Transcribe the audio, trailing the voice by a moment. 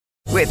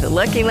With the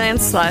Lucky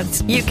Land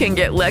Slots, you can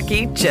get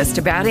lucky just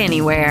about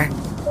anywhere.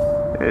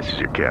 This is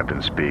your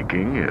captain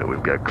speaking.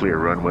 We've got clear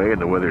runway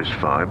and the weather's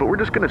fine, but we're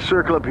just going to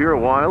circle up here a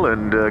while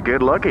and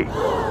get lucky.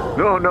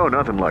 No,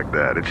 nothing like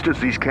that. It's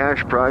just these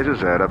cash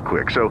prizes add up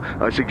quick. So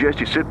I suggest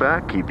you sit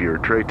back, keep your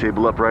tray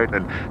table upright,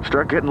 and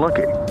start getting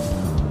lucky.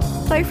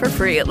 Play for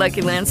free at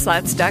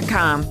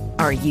LuckyLandSlots.com.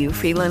 Are you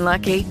feeling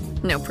lucky?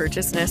 No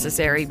purchase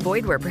necessary.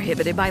 Void where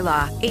prohibited by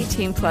law.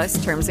 18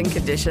 plus terms and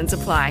conditions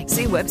apply.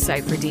 See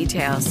website for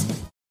details.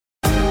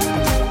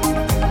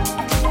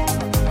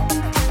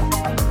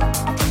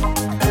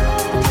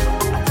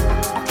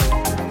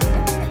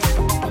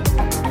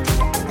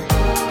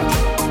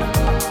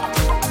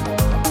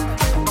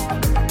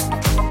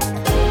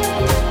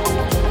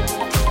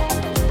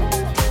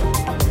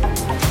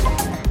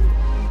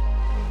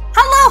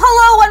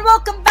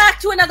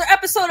 To another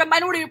episode of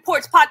Minority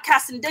Reports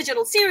podcast and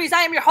digital series.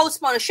 I am your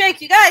host, Mona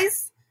Sheikh. You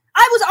guys,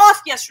 I was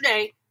off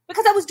yesterday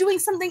because I was doing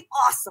something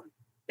awesome.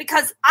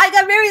 Because I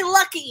got very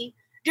lucky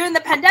during the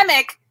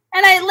pandemic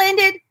and I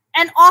landed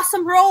an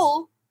awesome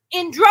role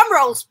in drum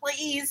rolls,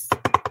 please.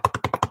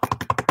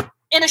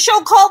 In a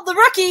show called The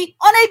Rookie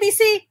on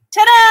ABC.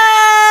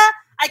 Ta-da!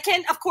 I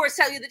can't, of course,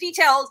 tell you the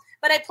details,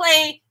 but I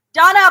play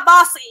Donna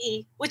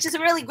Bossy, which is a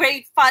really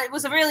great fun. It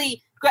was a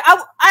really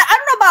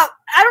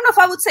I don't know if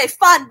I would say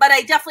fun, but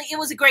it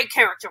was a great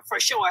character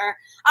for sure.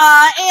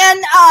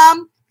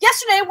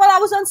 Yesterday while I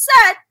was on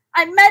set,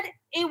 I met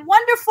a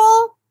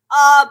wonderful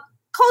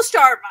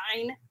co-star of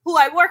mine who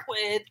I work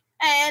with,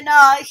 and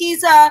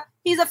he's a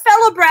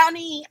fellow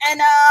Brownie,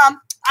 and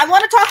I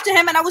want to talk to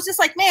him, and I was just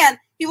like, man,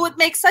 he would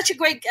make such a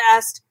great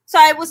guest. So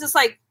I was just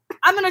like,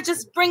 I'm gonna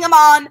just bring him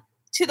on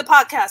to the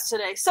podcast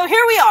today. So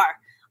here we are.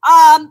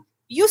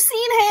 You've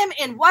seen him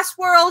in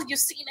Westworld. You've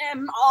seen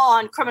him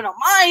on Criminal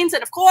Minds.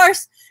 And, of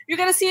course, you're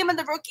going to see him in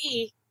The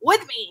Rookie with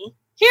me.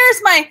 Here's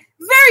my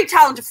very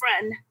talented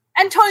friend,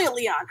 Antonio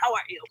Leon. How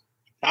are you?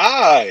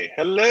 Hi.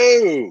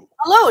 Hello.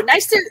 Hello.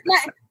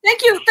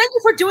 Thank you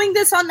for doing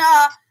this on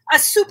a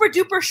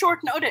super-duper short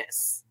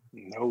notice.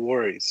 No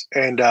worries.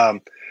 And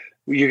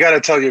you got to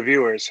tell your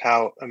viewers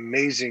how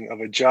amazing of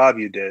a job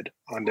you did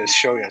on this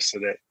show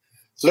yesterday.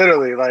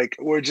 Literally, like,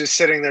 we're just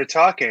sitting there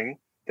talking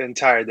the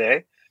entire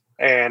day.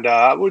 And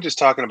we're just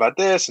talking about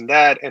this and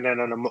that. And then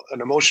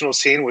an emotional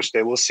scene, which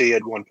they will see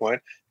at one point,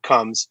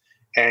 comes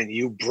and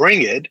you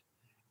bring it.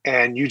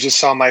 And you just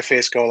saw my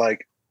face go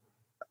like,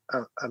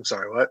 I'm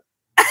sorry, what?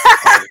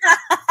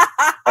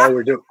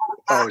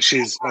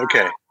 She's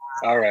okay.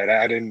 All right.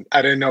 I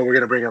didn't know we were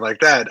going to bring it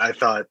like that. I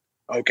thought,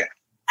 okay.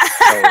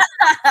 So,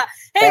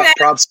 hey,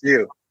 props to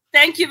you.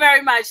 Thank you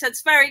very much.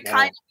 That's very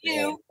kind of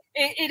you.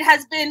 Yeah. It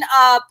has been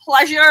a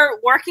pleasure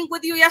working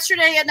with you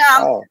yesterday. And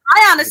I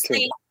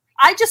honestly...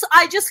 I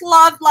just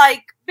love,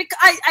 like, because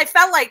I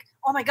felt like,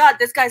 oh my God,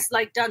 this guy's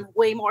like done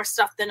way more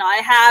stuff than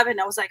I have.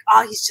 And I was like,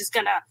 oh, he's just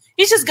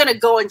gonna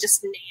go and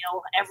just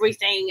nail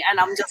everything. And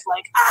I'm just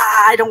like,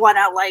 I don't want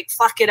to like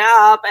fuck it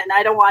up. And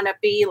I don't want to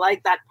be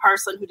like that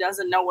person who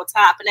doesn't know what's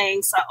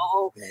happening. So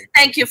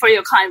thank you for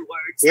your kind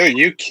words. Yeah,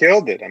 you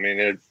killed it. I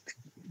mean,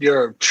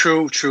 you're a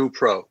true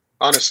pro.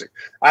 Honestly,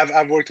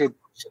 I've worked with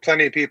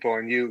plenty of people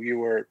and you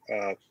were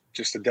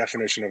just the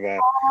definition of a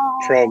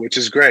pro, which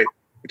is great.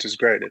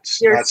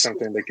 It's not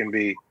something that can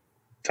be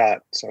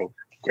taught. So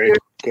great.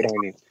 Good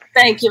on you.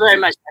 Thank you very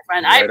much, my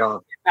friend. Right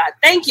on.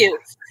 Thank you.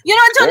 You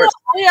know,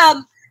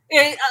 Antonio,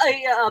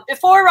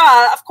 before,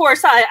 of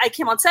course, I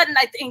came on set, and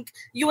I think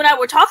you and I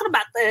were talking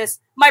about this.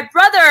 My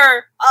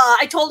brother,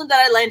 I told him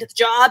that I landed the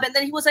job, and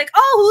then he was like,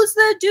 oh, who's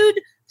the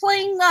dude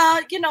playing,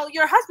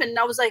 your husband? And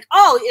I was like,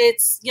 oh,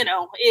 it's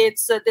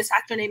this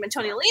actor named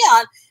Antonio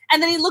Leon.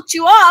 And then he looked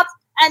you up.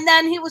 And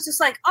then he was just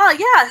like, oh,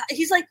 yeah.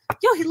 He's like,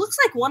 yo, he looks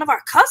like one of our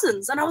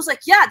cousins. And I was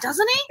like, yeah,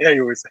 doesn't he? Yeah,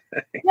 you were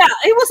saying. Yeah,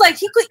 it was like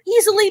he could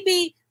easily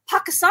be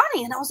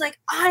Pakistani. And I was like,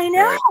 I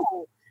know. Right.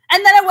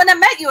 And then when I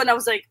met you, and I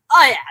was like,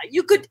 oh, yeah,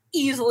 you could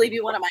easily be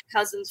one of my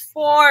cousins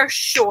for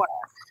sure.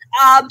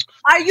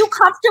 Are you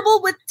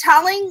comfortable with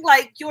telling,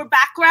 like, your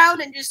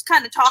background and just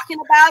kind of talking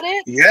about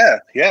it?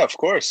 Yeah, of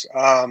course.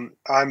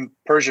 I'm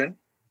Persian.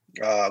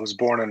 I was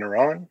born in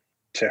Iran,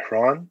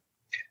 Tehran.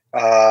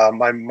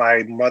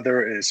 My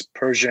mother is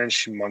Persian,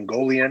 she's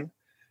Mongolian,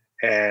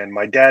 and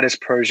my dad is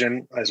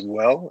Persian as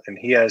well, and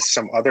he has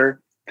some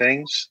other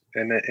things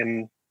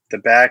in the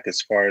back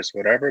as far as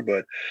whatever,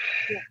 but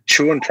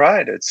true and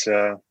pride, it's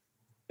the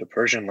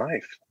Persian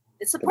life.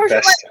 It's the Persian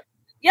life.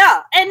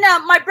 Yeah, and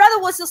my brother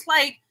was just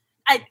like,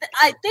 I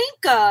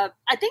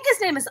think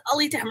his name is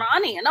Ali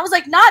Tehrani, and I was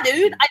like, nah,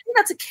 dude, I think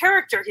that's a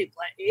character he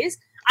plays.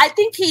 I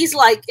think he's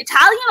like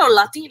Italian or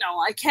Latino.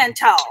 I can't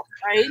tell,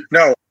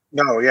 right?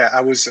 No, yeah,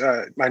 I was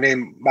my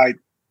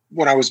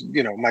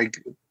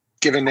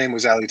given name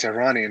was Ali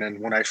Tehrani, and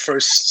then when I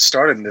first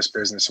started in this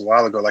business a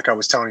while ago, like I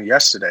was telling you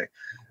yesterday,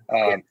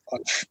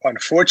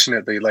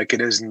 unfortunately, like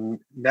it is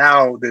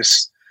now,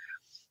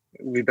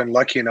 we've been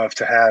lucky enough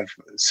to have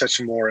such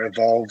more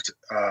evolved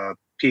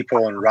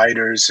people and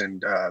writers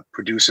and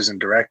producers and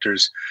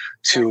directors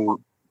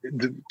to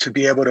to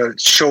be able to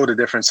show the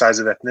different sides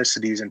of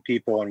ethnicities and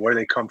people and where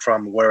they come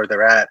from, where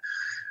they're at.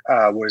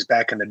 Whereas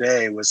back in the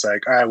day, it was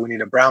like, all right, we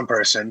need a brown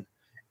person.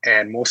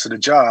 And most of the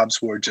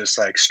jobs were just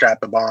like strap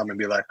a bomb and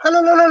be like, la,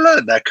 la, la, la,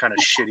 that kind of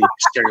shitty,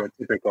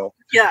 stereotypical.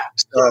 Yeah.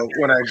 So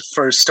when I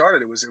first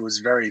started, it was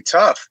very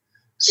tough.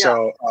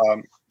 So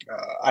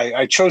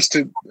I chose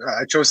to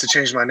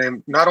change my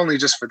name, not only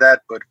just for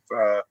that, but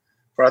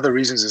for other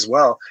reasons as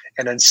well.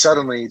 And then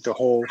suddenly the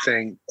whole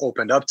thing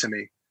opened up to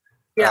me.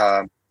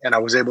 Yeah. And I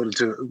was able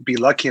to be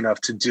lucky enough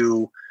to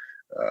do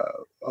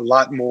a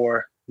lot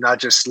more, not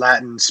just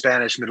Latin,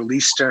 Spanish, Middle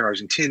Eastern,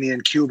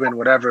 Argentinian, Cuban,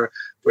 whatever.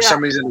 For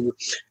some reason,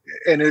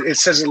 and it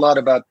says a lot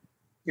about,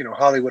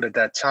 Hollywood at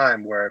that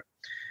time, where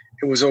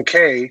it was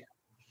okay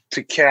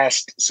to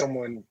cast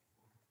someone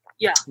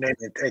named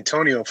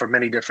Antonio for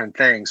many different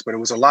things, but it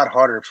was a lot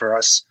harder for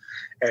us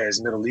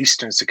as Middle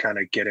Easterns to kind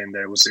of get in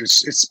there.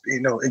 It's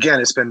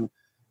again, it's been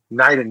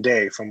night and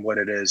day from what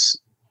it is,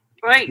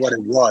 right? What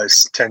it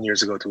was 10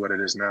 years ago to what it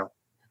is now.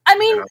 I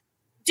mean,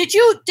 did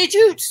you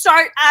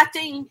start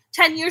acting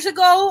 10 years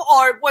ago,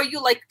 or were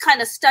you like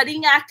kind of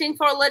studying acting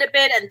for a little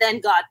bit and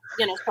then got,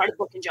 started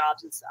booking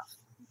jobs and stuff?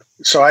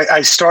 So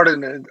I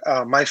started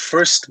my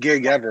first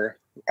gig ever.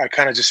 I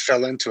kind of just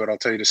fell into it. I'll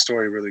tell you the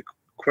story really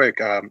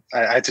quick. I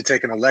had to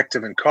take an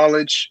elective in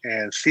college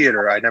and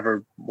theater. I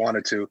never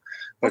wanted to,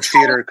 but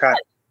theater.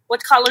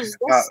 What college is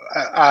this?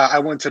 I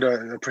went to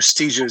the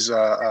prestigious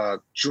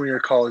junior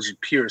college at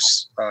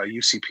Pierce,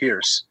 UC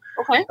Pierce.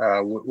 Okay.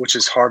 Which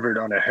is Harvard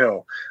on a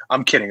hill.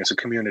 I'm kidding. It's a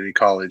community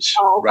college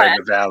right in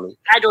the valley.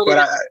 I don't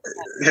know.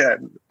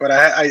 But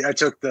I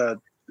took a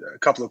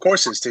couple of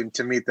courses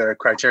to meet the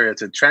criteria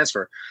to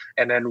transfer.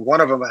 And then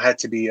one of them had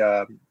to be,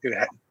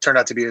 turned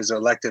out to be as an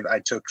elective. I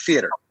took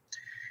theater.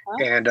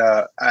 Oh. And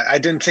I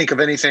didn't think of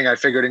anything. I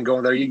figured in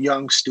going there,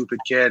 young, stupid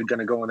kid, going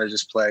to go in there,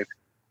 just play.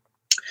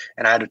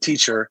 And I had a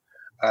teacher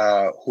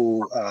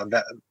who,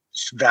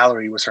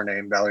 Valerie was her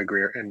name, Valerie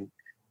Greer. And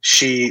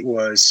she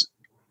was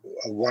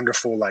a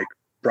wonderful, like,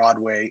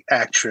 Broadway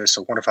actress,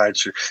 a wonderful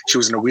actress. She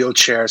was in a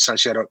wheelchair, so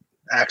she had an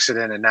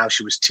accident, and now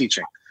she was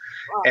teaching.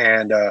 Wow.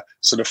 And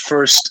so the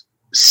first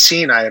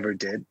scene I ever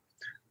did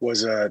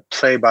was a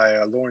play by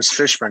Lawrence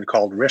Fishburne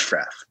called Riff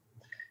Raff.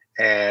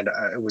 And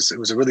it was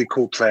a really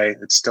cool play.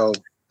 It's still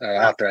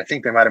out there. I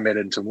think they might have made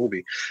it into a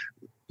movie.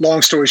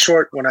 Long story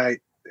short, when I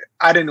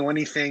didn't know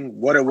anything,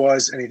 what it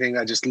was, anything.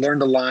 I just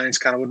learned the lines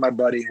kind of with my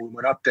buddy, and we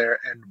went up there.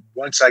 And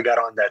once I got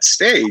on that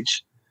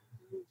stage,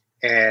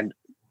 and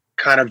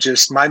kind of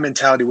just my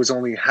mentality was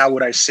only how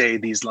would I say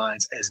these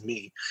lines as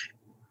me.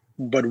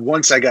 But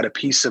once I got a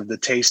piece of the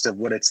taste of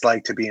what it's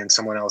like to be in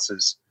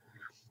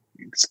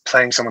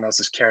playing someone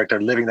else's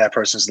character, living that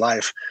person's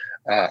life,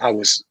 I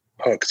was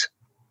hooked.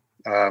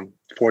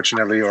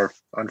 Fortunately or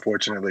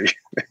unfortunately.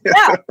 Yeah.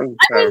 I mean,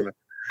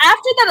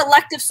 after that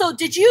elective, so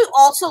did you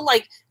also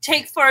like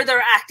take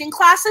further acting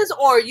classes,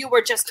 or you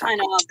were just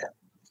kind of...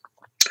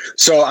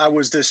 So I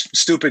was this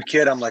stupid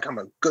kid. I'm like, I'm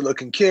a good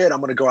looking kid. I'm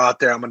going to go out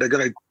there. I'm going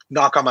to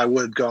knock on my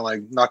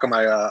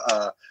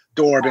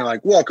door, being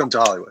like, welcome to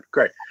Hollywood.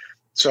 Great.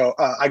 So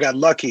I got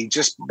lucky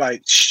just by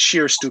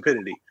sheer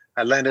stupidity.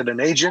 I landed an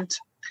agent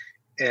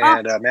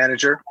and a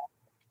manager.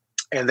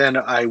 And then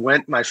I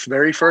went, my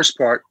very first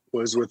part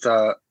was with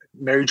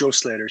Mary Jo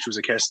Slater. She was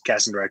a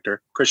casting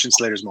director, Christian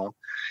Slater's mom.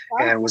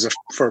 And it was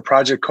for a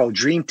project called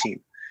Dream Team.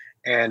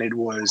 And it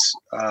was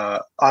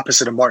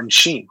opposite of Martin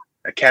Sheen,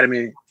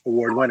 Academy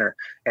Award winner.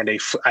 And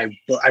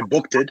I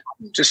booked it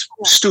just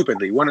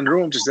stupidly. Went in the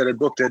room, just that I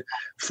booked it,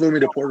 flew me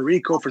to Puerto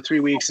Rico for 3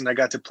 weeks, and I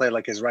got to play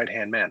like his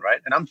right-hand man, right?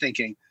 And I'm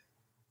thinking,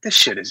 this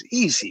shit is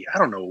easy. I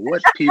don't know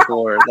what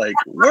people are like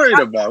worried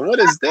about. What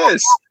is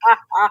this?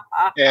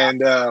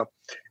 And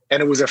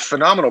it was a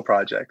phenomenal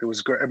project. It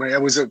was great. I mean,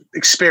 it was an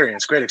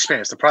experience, great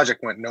experience. The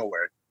project went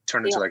nowhere. It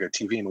turned into like a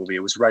TV movie.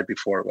 It was right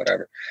before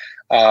whatever.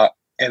 And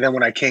then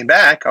when I came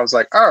back, I was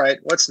like, all right,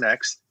 what's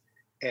next?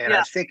 And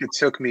I think it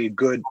took me a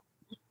good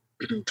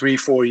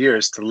 3-4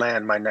 years to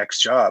land my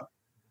next job,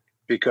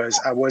 because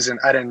I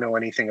didn't know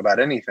anything about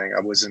anything.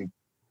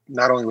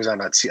 Not only was I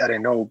not,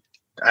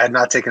 I had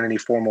not taken any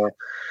formal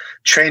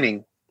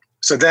training.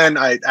 So then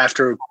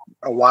after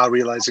a while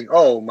realizing,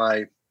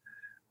 my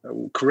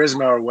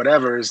charisma or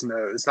whatever it's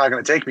not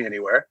going to take me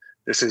anywhere.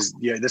 This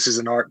is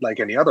an art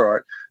like any other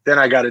art. Then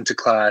I got into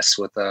class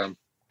with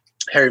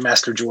Harry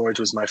Master George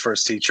was my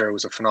first teacher. He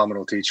was a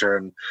phenomenal teacher,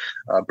 and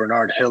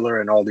Bernard Hiller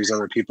and all these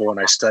other people. And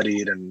I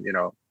studied and,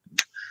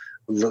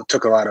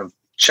 took a lot of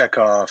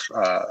Chekhov,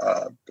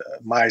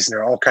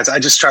 Meisner, all kinds. I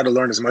just tried to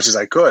learn as much as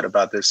I could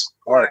about this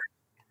art.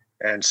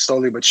 And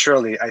slowly but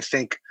surely, I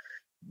think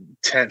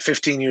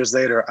 15 years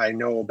later, I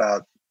know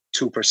about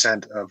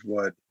 2% of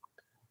what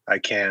I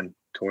can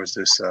towards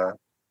this art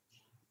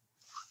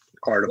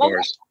of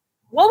ours.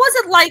 What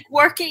was it like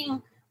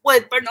working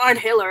with Bernard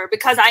Hiller?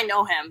 Because I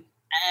know him,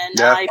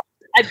 and I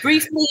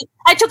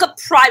took a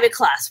private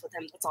class with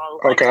him. That's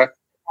all. Okay.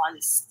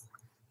 Once.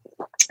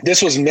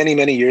 This was many,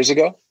 many years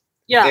ago.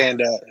 Yeah.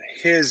 And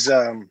his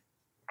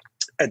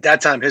at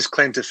that time, his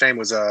claim to fame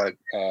was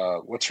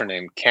what's her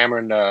name?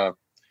 Cameron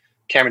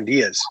Cameron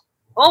Diaz.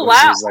 Oh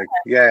wow! Like,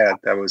 yeah,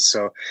 that was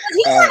so.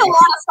 He's had a lot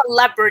of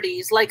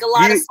celebrities, like a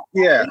lot of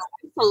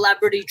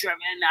celebrity-driven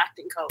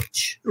acting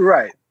coach.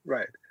 Right.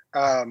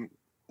 I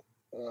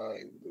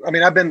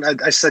mean,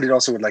 I studied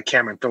also with like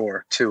Cameron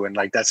Thor too, and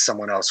like that's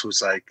someone else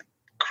who's like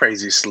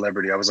crazy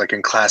celebrity. I was like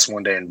in class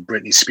one day, and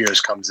Britney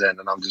Spears comes in,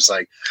 and I'm just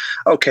like,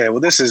 okay,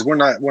 well,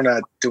 we're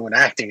not doing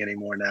acting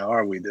anymore now,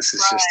 are we? This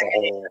is just a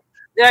whole.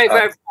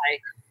 Right.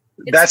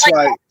 That's like,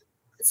 why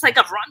it's like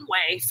a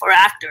runway for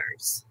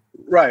actors.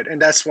 Right,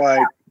 and that's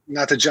why.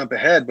 Not to jump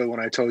ahead, but when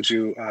I told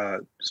you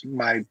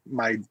my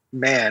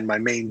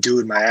main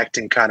dude, my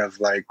acting kind of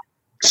like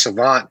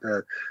savant,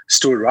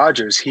 Stuart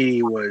Rogers,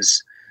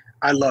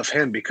 I love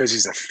him because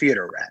he's a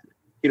theater rat.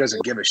 He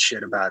doesn't give a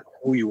shit about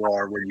who you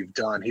are, what you've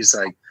done. He's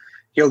like,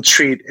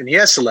 and he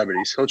has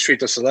celebrities. He'll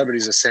treat the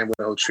celebrities the same way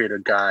he'll treat a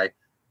guy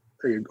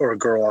or a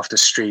girl off the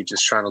street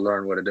just trying to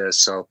learn what it is.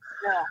 So,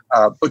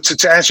 but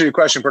to answer your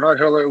question, Bernard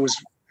Hiller, it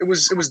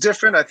was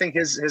different. I think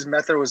his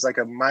method was like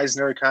a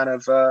Meisner kind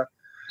of.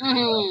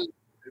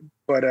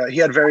 But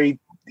it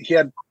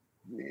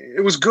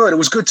was good. It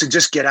was good to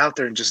just get out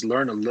there and just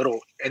learn a little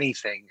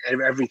everything.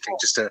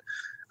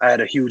 I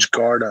had a huge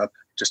guard up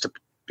just to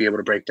be able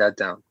to break that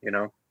down, you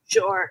know?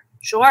 Sure.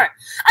 I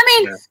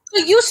mean,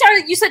 so you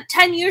said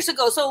 10 years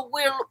ago. So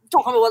we're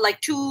talking about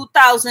like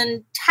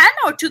 2010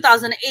 or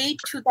 2008,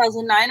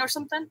 2009 or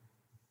something?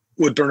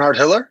 With Bernard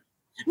Hiller?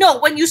 No,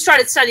 when you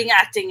started studying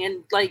acting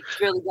and like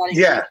really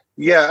getting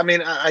Yeah. I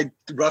mean, I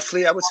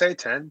roughly, I would say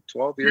 10,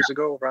 12 years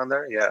ago, around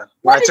there. Yeah.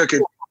 When I took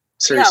it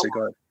seriously,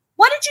 go ahead.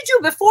 What did you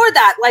do before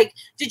that? Like,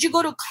 did you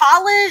go to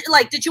college?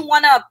 Like, did you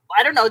want to,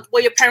 I don't know, were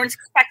your parents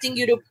expecting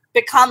you to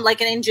become like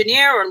an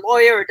engineer or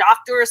lawyer or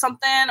doctor or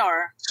something?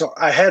 Or So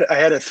I had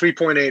a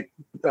 3.8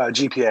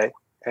 GPA,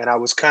 and I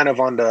was kind of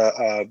on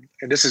the,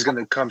 and this is going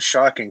to come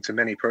shocking to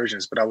many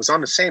Persians, but I was on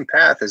the same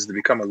path as to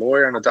become a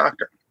lawyer and a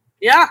doctor.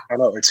 Yeah. I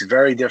know, it's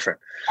very different.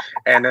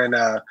 And then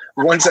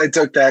once I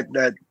took that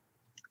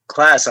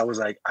class, I was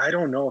like, I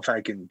don't know if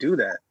I can do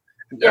that.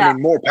 Yeah. I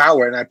mean, more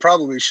power, and I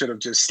probably should have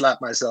just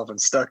slapped myself and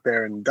stuck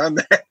there and done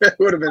that. It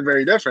would have been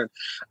very different.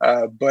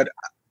 But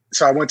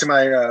so I went to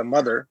my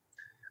mother,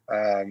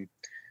 and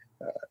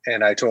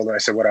I told her, I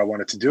said, what I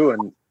wanted to do,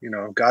 and you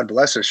know, God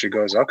bless her. She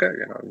goes, okay,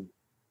 you know,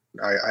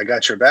 I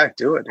got your back.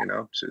 Do it. You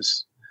know,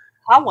 just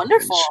how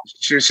wonderful.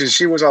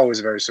 She was always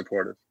very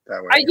supportive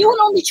that way. Are you an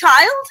only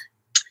child?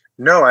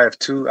 No, I have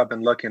two. I've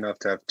been lucky enough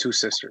to have two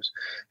sisters.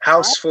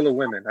 House full of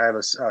women. I have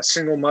a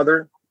single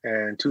mother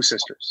and two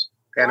sisters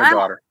and a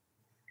daughter.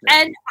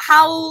 Yeah. And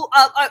how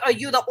are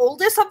you the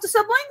oldest of the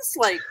siblings?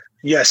 Like,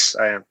 yes,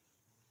 I am.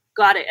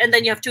 Got it. And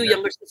then you have two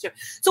younger sisters.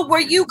 So were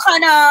you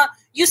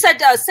you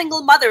said a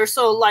single mother.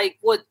 So like,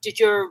 what did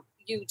your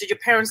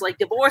parents like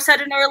divorce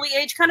at an early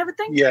age, kind of a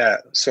thing? Yeah.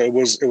 So it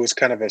was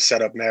kind of a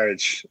set up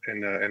marriage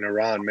in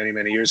Iran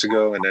many years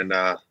ago, and then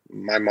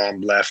my mom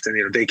left, and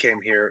you know they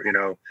came here, you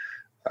know.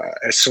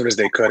 As soon as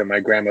they could, and my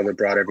grandmother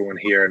brought everyone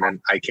here, and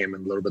then I came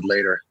in a little bit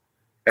later.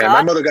 And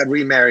my mother got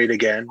remarried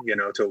again, you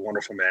know, to a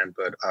wonderful man.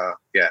 But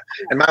yeah,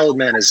 and my old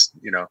man is,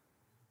 you know,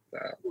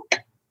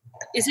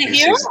 is he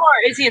here or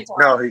is he in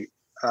Iran?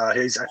 No, I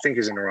think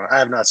he's in Iran. I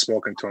have not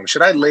spoken to him.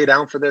 Should I lay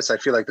down for this? I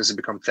feel like this has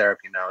become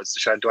therapy now.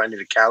 Do I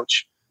need a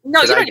couch?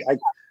 No,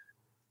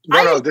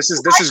 no. This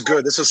is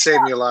good. This will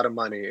save me a lot of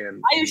money.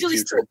 And I usually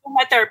do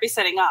my therapy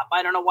setting up.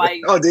 I don't know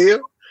why. Oh, do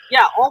you?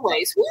 Yeah,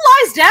 always. Who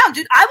lies down,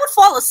 dude? I would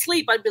fall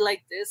asleep. I'd be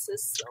like, this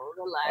is so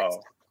relaxed.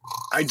 Oh,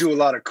 I do a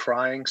lot of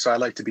crying, so I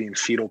like to be in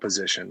fetal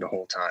position the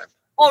whole time.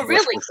 Oh,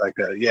 really? With like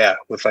I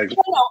like in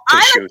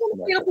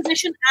the fetal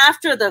position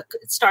after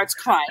it starts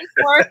crying.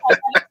 First, I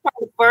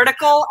start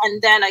vertical,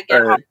 and then I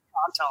get horizontal.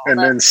 And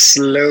then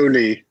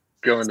slowly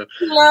going to...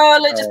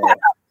 Slowly just back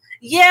up.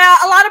 Yeah,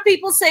 a lot of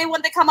people say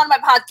when they come on my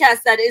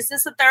podcast that, is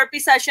this a therapy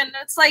session?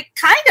 It's like,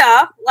 kind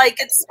of. Like,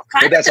 it's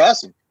kind of... That's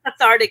awesome.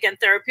 Cathartic and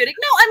therapeutic.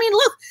 No, I mean,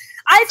 look,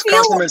 I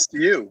feel compliments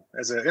to you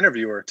as an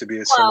interviewer to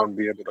be someone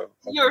be able to.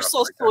 You're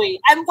so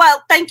sweet, and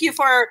thank you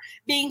for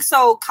being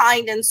so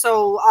kind and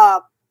so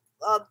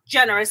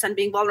generous and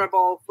being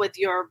vulnerable with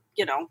your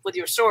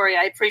story.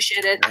 I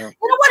appreciate it. Yeah. You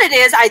know what it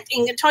is? I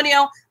think,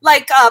 Antonio,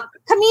 like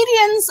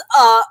comedians,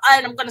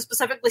 and I'm going to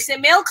specifically say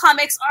male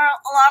comics are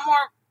a lot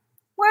more.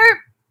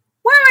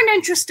 We're an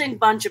interesting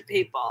bunch of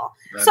people.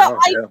 I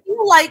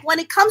feel like when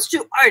it comes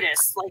to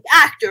artists, like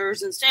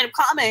actors and stand-up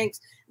comics,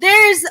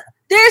 there's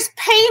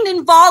pain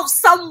involved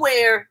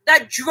somewhere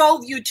that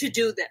drove you to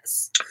do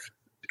this.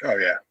 Oh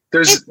yeah,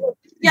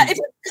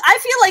 I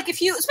feel like if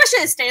you,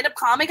 especially a stand-up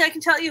comic, I can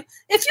tell you,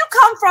 if you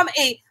come from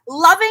a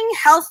loving,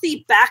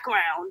 healthy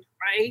background,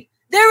 right,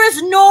 there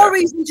is no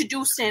reason to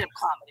do stand-up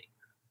comedy.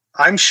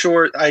 I'm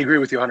sure I agree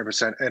with you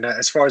 100%. And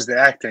as far as the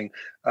acting,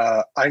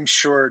 I'm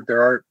sure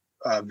there are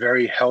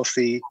very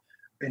healthy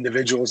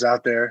individuals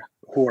out there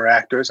who are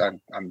actors. I'm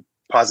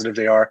positive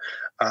they are,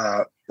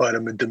 but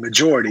the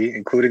majority,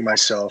 including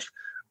myself,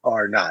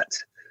 are not.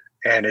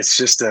 And it's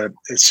just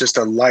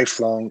a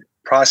lifelong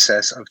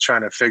process of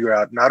trying to figure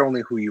out not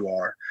only who you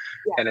are,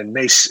 and it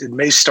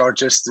may start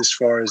just as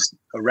far as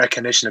a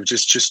recognition of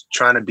just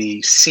trying to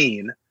be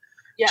seen,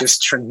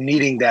 just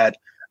needing that,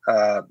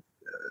 to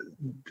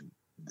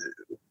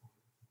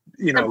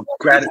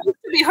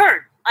be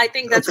heard. I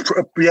think that's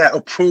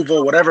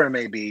approval, whatever it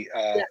may be,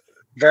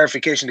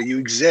 verification that you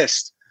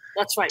exist.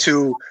 That's right.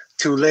 To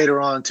later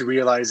on to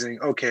realizing,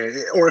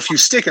 okay, or if you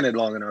stick in it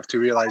long enough to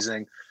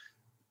realizing,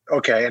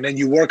 okay, and then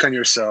you work on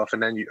yourself,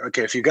 and then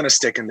if you're gonna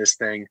stick in this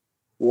thing,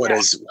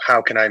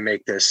 how can I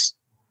make this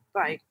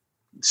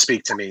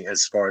speak to me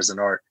as far as an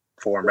art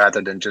form,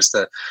 rather than just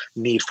a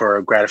need for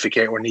a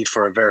gratification or need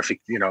for a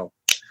validation.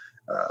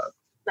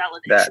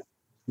 That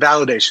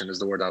validation is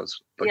the word I was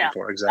looking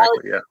for.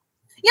 Exactly. Yeah,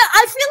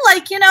 I feel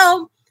like,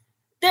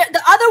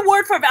 the other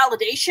word for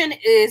validation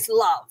is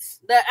love.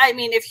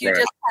 If you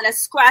just kind of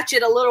scratch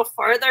it a little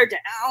further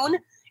down,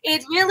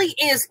 it really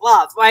is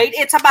love, right?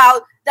 It's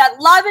about that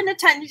love and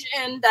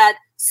attention that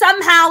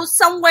somehow,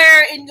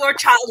 somewhere in your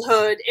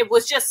childhood, it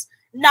was just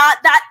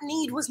not, that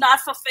need was not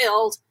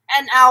fulfilled.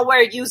 And now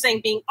we're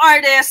using being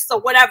artists or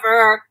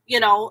whatever,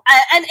 and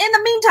in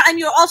the meantime,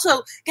 you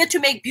also get to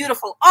make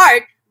beautiful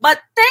art.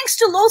 But thanks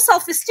to low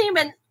self-esteem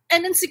and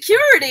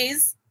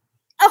insecurities,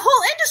 a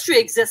whole industry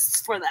exists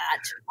for that,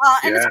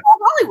 and it's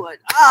called Hollywood.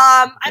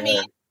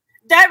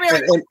 That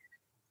really,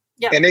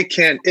 and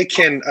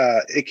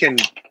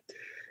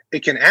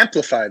it can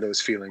amplify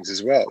those feelings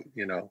as well.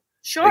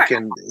 Sure,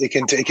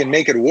 it can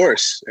make it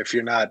worse if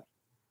you're not.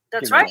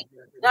 That's right.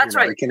 That's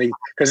right.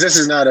 Because this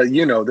is not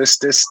this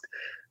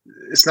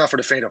it's not for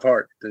the faint of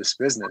heart. This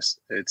business,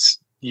 it's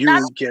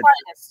get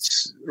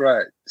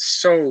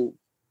so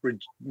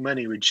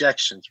many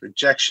rejections. So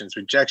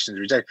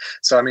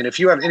That's if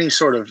you have any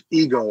sort of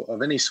ego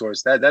of any sort,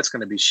 that's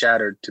going to be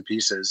shattered to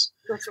pieces.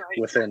 That's right.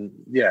 Within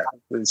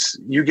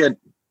you get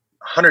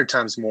 100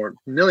 times more,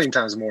 million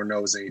times more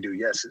no's than you do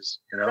yeses.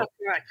 That's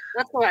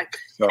correct.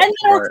 So,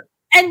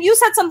 and you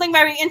said something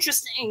very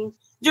interesting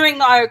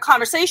during our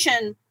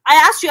conversation. I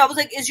asked you, I was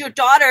like, is your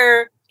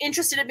daughter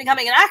interested in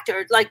becoming an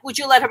actor? Like, would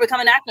you let her become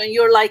an actor? And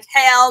you were like,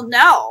 hell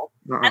no.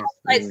 And I was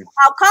like,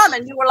 how come?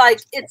 And you were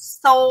like, it's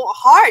so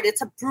hard.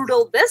 It's a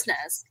brutal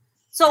business.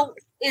 So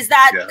is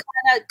that kind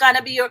of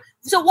gonna be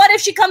so what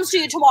if she comes to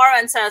you tomorrow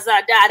and says,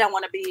 Dad, I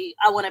want to be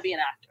an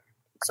actor?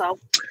 So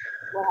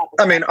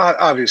what happens?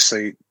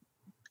 Obviously,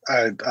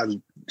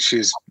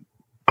 she's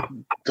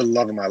the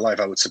love of my life.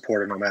 I would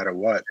support her no matter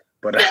what.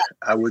 But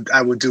I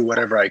would do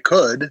whatever I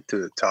could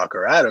to talk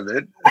her out of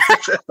it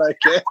if I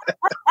can.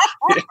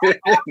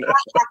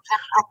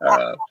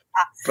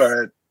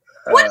 But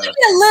wouldn't it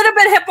be a little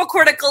bit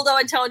hypocritical, though,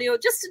 Antonio?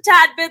 Just a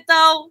tad bit,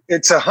 though.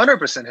 It's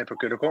 100%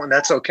 hypocritical, and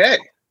that's okay.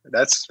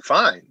 That's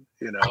fine,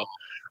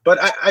 But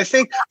I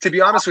think, to be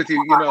honest with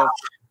you,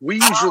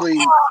 we usually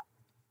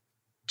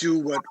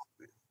do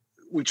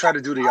we try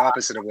to do the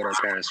opposite of what our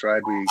parents,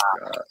 right? We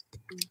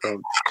go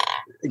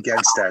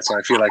against that. So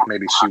I feel like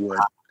maybe she would.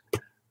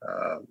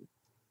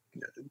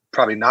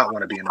 Probably not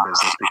want to be in the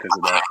business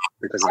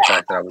because of the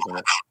fact that I was in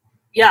it.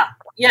 Yeah.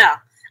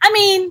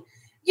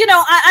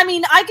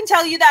 I can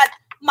tell you that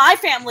my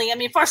family,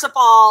 first of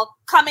all,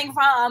 coming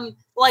from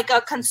like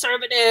a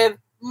conservative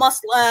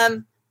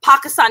Muslim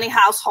Pakistani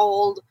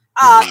household,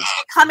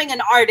 becoming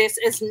an artist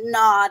is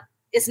not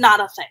a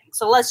thing.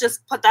 So let's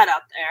just put that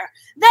out there.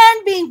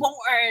 Then being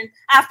born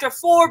after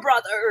 4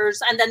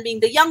 brothers and then being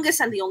the youngest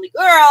and the only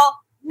girl,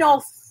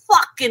 no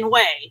fucking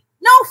way.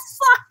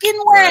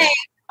 Right.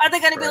 Are they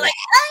going to be like,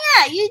 oh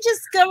yeah, you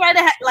just go right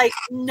ahead? Like,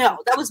 no,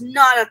 that was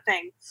not a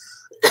thing.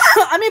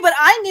 But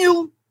I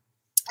knew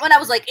when I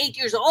was like 8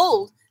 years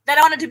old that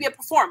I wanted to be a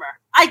performer.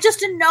 I just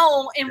didn't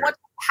know in what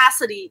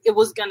capacity it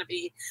was going to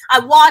be. I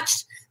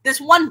watched this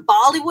one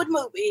Bollywood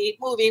movie,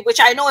 which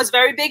I know is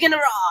very big in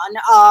Iran,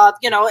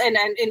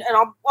 and in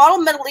all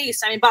of Middle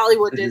East.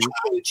 Bollywood is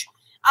huge.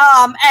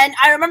 And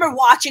I remember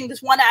watching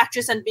this one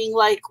actress and being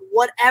like,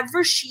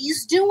 whatever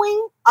she's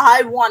doing,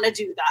 I want to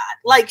do that.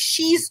 Like,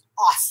 she's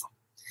awesome.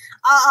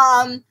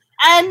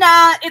 And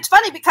it's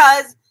funny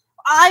because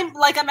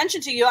like I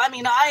mentioned to you,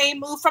 I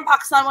moved from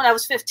Pakistan when I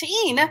was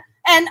 15,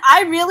 and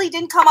I really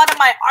didn't come out of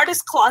my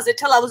artist closet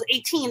till I was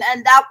 18.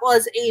 And that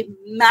was a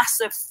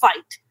massive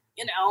fight,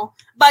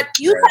 but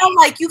you sound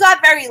like you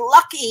got very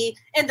lucky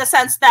in the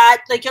sense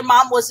that like your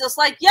mom was just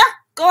like, yeah,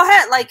 go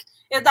ahead. Like,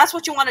 if that's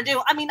what you want to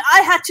do.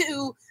 I had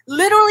to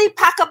literally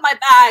pack up my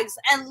bags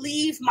and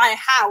leave my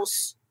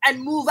house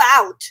and move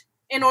out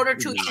in order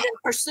to even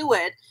pursue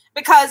it,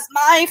 because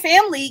my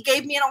family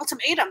gave me an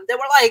ultimatum. They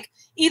were like,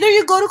 either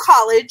you go to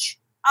college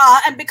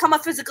and become a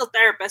physical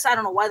therapist. I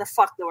don't know why the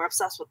fuck they were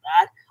obsessed with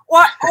that.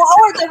 Or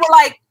they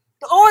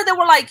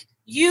were like,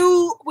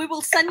 we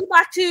will send you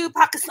back to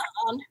Pakistan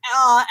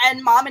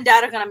and mom and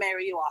dad are going to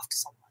marry you off to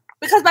someone.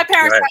 Because my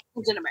parents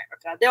lived in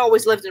America. They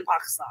always lived in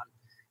Pakistan.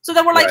 So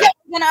they were like, yeah,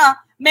 we're going to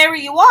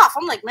marry you off.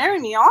 I'm like, marry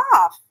me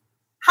off?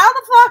 How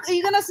the fuck are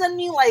you going to send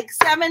me like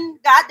 7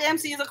 goddamn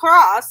seas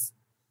across,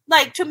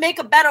 like, to make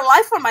a better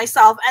life for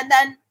myself and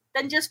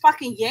then just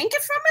fucking yank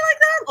it from me like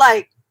that?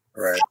 Like,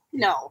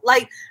 no.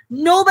 Like,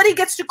 nobody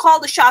gets to call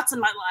the shots in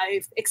my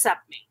life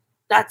except me.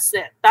 That's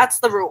it. That's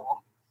the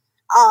rule.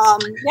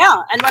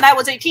 And when I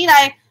was 18,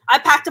 I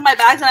packed up my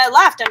bags and I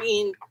left.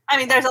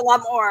 There's a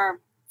lot more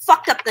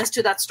fucked upness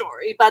to that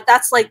story, but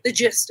that's like the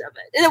gist of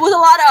it. And there was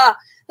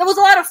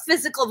a lot of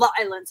physical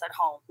violence at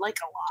home, like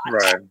a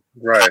lot.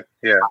 Right,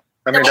 yeah.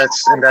 I mean,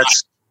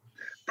 that's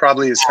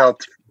probably has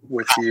helped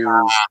with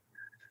you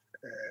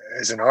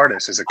as an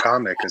artist, as a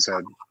comic, as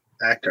an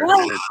actor.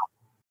 Right.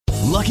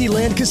 Lucky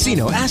Land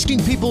Casino,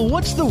 asking people,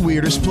 what's the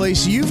weirdest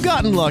place you've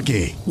gotten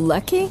lucky?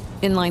 Lucky?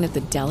 In line at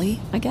the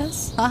deli, I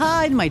guess?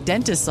 Aha, in my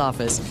dentist's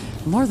office.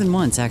 More than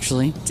once,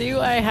 actually.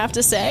 Do I have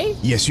to say?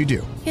 Yes, you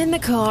do. In the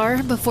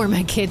car before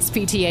my kids'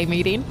 PTA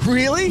meeting.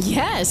 Really?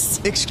 Yes.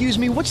 Excuse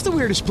me, what's the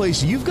weirdest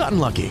place you've gotten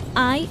lucky?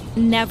 I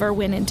never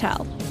win and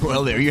tell.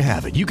 Well, there you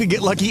have it. You can get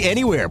lucky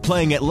anywhere,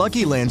 playing at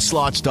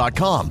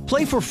LuckyLandSlots.com.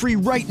 Play for free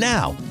right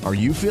now. Are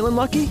you feeling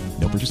lucky?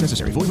 No purchase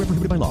necessary. Void where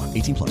prohibited by law.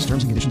 18+.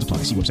 Terms and conditions apply.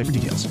 See website for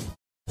details.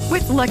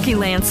 With Lucky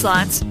Land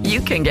Slots,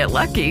 you can get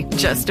lucky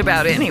just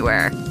about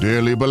anywhere.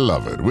 Dearly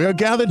beloved, we are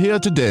gathered here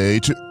today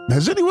to...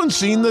 Has anyone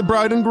seen the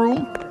bride and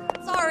groom?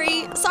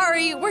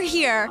 Sorry, we're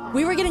here.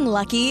 We were getting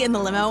lucky in the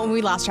limo and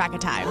we lost track of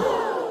time.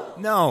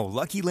 No,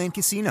 Lucky Land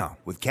Casino,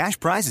 with cash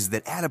prizes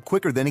that add up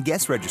quicker than a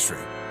guest registry.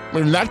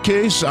 In that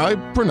case, I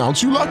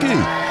pronounce you lucky.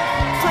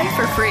 Play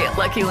for free at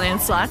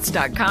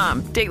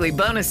LuckyLandSlots.com. Daily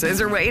bonuses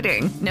are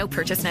waiting. No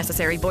purchase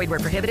necessary. Void where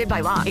prohibited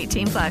by law.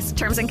 18+.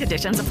 Terms and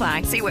conditions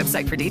apply. See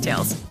website for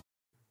details.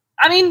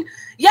 I mean,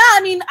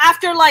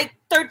 after like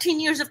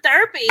 13 years of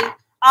therapy,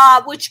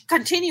 which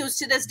continues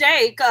to this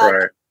day,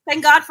 Right.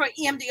 Thank God for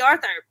EMDR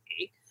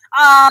therapy.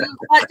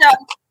 But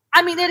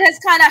it has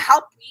kind of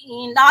helped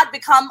me not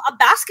become a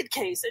basket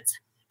case. It's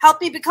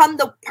helped me become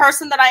the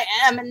person that I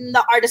am and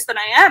the artist that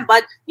I am.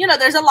 But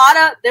there's a lot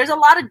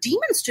of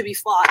demons to be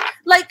fought.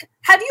 Like,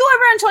 have you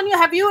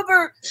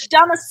ever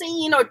done a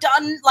scene or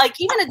done, like,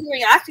 even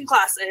during acting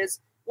classes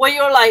where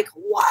you're like,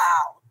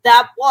 wow,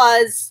 that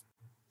was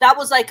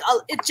like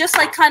it just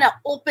like kind of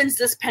opens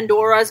this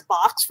Pandora's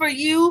box for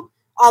you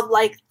of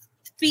like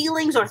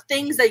feelings or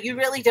things that you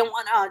really didn't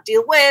want to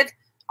deal with.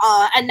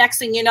 And next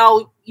thing you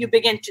know,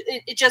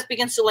 it just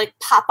begins to like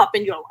pop up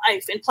in your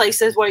life in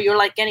places where you're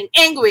like getting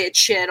angry at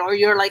shit or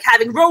you're like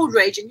having road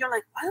rage and you're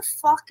like, why the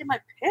fuck am I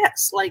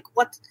pissed? Like,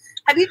 what?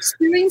 Have you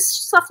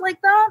experienced stuff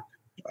like that?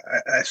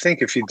 I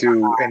think if you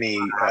do any,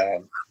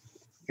 by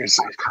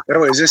the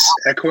way, is this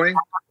echoing?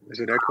 Is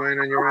it echoing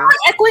on your end?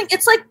 Echoing,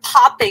 it's like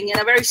popping in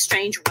a very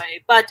strange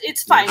way, but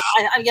it's fine.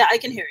 I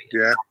can hear you.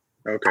 Yeah.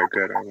 Okay,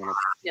 good. I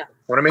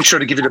want to make sure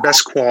to give you the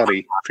best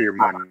quality for your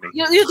money.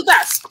 You're the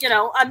best,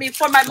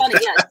 for my money,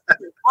 yes.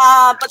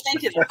 But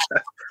thank you.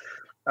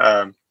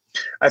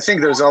 I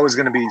think there's always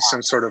going to be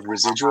some sort of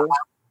residual,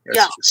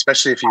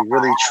 especially if you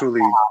really,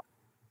 truly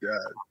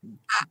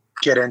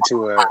get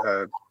into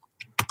a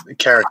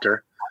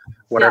character,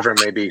 whatever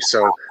it may be.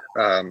 So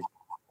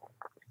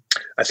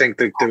I think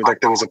there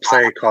was a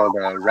play called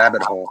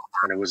Rabbit Hole,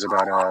 and it was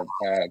about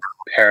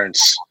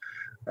parents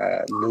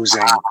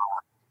losing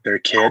their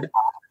kid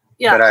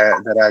that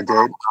I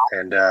did,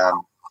 and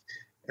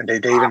they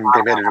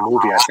made it a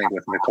movie, I think,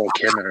 with Nicole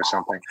Kidman or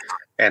something,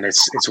 and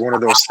it's one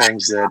of those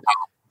things that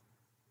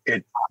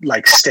it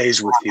like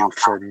stays with you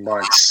for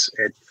months.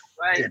 It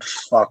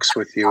fucks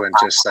with you, and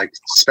just like,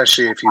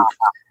 especially if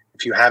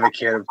you have a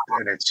kid,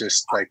 and it's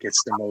just like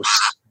it's the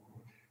most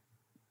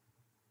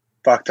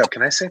fucked up.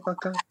 Can I say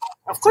fucked up?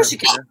 Of course you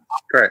can.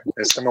 Great.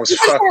 It's the most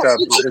fucked up.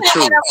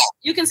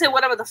 You can say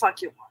whatever the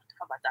fuck you want.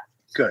 How about that?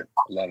 Good.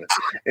 Love it.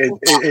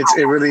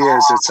 It really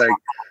is. It's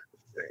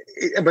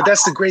like, but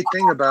that's the great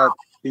thing about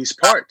these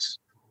parts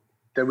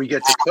that we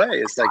get to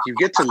play. It's like you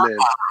get to live,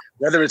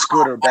 whether it's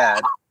good or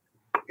bad,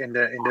 in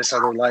this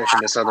other life, in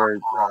this other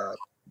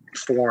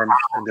form,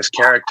 in this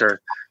character.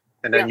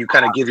 And then you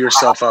kind of give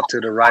yourself up to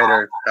the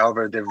writer,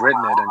 however they've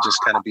written it, and just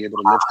kind of be able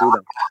to live through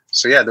them.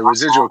 So yeah, the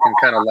residual can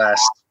kind of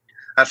last.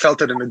 I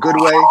felt it in a good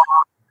way,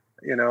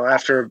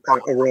 after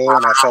a role,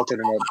 and I felt it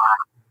in a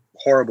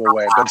horrible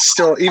way. But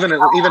still, even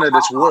at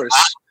its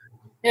worst,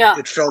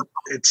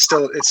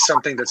 it's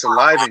something that's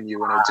alive in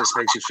you, and it just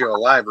makes you feel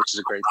alive, which is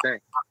a great thing.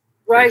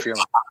 Right.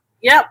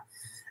 Yep.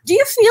 Do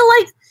you feel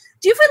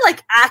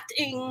like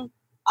acting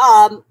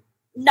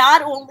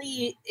not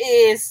only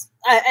is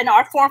an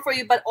art form for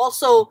you, but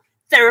also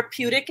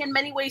therapeutic in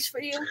many ways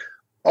for you?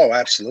 Oh,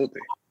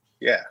 absolutely.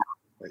 Yeah.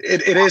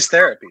 It is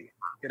therapy.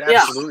 It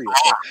absolutely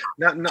is.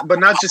 But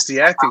not just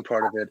the acting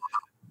part of it,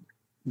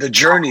 the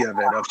journey of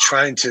it, of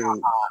trying to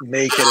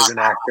make it as an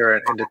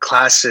actor, and the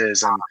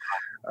classes and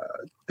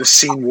the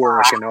scene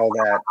work and all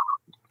that.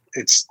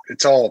 It's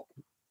all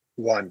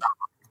one.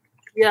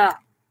 Yeah.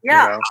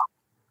 Yeah.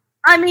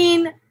 I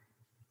mean,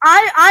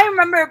 I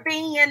remember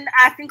being in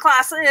acting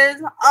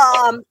classes,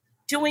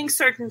 doing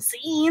certain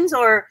scenes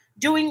or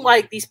doing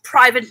like these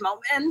private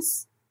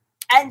moments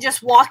and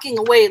just walking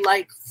away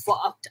like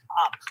fucked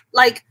up.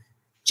 Like,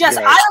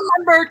 I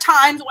remember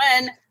times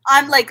when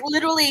I'm like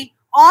literally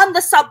on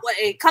the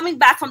subway coming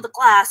back from the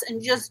class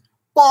and just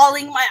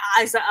bawling my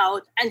eyes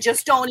out and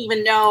just don't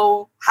even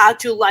know how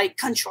to like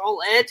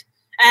control it.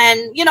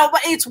 And,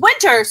 but it's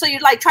winter, so you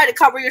like try to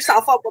cover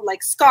yourself up with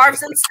like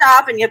scarves and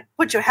stuff, and you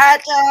put your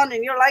hat down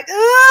and you're like,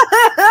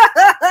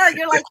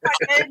 you're like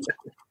fucking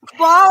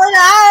bawling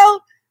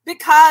out.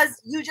 because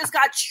you just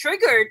got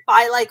triggered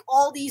by like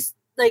all this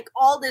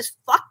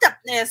fucked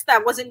upness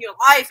that was in your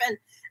life, and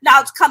now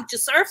it's come to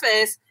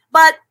surface.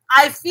 But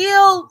I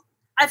feel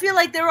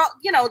like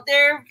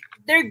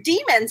they're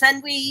demons,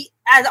 and we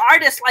as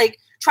artists like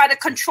try to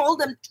control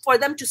them for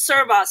them to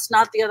serve us,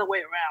 not the other way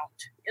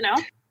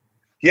around.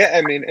 Yeah,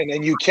 I mean,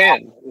 and you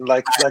can,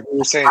 like we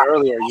were saying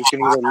earlier, you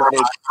can either let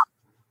it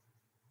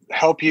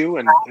help you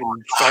and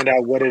find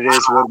out what it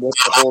is,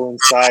 what's the hole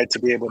inside to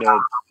be able to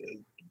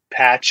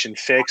patch and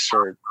fix,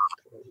 or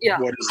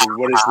where's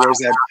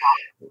that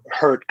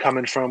hurt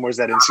coming from, where's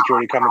that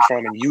insecurity coming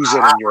from, and use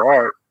it in your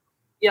art.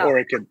 Yeah. Or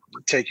it could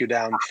take you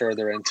down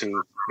further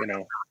into,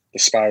 the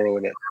spiral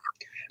of it.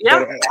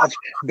 Yeah.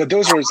 But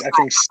those were, I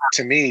think,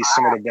 to me,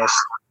 some of the best,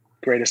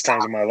 greatest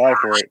times of my life,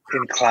 where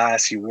in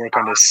class you work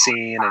on this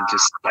scene and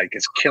just like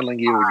it's killing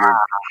you.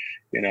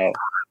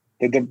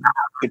 The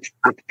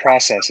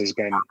process has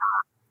been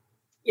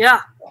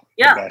the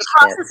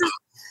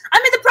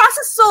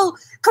process. So,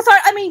 because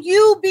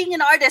you being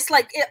an artist,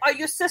 like, are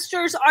your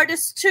sisters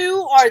artists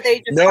too, or are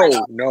they just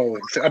no?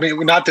 I mean,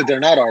 not that they're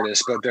not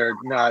artists, but they're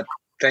not.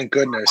 Thank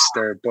goodness,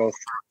 they're both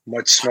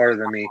much smarter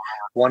than me.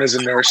 One is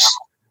a nurse,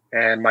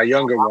 and my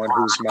younger one,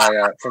 who's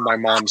from my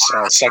mom's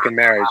second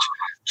marriage,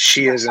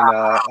 she is in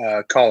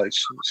college.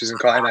 She's in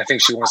college, and I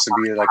think she wants to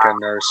be like a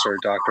nurse or a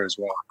doctor as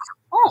well.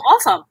 Oh,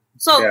 awesome!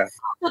 So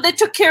they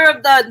took care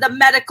of the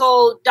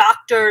medical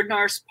doctor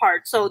nurse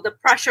part. So the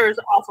pressure is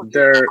off of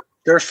them.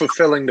 They're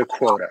fulfilling the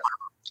quota.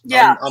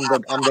 Yeah, I'm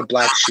the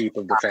black sheep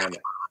of the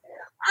family.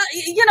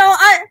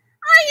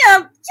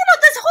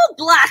 This whole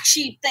black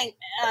sheep thing,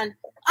 man.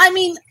 I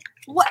mean,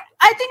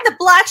 I think the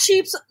black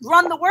sheeps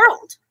run the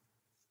world.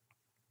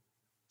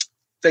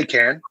 They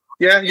can.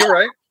 Yeah, you're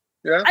right.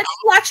 Yeah. I think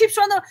black sheeps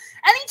run the.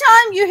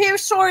 Anytime you hear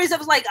stories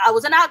of like, I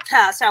was an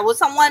outcast, I was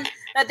someone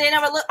that they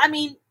never looked. I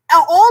mean,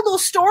 all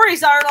those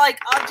stories are like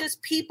of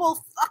just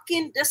people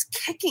fucking just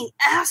kicking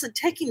ass and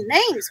taking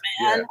names,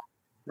 man. Yeah.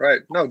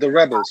 Right. No, the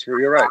rebels.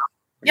 You're right.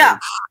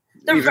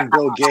 Even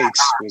Bill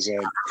Gates was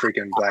a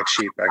freaking black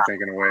sheep, I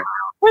think, in a way.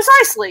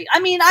 Precisely. I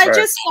mean,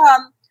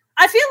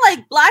 I feel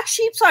like black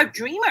sheeps are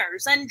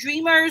dreamers, and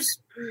dreamers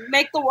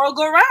make the world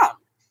go round.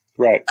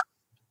 Right.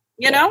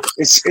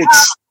 It's.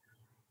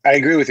 I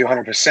agree with you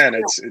 100%.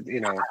 It's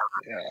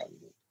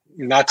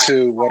not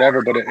to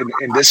whatever, but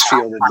in this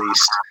field at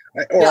least,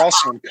 or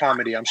also in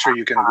comedy, I'm sure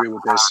you can agree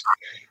with this.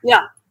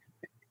 Yeah.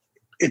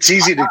 It's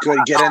easy to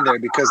get in there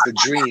because the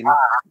dream.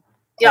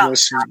 Yeah.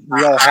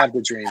 We all have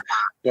the dream,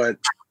 but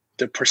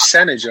the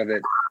percentage of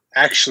it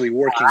actually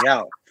working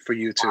out for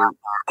you to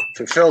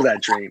fulfill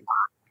that dream.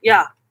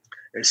 Yeah.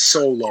 Is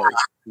so low,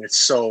 and it's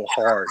so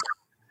hard,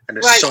 and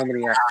there's so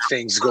many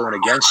things going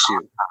against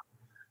you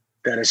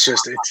that it's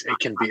just it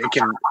can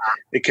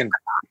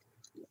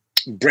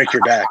break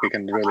your back. It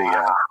can really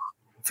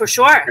for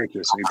sure break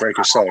your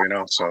soul.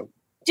 So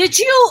did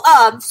you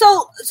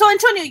so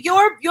Antonio,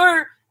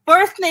 your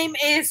birth name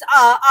is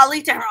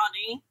Ali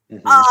Tehrani.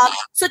 Mm-hmm.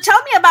 So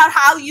tell me about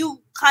how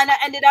you kind of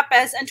ended up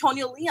as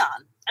Antonio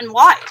Leon and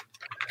why.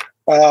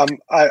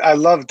 I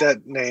love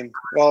that name.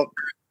 Well,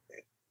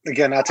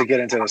 again, not to get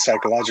into the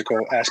psychological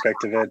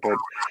aspect of it, but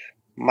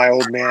my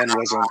old man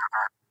wasn't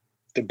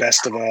the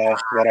best of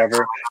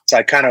whatever. So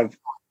I kind of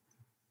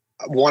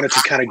wanted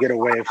to kind of get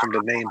away from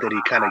the name that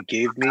he kind of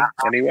gave me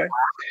anyway.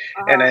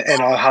 Uh-huh.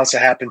 And how it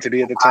happened to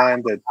be at the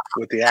time that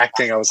with the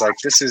acting, I was like,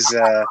 this is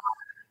I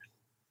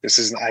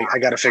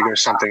got to figure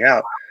something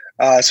out.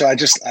 So I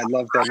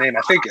love that name.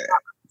 I think,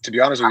 to be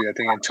honest with you, I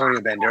think Antonio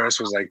Banderas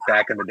was like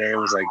back in the day,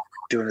 was like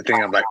doing the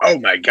thing. I'm like, oh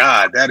my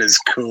God, that is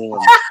cool.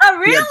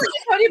 Really?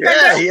 He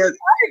had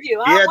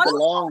the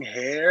long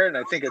hair. And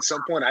I think at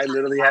some point I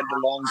literally had the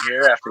long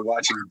hair after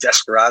watching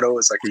Desperado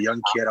as like a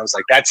young kid. I was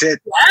like, that's it.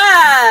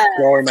 Yeah.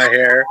 Growing my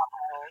hair.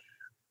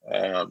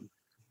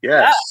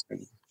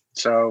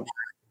 So.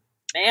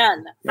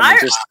 Man.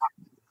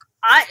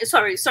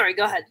 Sorry,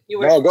 go ahead.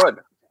 No, go ahead.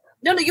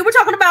 No, you were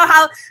talking about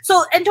how,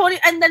 so Antonio,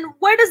 and then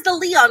where does the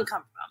Leon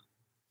come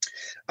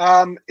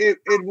from? It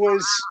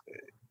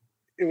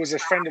was a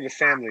friend of the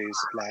family's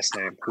last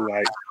name who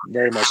I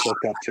very much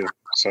looked up to.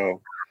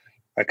 So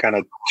I kind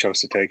of chose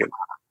to take it.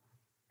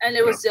 And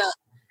it was,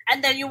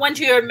 and then you went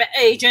to your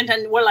agent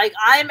and were like,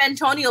 I'm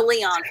Antonio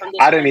Leon from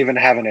this. I didn't even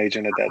have an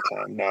agent at that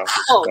time. No.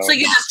 Oh, so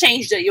you just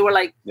changed it. You were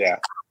like, yeah.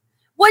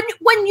 When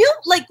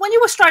you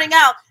were starting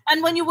out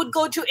and when you would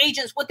go to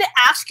agents, would they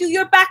ask you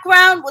your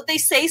background? Would they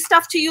say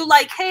stuff to you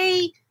like,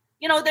 hey,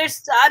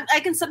 there's,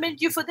 I can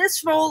submit you for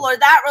this role or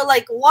that role?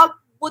 Like, what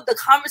would the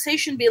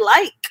conversation be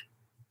like?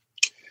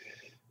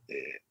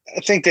 I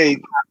think I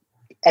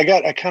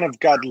kind of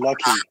got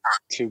lucky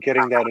to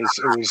getting that.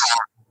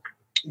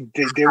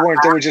 They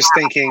were just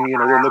thinking,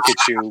 they look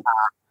at you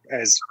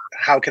as,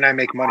 how can I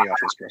make money off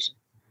this person?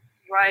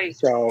 Right.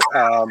 So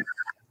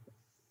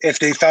if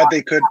they thought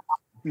they could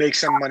make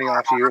some money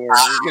off you, or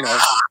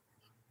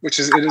it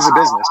is a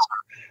business.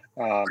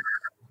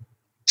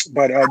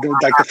 But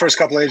like the first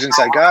couple of agents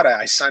I got,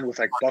 I signed with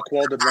like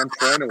Buchwald at one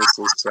point. It was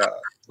this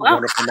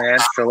wonderful man,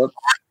 Philip,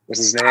 was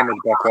his name, or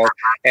Buckwald,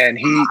 and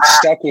he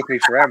stuck with me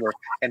forever,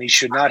 and he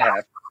should not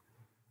have,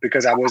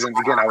 because I wasn't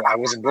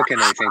booking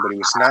anything, but he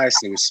was nice.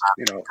 He was,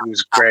 he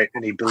was great,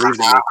 and he believed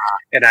in me,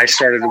 and I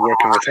started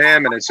working with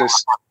him, and it's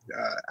just,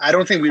 I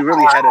don't think we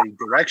really had a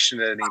direction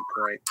at any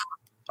point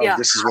of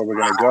this is where we're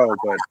going to go,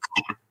 but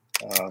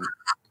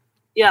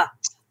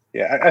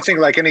I think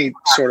like any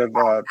sort of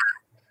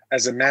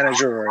as a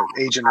manager or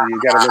agent,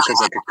 you got to look as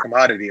like a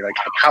commodity. Like,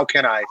 how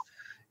can I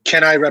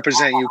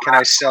represent you? Can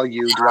I sell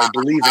you? Do I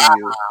believe in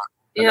you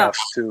enough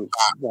to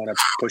want to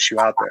push you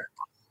out there?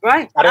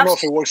 Right. I don't know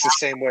if it works the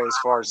same way as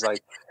far as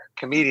like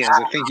comedians.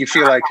 I think you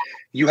feel like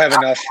you have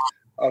enough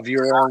of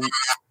your own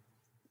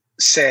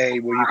say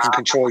where you can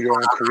control your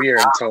own career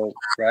until,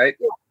 right?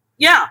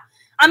 Yeah.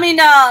 I mean,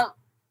 I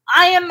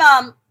am,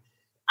 I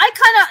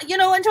kind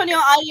of, Antonio,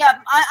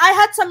 I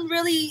had some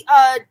really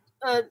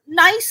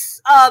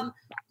nice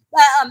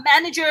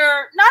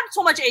manager, not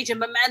so much agent,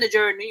 but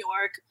manager in New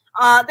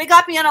York. They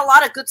got me on a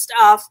lot of good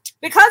stuff.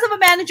 Because of a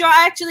manager,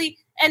 I actually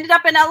ended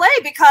up in LA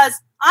because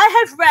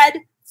I had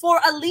read for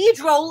a lead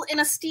role in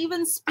a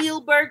Steven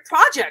Spielberg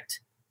project.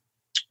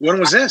 When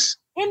was this?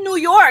 In New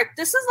York.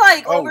 This is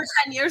like over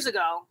 10 years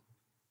ago.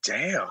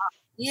 Damn.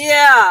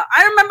 Yeah.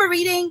 I remember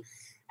reading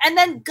and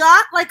then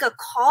got like a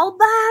call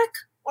back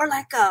or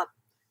like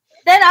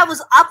then I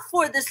was up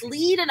for this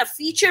lead in a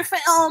feature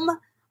film. And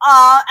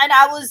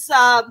I was,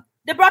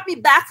 they brought me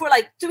back for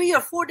like 3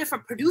 or 4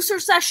 different producer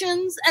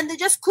sessions and they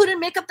just couldn't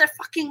make up their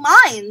fucking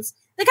minds.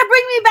 They kept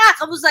bringing me back.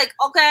 I was like,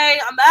 okay,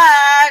 I'm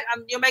back.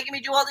 You're making me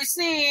do all these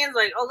scenes.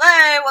 Like,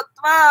 okay, what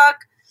the fuck?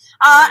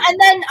 And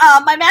then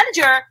my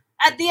manager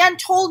at the end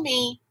told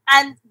me,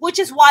 and which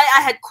is why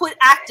I had quit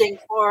acting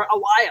for a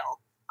while.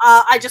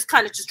 I just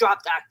kind of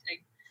dropped acting.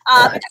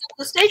 Because I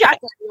was a stage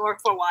actor in New York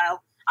for a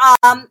while.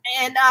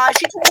 And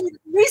she told me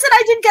the reason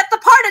I didn't get the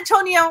part,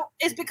 Antonio,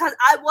 is because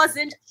I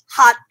wasn't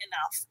hot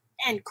enough.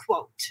 End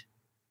quote.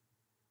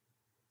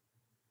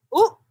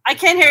 Oh, I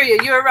can't hear you.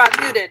 You're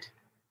muted.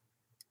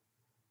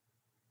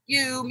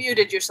 You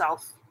muted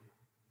yourself.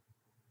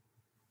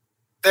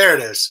 There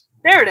it is.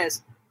 There it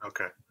is.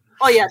 Okay.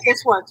 Oh yeah,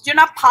 this works. You're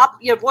not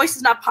your voice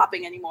is not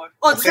popping anymore.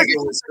 Oh, I think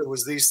it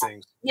was these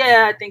things.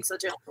 Yeah, I think so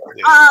too.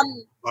 Yeah,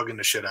 bugging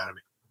the shit out of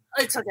me.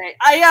 It's okay.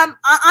 I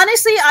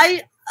honestly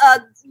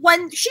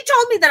when she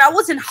told me that I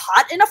wasn't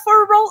hot enough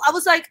for a role, I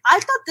was like, I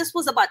thought this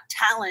was about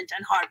talent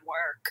and hard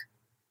work.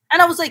 And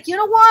I was like, you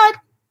know what?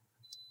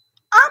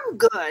 I'm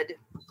good.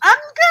 I'm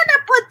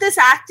gonna put this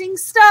acting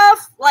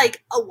stuff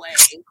like away.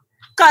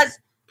 Because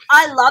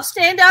I love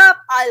stand-up.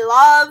 I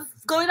love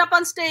going up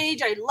on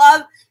stage. I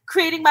love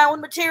creating my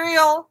own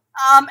material.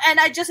 And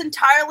I just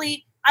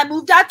I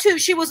moved out to,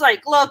 she was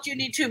like, look, you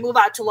need to move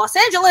out to Los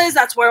Angeles.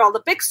 That's where all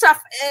the big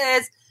stuff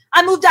is.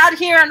 I moved out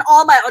here and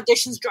all my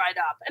auditions dried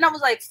up. And I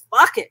was like,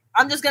 fuck it.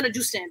 I'm just going to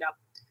do stand-up.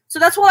 So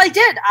that's what I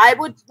did. I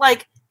would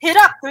like hit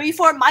up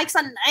 3-4 mics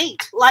a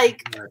night.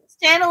 Like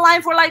stand in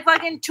line for like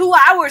fucking 2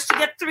 hours to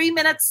get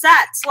 3-minute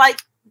sets.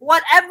 Like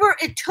whatever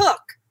it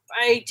took.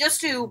 Right,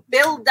 just to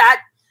build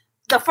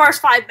the first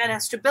 5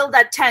 minutes, to build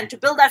that 10, to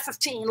build that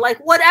 15, like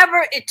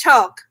whatever it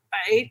took,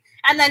 right?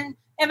 And then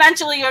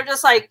eventually you're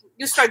just like,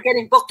 you start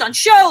getting booked on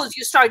shows,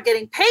 you start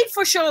getting paid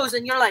for shows,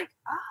 and you're like,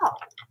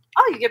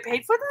 oh, you get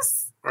paid for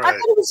this? Right. I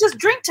thought it was just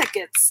drink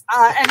tickets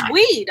and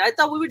weed. I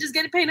thought we were just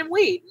getting paid in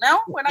weed.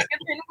 No, we're not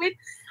getting paid in weed.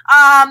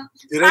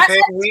 Do they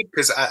pay in weed?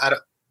 Because I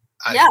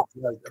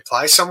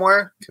apply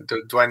somewhere?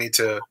 Do I need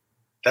to?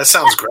 That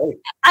sounds great.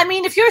 I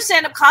mean, if you're a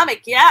stand-up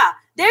comic, yeah.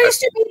 There used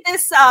to be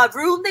this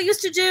room they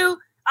used to do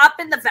up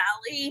in the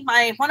valley.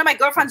 One of my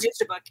girlfriends used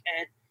to book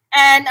it.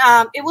 And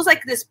it was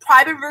like this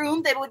private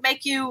room. They would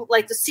make you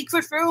like the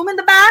secret room in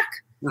the back.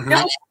 Mm-hmm. They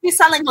would be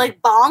selling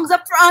like bongs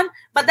up front,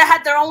 but they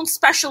had their own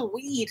special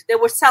weed they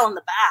would sell in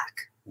the back.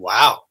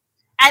 Wow.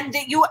 And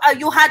you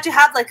had to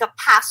have like a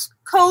pass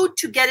code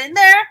to get in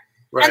there.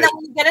 Right. And then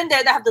when you get in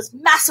there, they have this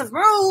massive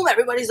room.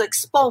 Everybody's like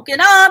smoking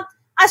up.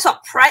 I saw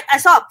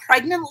a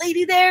pregnant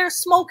lady there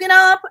smoking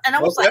up. And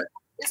I was like,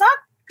 is that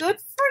good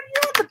for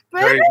you?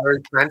 Very, very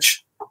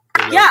French.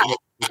 Yeah,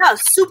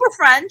 super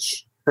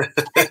French.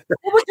 They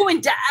were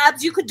doing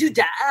dabs. You could do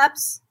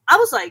dabs. I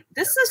was like,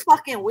 this is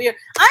fucking weird.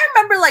 I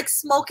remember like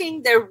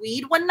smoking their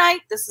weed one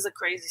night. This is a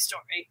crazy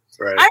story.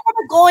 Right. I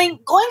remember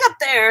going up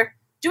there,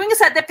 doing a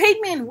set. They paid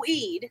me in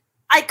weed.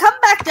 I come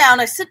back down.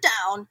 I sit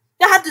down.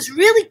 They have this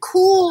really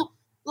cool,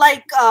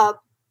 like,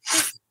 bong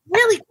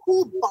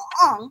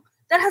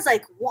that has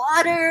like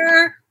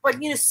water,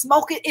 but you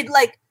smoke it. It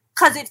like,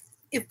 cause it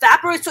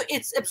evaporates, so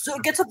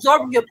it gets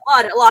absorbed in your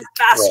blood a lot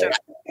faster.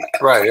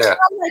 Right, yeah. So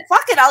I'm like,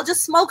 fuck it, I'll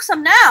just smoke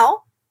some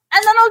now,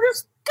 and then I'll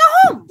just go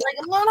home. Like,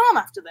 I'm going home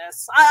after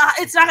this.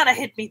 It's not gonna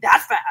hit me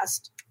that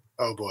fast.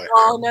 Oh boy.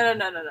 Oh no.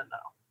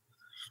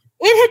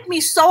 It hit me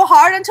so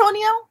hard,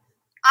 Antonio.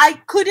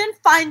 I couldn't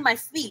find my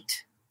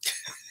feet.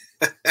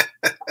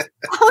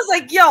 I was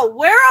like, yo,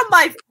 where's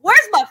my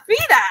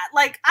feet at?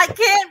 Like, I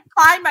can't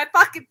find my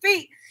fucking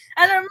feet.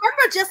 And I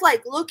remember just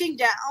like looking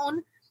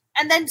down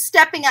and then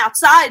stepping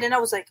outside, and I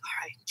was like,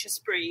 all right,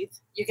 just breathe.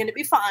 You're going to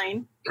be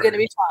fine. You're going to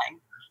be fine.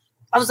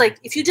 I was like,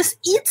 if you just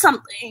eat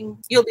something,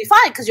 you'll be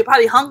fine because you're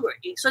probably hungry.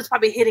 So it's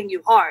probably hitting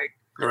you hard.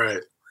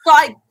 Right. So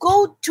I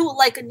go to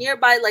like a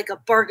nearby, like a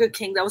Burger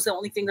King. That was the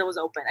only thing that was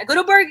open. I go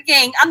to Burger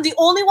King. I'm the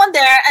only one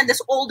there and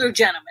this older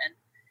gentleman.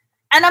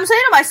 And I'm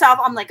saying to myself,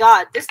 I'm like,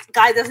 God, this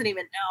guy doesn't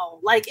even know.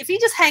 Like, if he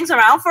just hangs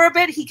around for a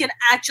bit, he can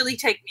actually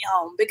take me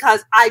home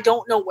because I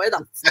don't know where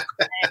the fuck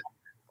I am.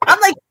 I'm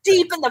like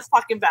deep in the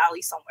fucking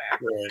valley somewhere.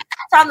 Right.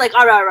 So I'm like,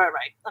 all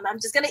right. And I'm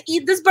just going to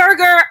eat this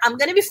burger. I'm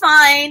going to be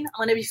fine.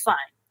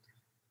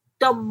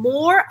 The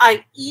more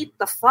I eat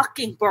the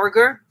fucking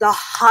burger, the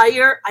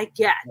higher I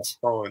get.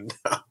 Oh,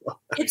 no.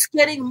 It's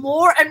getting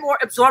more and more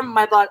absorbed in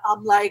my blood.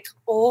 I'm like,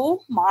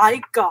 oh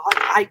my God,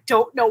 I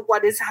don't know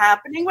what is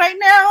happening right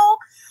now.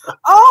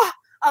 Oh,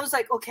 I was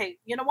like, okay,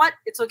 you know what?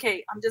 It's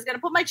okay. I'm just going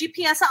to put my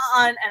GPS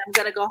on and I'm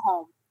going to go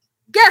home.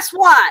 Guess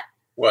what?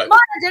 What? Mama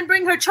didn't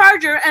bring her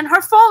charger and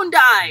her phone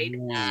died.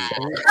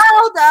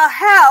 How the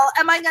hell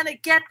am I going to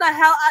get the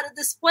hell out of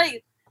this place?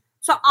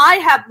 So I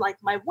have like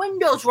my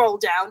windows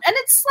rolled down and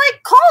it's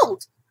like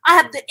cold. I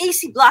have the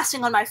AC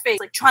blasting on my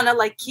face, like trying to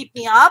like keep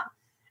me up.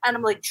 And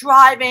I'm like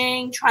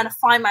driving, trying to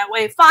find my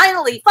way.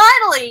 Finally,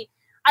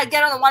 I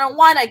get on the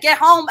 101. I get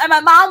home and my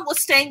mom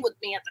was staying with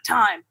me at the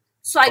time.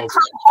 So I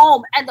come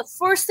home and the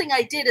first thing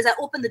I did is I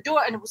opened the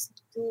door and it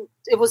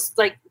was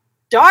like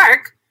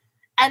dark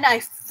and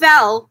I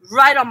fell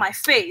right on my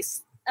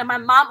face and my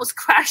mom was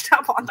crashed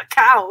up on the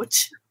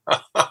couch.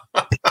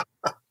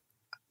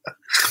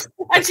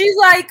 And she's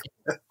like,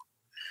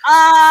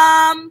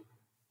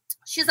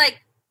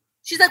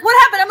 what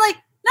happened? I'm like,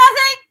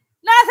 nothing.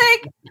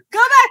 Go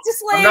back to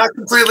sleep. I'm not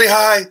completely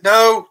high.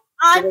 No.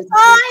 I'm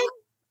fine.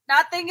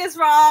 Nothing is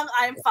wrong.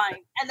 I'm fine.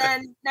 And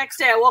then next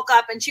day I woke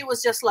up and she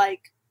was just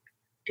like,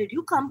 did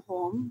you come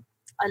home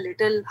a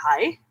little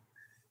high?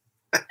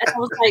 And I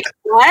was like,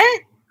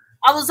 what?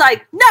 I was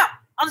like, no.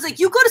 I was like,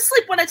 you go to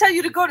sleep when I tell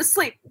you to go to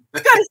sleep.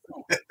 Go to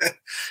sleep.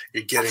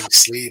 You're getting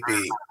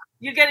sleepy.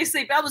 You're getting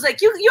sleepy. I was like,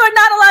 you are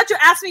not allowed to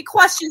ask me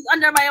questions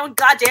under my own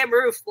goddamn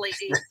roof,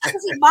 lady. This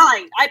is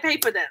mine. I pay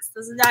for this.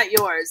 This is not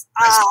yours.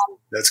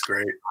 That's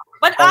great.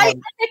 But I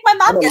think my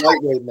mom gets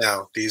lightweight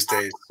now these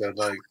days. So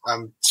like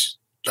I'm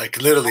like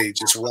literally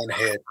just one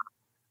hit,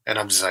 and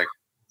I'm just like,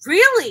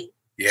 really?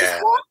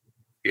 Yeah,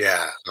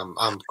 yeah.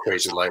 I'm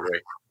crazy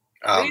lightweight.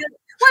 Really?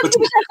 Well,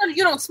 because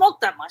you don't smoke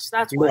that much.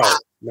 That's why.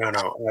 No.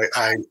 No.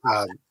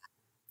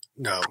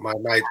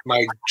 My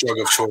drug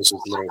of choice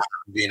is little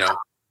vino.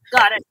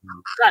 Got it.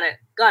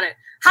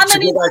 How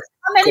many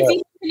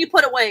things can you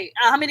put away?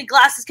 How many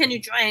glasses can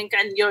you drink?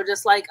 And you're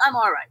just like, I'm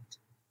all right.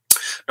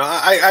 No,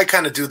 I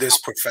kind of do this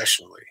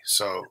professionally,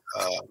 so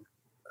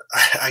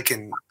I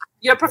can.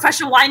 You're a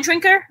professional wine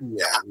drinker?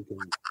 Yeah,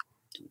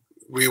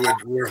 we're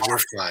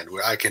fine.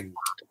 I can.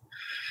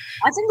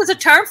 I think there's a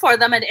term for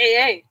them at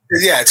AA.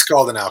 Yeah, it's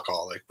called an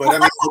alcoholic, but I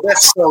mean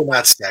that's still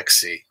not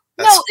sexy.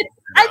 I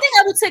think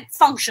I would say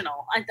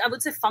functional. I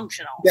would say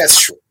functional. That's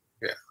true.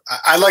 Yeah,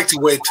 I like to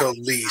wait till at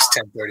least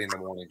 10:30 in the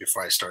morning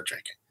before I start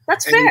drinking.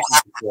 That's fair.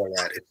 Before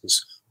that, it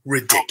was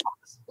ridiculous.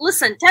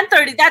 Listen,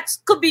 10:30. That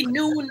could be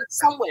noon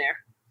somewhere.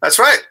 That's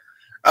right.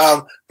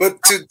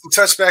 But to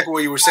touch back on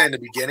what you were saying in the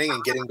beginning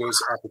and getting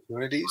those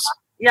opportunities.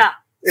 Yeah.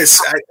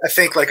 I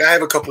think like I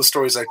have a couple of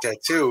stories like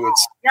that too.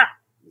 It's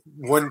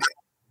when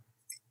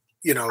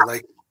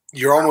like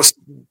you're almost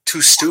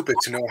too stupid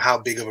to know how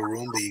big of a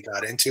room that you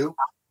got into.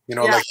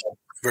 Like the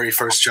very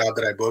first job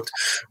that I booked,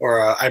 or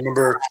I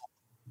remember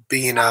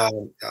being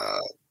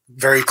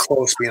very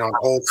close, being on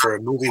hold for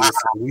a movie with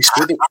Reese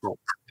Witherspoon.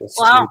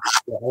 Wow.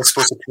 I was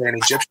supposed to play an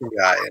Egyptian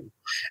guy,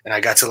 and I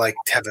got to like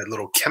have a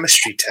little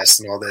chemistry test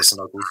and all this, and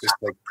I was just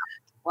like,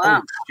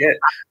 wow, shit.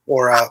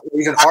 Or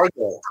even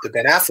Argo, the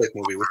Ben Affleck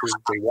movie, which was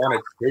they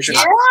wanted version.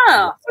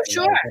 Yeah, for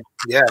sure.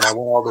 Yeah, and I went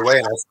all the way,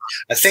 and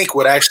I think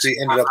what actually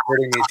ended up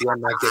hurting me at the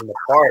end, not getting the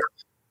part,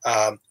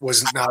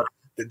 was not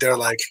that they're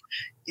like,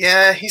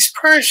 yeah, he's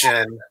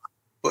Persian.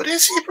 But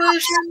is he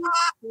Persian?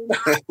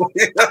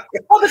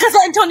 Oh, because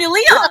of Antonio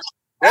Leon.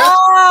 Yeah.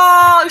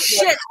 Oh,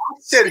 shit.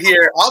 I'll sit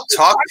here. I'll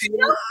talk to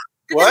you.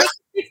 What?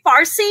 Speak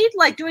Farsi?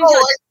 Like doing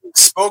I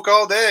spoke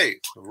all day.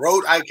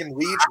 Wrote, I can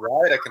read,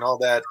 write, I can all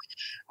that,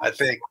 I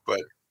think.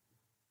 But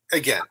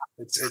again,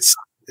 it's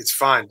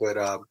fine. But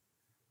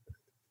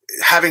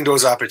having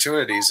those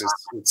opportunities,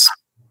 it's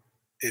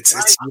you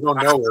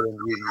don't know it. And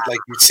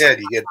like you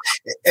said, you get,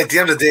 at the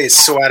end of the day, it's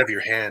so out of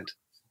your hand.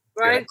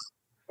 Right,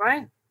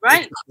 right.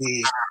 It could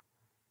be,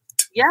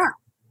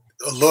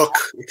 a look.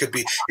 It could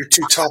be you're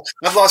too tall.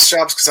 I've lost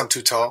jobs because I'm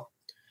too tall.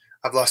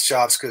 I've lost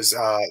jobs because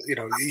I'll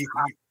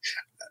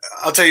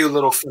tell you a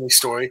little funny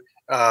story.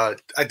 I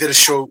did a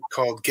show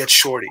called Get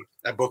Shorty.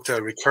 I booked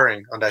a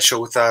recurring on that show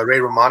with Ray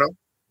Romano.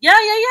 Yeah.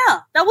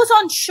 That was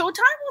on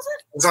Showtime, was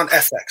it? It was on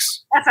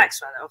FX.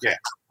 FX, rather. Okay. Yeah.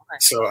 Okay.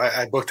 So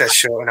I booked that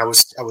show, and it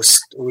was a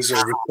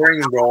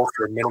recurring role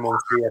for a minimum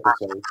 3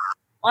 episodes.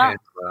 Wow.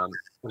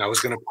 And I was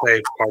going to play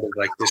part of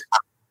like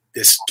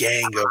this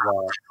gang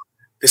of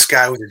this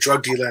guy was a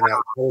drug dealer, and I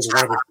was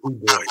one of the 2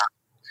 boys.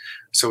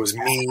 So it was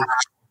me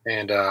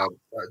and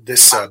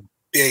this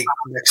big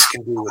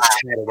Mexican dude with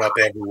tatted up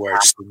everywhere,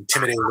 just an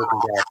intimidating looking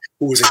guy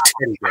who was a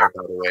teddy bear,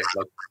 by the way,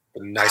 like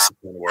the nicest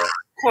thing in the world.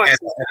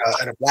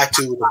 And a black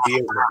dude with a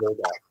beard and a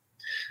bulldog.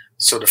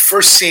 So the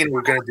first scene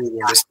we're going to do,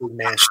 we're in this big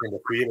mansion, the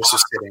three of us are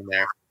sitting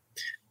there,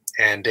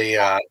 and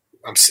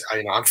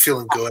I'm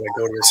feeling good. I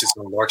go to this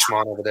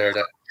Larchmont over there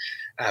that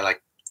I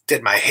like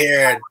did my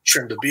hair,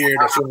 trimmed the beard.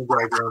 I'm feeling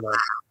good.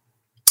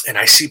 And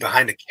I see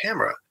behind the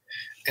camera,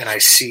 and I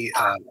see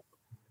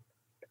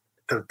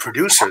the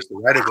producers. The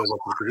writer goes up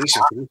to the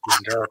producers, and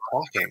they're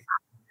talking.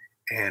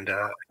 And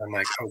I'm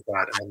like, oh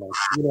God. And I'm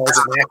like, as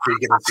an actor, you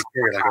get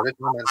insecure. Like, are they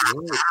talking about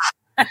me?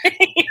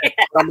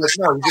 I'm like,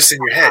 no, you're just in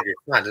your head. You're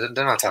fine.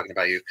 They're not talking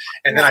about you.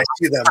 And then I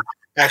see them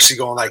actually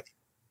going like,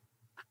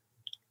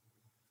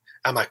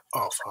 I'm like,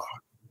 oh,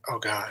 fuck. Oh,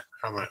 God.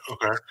 I'm like,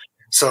 okay.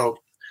 So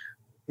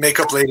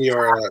makeup lady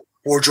or a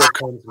wardrobe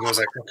comes and goes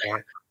like,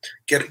 okay,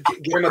 get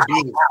him a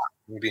beanie.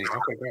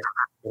 Okay, great.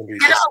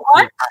 Get a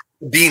what?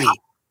 A beanie.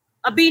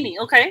 A beanie,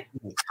 okay.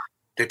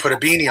 They put a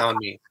beanie on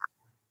me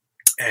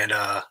and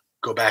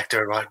go back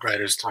to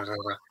writers.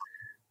 Whatever.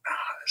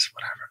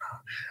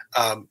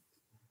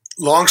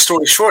 Long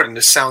story short, and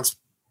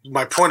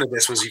my point of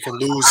this was you can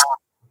lose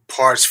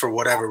parts for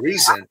whatever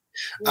reason.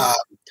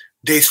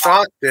 They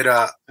thought that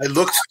I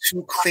looked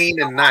too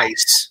clean and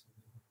nice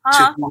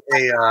to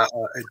be a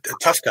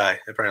tough guy,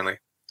 apparently.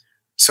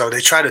 So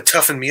they tried to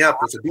toughen me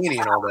up with a beanie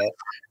and all that.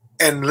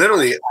 And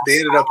literally, they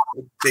ended up,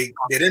 they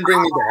didn't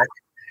bring me back,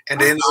 and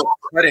they ended up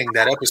cutting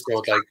that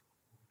episode like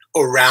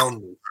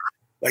around me,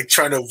 like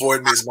trying to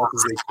avoid me as much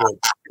as they could,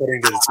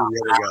 cutting to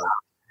the other guy.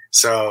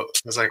 So I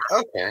was like,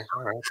 okay,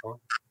 all right, cool.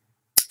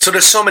 So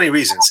there's so many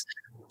reasons.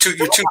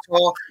 You're too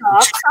tall.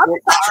 I'm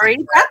sorry,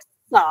 that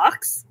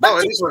sucks. No,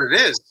 it is what it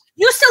is.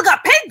 You still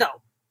got paid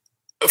though.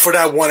 For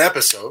that one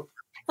episode.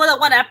 For the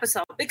one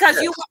episode,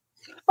 because yes.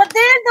 But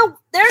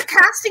their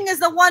casting is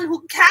the one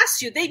who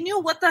cast you. They knew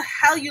what the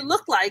hell you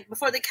looked like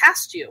before they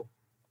cast you.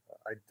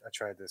 I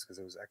tried this because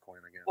it was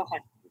echoing again. Okay.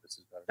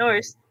 No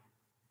worries.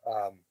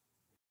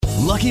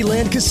 Lucky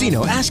Land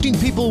Casino, asking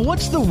people,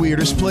 what's the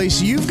weirdest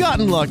place you've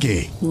gotten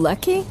lucky?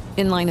 Lucky?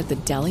 In line at the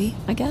deli,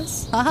 I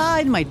guess? Aha,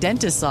 in my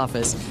dentist's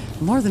office.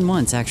 More than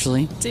once,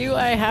 actually. Do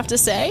I have to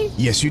say?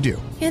 Yes, you do.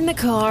 In the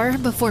car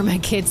before my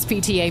kids'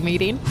 PTA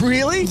meeting.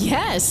 Really?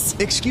 Yes.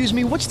 Excuse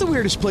me, what's the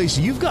weirdest place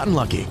you've gotten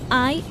lucky?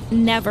 I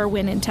never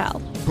win and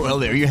tell. Well,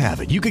 there you have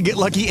it. You can get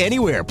lucky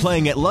anywhere,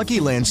 playing at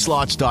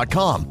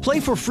LuckyLandSlots.com.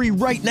 Play for free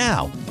right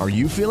now. Are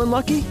you feeling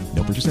lucky?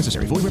 No purchase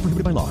necessary. Void where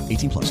prohibited by law.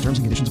 18+. Terms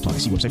and conditions apply.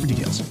 See website for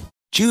details.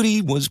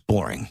 Judy was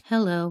boring.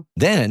 Hello.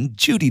 Then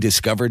Judy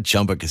discovered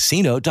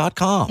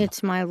ChumbaCasino.com.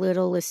 It's my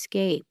little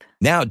escape.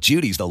 Now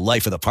Judy's the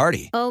life of the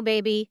party. Oh,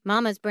 baby,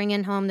 mama's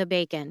bringing home the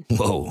bacon.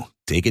 Whoa,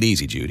 take it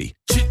easy, Judy.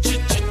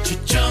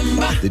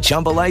 The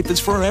Chumba life is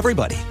for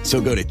everybody. So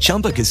go to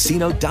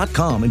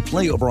ChumbaCasino.com and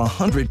play over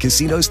 100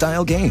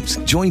 casino-style games.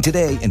 Join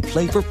today and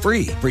play for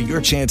free for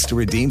your chance to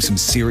redeem some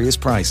serious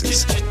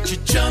prizes.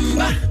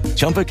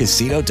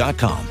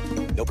 ChumbaCasino.com.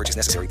 No purchase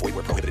necessary. Void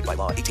where prohibited by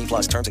law.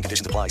 18+. Terms and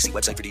conditions apply. See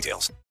website for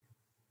details.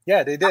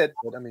 Yeah, they did.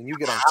 But I mean, you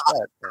get on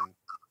set. And...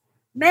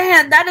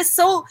 Man, that is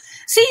so.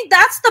 See,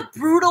 that's the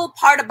brutal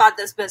part about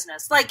this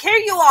business. Like, here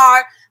you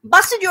are,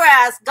 busted your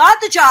ass, got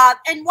the job,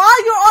 and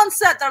while you're on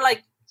set, they're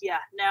like, "Yeah,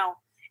 no."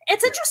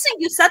 It's interesting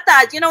you said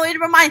that. You know, it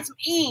reminds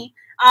me.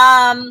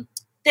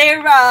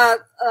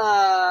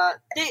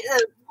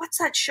 What's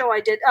that show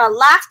I did?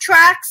 Laugh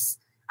Tracks.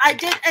 I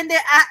did, and they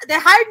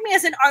hired me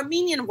as an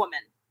Armenian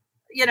woman.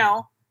 You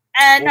know.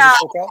 And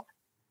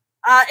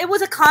it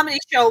was a comedy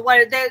show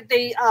where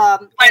they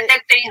am I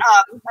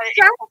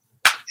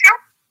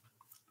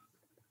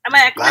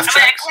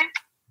echoing?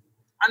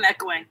 I'm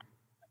echoing.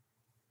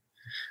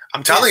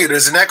 I'm telling you,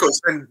 there's an echo.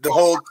 It's been the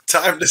whole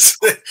time.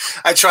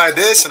 I tried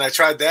this and I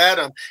tried that.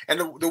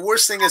 And the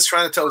worst thing is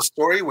trying to tell a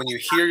story when you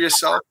hear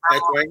yourself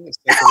echoing. It's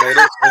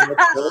later.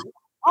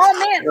 Oh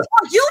man,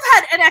 you've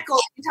had an echo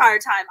the entire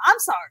time. I'm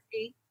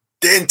sorry.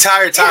 The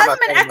entire time. It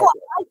hasn't been echo.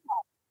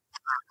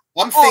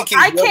 I'm thinking.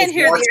 I can't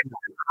hear you.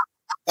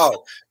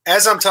 Oh,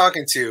 as I'm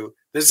talking to you,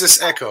 there's this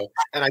echo,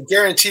 and I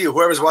guarantee you,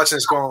 whoever's watching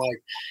is going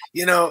like,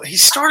 he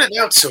started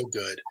out so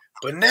good,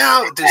 but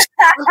now there's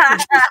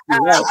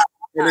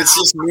and it's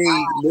just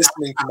me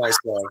listening to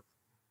myself,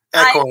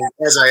 echoing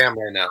as I am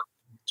right now.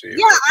 To you.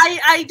 Yeah,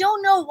 I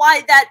don't know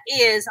why that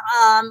is.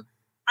 I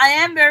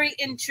am very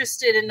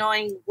interested in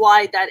knowing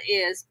why that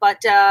is,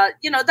 but that's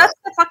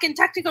the fucking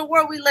technical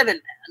world we live in,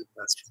 man.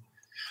 That's true.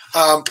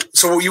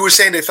 So what you were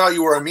saying, they thought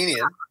you were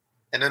Armenian.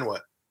 And then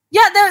what?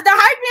 Yeah, they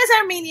hired me as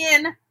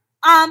Armenian.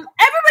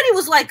 Everybody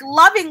was like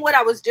loving what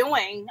I was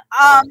doing.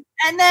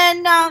 And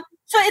then,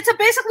 so it's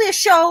basically a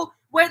show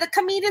where the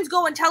comedians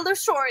go and tell their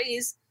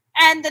stories,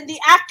 and then the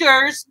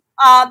actors,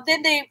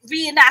 then they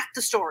reenact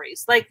the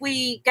stories. Like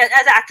we get,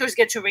 as actors,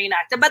 get to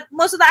reenact them. But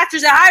most of the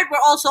actors they hired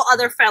were also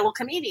other fellow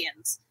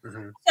comedians.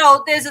 Mm-hmm.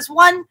 So there's this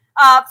one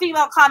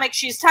female comic.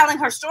 She's telling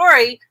her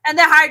story, and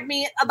they hired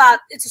me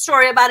it's a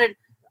story about an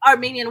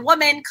Armenian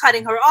woman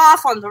cutting her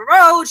off on the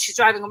road. She's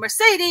driving a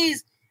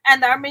Mercedes,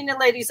 And the Armenian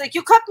lady's like,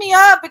 you cut me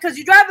up because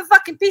you drive a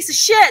fucking piece of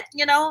shit,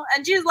 you know?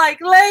 And she's like,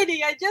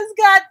 lady, I just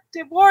got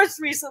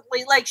divorced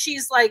recently. Like,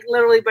 she's like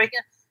literally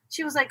breaking.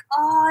 She was like,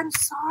 oh, I'm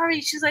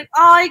sorry. She's like,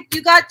 oh,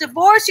 you got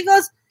divorced? She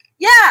goes,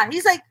 yeah.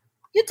 He's like,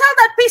 you tell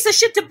that piece of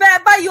shit to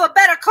buy you a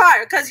better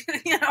car because,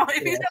 you know,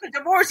 if he's going to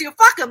divorce you,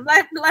 fuck him.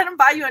 Let him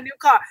buy you a new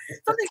car.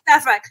 Something to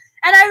that effect.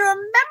 And I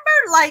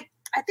remember, like,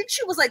 I think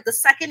she was like the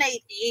second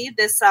AD,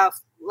 this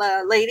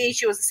lady.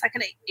 She was the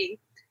second AD.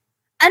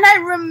 And I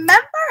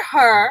remember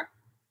her,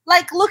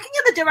 like, looking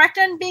at the director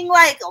and being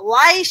like,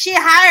 why is she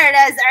hired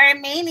as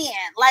Armenian?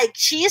 Like,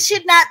 she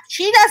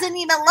doesn't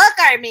even look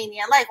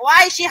Armenian. Like,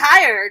 why is she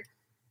hired?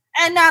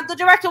 And the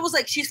director was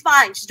like, she's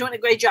fine. She's doing a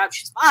great job.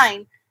 She's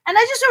fine. And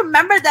I just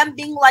remember them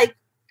being like,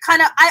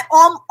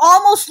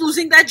 almost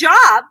losing that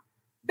job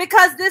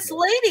because this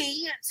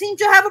lady seemed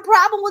to have a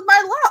problem with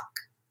my look.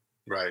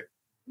 Right.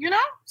 You know?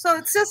 So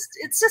it's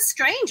just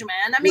strange,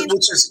 man. I mean,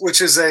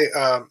 which is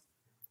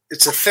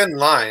it's a thin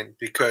line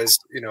because,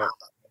 you know,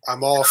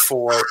 I'm all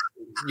for,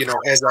 you know,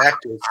 as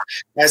actors,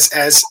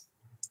 as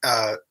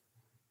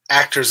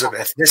actors of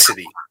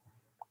ethnicity,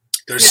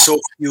 there's so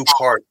few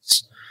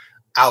parts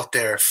out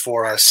there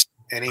for us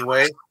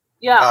anyway.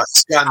 Yeah.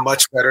 It's gotten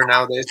much better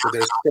nowadays, but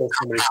there's still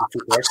so many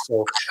few parts.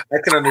 So I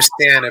can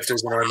understand if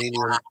there's an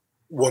Armenian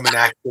woman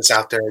actress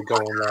out there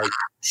going like,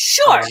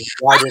 sure,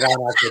 why did I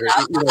not get it?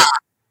 You know,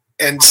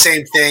 and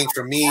same thing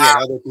for me and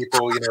other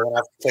people, you know, when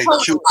I've played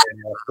Cupid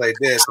and I've played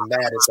this and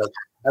that, it's like,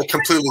 I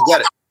completely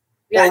get it.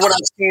 Or what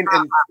I've seen,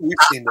 and we've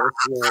seen this,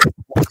 where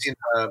I've seen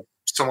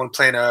someone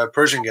playing a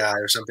Persian guy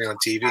or something on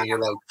TV, and you're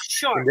like,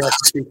 sure, and they have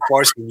to speak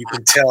Farsi, and you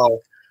can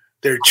tell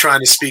they're trying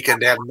to speak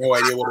and they have no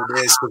idea what it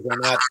is because they're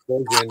not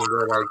Persian,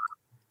 they're like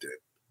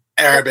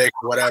Arabic,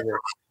 whatever.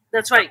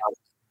 That's right.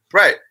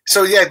 Right.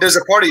 So, yeah, there's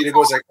a part of you that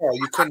goes like, oh,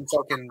 you couldn't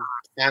fucking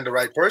find the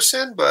right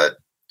person, but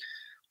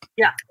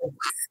yeah,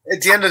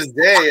 at the end of the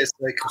day, it's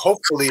like,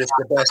 hopefully it's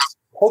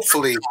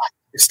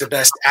the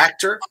best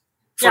actor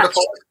for the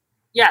part.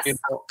 Yes. You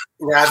know,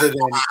 rather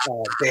than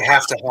they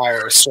have to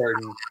hire a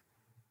certain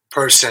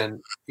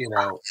person, you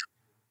know.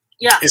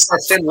 Yeah. It's a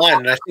thin line,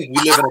 and I think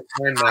we live in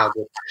a time now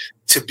that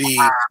to be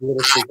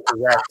politically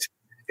correct,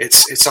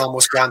 it's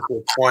almost gotten to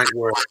a point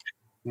where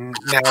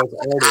now as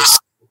artists,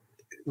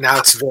 now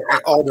it's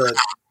all the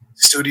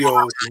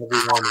studios and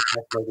everyone,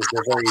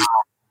 they're very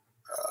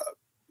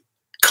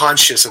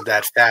conscious of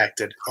that fact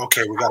that,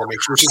 okay, we got to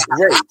make sure, which is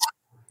great.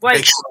 Right.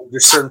 Make sure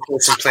there's a certain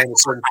person playing a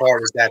certain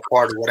part is that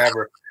part or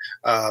whatever.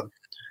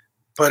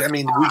 But I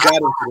mean, we got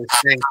into this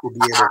thing to be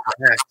able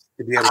to act,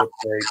 to be able to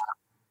play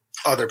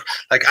other.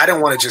 Like, I don't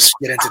want to just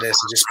get into this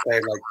and just play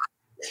like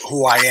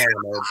who I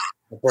am or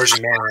a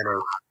Persian man,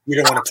 or you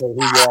don't want to play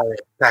who you are, a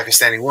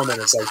Pakistani woman.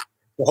 It's like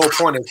the whole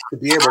point is to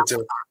be able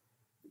to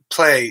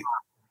play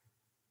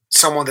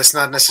someone that's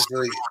not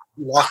necessarily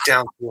locked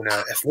down to an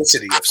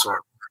ethnicity of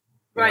sort.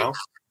 Right. Know?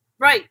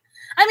 Right.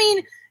 I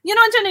mean, you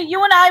know, Antonio,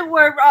 you and I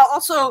were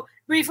also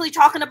briefly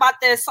talking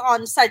about this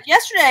on set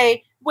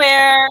yesterday,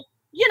 where,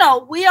 you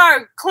know, we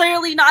are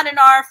clearly not in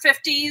our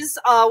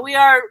 50s. We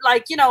are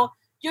like, you know,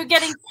 you're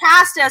getting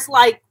cast as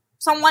like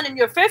someone in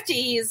your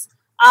 50s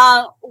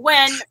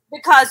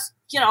because,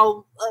 you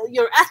know,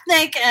 you're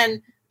ethnic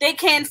and they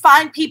can't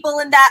find people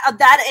in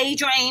that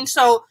age range.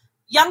 So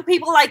young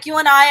people like you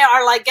and I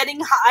are like getting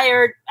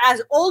hired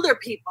as older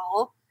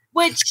people,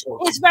 which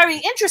is very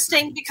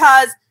interesting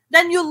because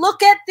then you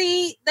look at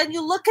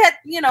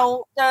you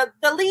know,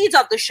 the leads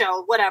of the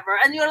show, whatever,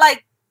 and you're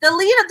like, the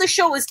lead of the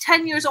show is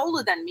 10 years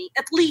older than me,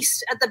 at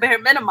least at the bare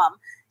minimum.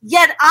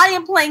 Yet I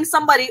am playing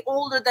somebody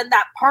older than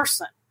that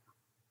person.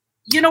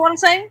 You know what I'm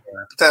saying?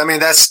 Yeah. I mean,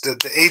 that's the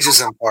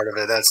ageism part of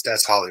it.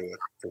 That's Hollywood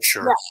for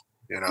sure. Yeah.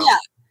 You know. Yeah.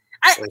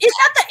 Is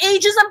that the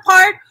ageism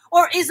part,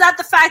 or is that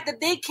the fact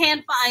that they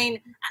can't find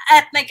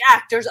ethnic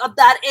actors of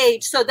that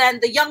age, so then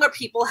the younger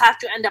people have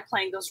to end up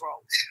playing those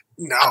roles?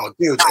 No,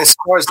 dude. Because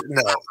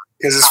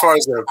as far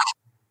as the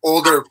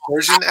older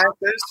Persian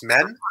actors,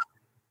 men,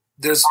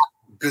 there's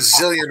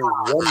gazillion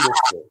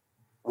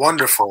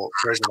wonderful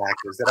Persian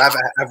actors that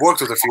I've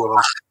worked with a few of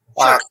them.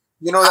 Sure.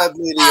 You know that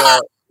lady,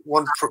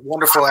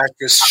 wonderful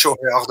actress,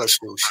 Shohreh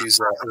Aghdashloo. She's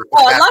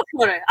I love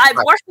Shohreh. I've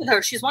worked with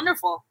her. She's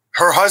wonderful.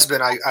 Her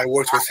husband, I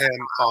worked with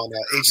him on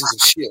Agents of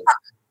S.H.I.E.L.D.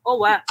 Oh,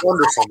 wow.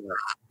 Wonderful man.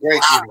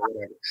 Great,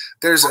 whatever.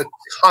 There's a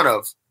ton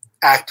of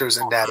actors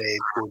in that age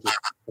who are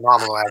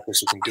phenomenal actors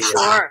who can do it.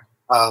 Sure.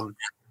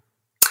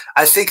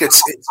 I think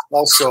it's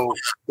also,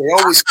 they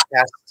always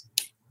cast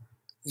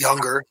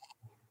younger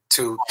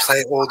to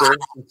play older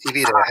in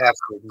TV that I have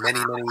for many,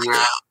 many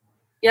years.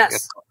 Yes. You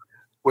know,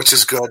 which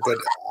is good, but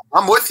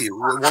I'm with you.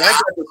 When I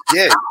got this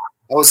gig,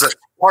 I was like,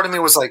 part of me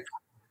was like,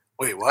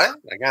 wait, what?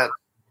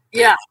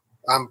 Yeah.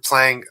 I'm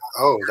playing,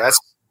 that's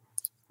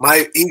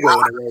my ego in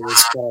a way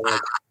was kind of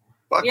like,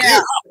 fuck you. You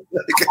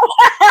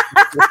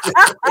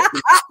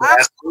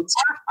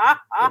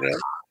know?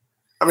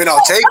 I mean,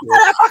 I'll take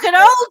it. Fucking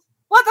old?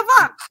 What the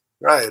fuck?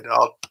 Right.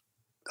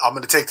 I'm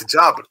going to take the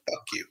job, but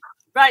fuck you.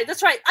 Right.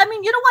 That's right. I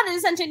mean, you know what it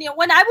is, Antonio?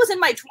 When I was in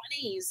my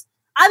 20s,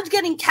 I was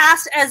getting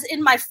cast as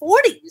in my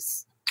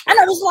 40s. And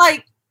I was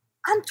like,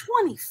 I'm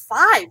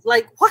 25.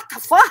 Like, what the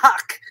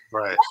fuck?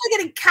 Right. I'm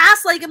getting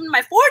cast like I'm in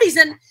my 40s.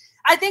 And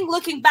I think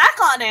looking back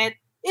on it,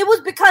 it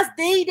was because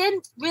they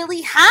didn't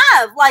really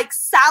have like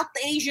South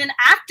Asian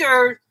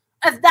actors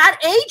of that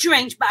age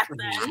range back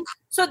then.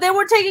 So they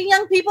were taking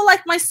young people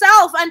like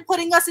myself and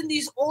putting us in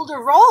these older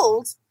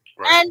roles.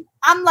 Right. And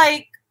I'm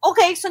like,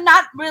 okay, so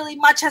not really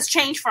much has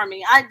changed for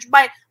me.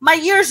 My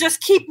years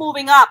just keep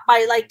moving up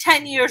by like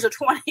 10 years or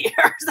 20 years.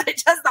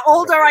 The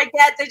older I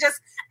get, they just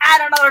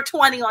add another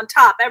 20 on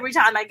top every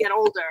time I get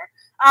older.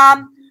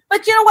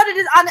 But you know what it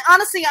is?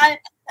 Honestly,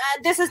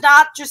 this is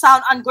not to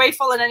sound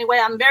ungrateful in any way.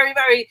 I'm very,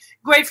 very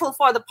grateful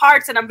for the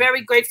parts, and I'm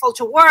very grateful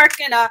to work,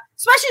 and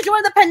especially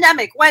during the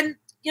pandemic when,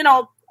 you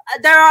know,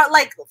 there are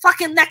like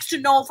fucking next to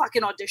no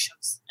fucking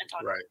auditions.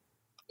 Right.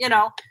 You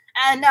know,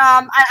 and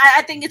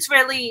I think it's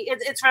really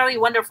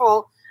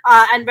wonderful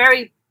and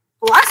very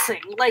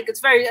blessing. Like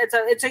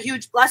it's a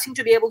huge blessing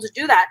to be able to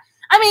do that.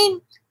 I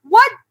mean,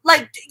 what,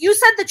 like you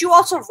said that you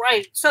also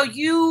write, so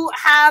you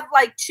have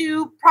like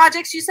 2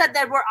 projects you said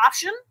that were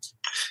optioned?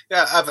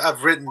 Yeah,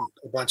 I've written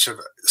a bunch of.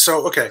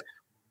 So okay,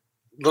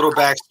 little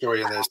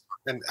backstory in this,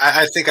 and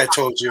I think I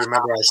told you.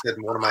 Remember, I said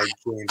one of my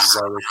dreams is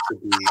always to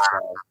be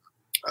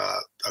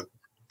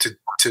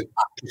to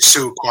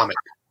pursue comic,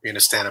 being a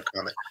stand-up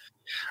comic.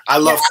 I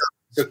love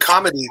the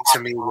comedy. To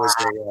me, was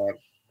a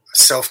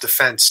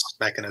self-defense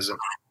mechanism.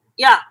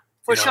 Yeah,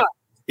 for sure.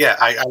 Yeah,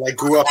 I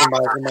grew up in my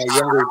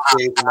younger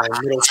days, in my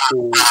middle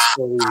school,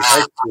 early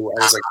high school.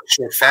 I was like a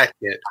short, fat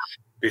kid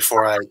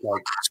before I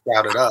like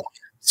sprouted up.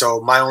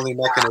 So my only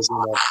mechanism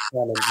of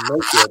trying to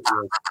make it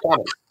was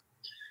comedy.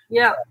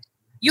 Yeah,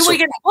 you were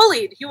getting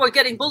bullied. You were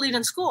getting bullied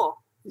in school.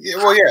 Yeah,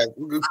 well, yeah,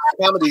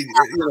 comedy. You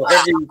know,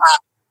 every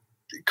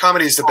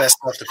comedy is the best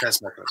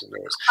self-defense mechanism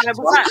there is.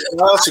 100%.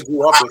 I also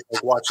grew up with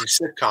like watching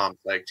sitcoms,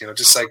 like, you know,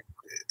 just like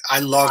I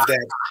love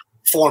that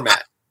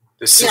format,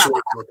 the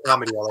situational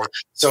comedy.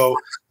 So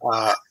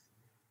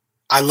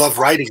I love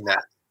writing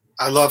that.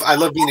 I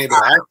love being able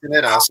to act in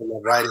it. I also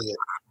love writing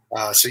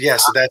it. So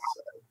that's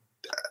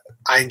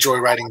I enjoy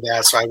writing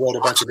that. So I wrote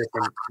a bunch of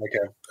different, like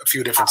a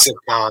few different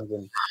sitcoms,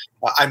 and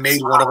I made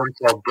one of them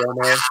called Girl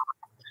Man,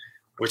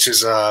 which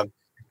is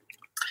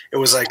it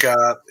was like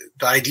the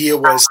idea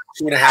was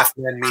 2.5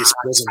 Men meets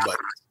bosom buddies.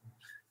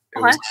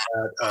 It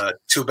was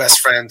 2 best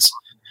friends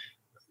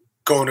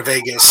going to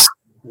Vegas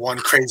one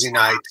crazy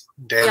night.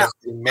 They end up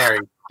getting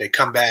married. They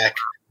come back,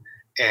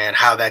 and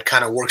how that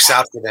kind of works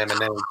out for them, and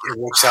then it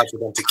works out for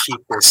them to keep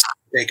this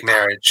fake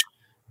marriage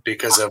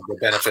because of the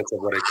benefits of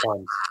what it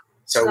comes.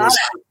 So it was,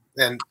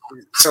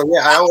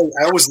 I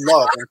always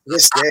love, and to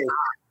this day,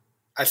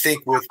 I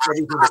think with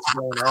everything that's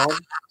going on,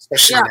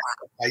 especially now,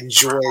 I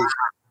enjoy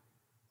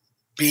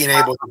being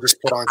able to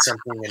just put on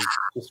something and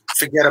just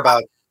forget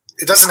about.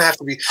 It doesn't have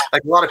to be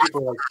like a lot of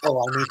people are like, oh,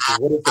 I need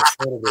to. What is the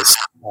point of this?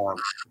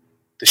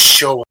 The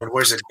show, and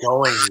where's it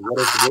going?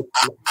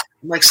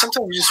 I'm like,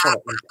 sometimes you just want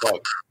to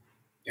unplug.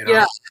 You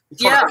know?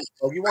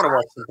 You want to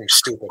watch something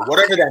stupid,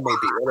 whatever that may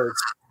be. Whether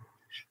it's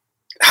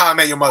How I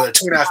Met Your Mother,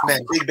 2.5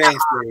 Men, Big Bang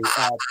Theory,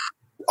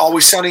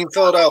 Always Sunny in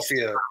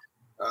Philadelphia,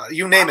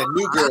 you name it,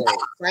 New Girl,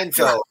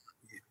 Seinfeld,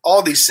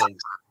 all these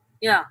things.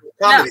 Yeah.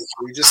 Comedy.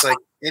 We just like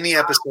any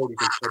episode you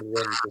can put it in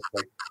and just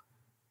like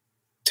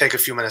take a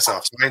few minutes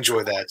off. So I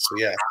enjoy that. So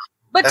yeah.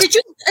 But did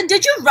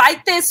you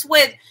write this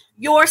with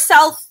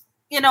yourself,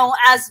 you know,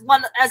 as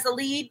the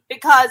lead?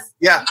 Because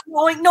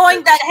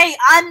knowing that, hey,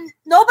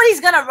 nobody's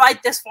gonna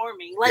write this for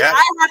me. Like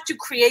I have to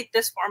create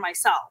this for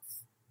myself.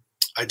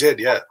 I did,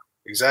 yeah,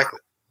 exactly.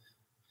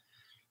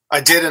 I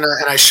did, and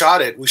I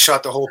shot it. We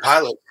shot the whole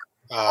pilot.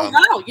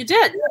 Wow, you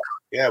did.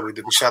 Yeah, we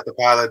did. We shot the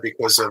pilot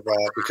because it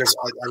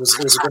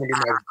was going to be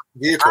my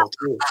vehicle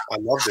too. I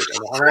loved it,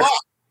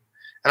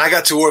 and I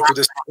got to work with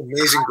this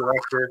amazing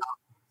director,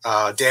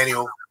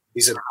 Daniel.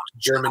 He's a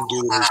German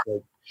dude who's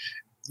like,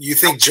 you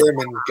think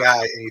German guy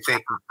and you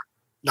think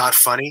not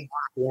funny.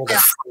 One of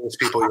the funniest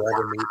people you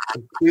ever meet.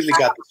 Completely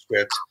got the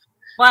script.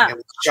 Wow. And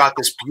we shot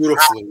this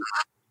beautifully.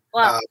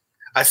 Wow.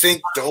 I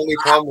think the only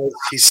problem was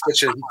this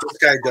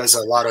guy does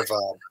a lot of,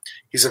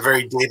 he's a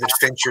very David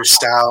Fincher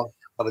style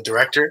of a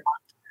director.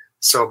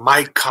 So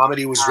my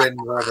comedy was written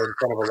more in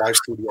front of a live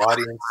studio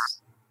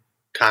audience,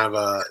 kind of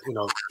a, you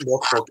know,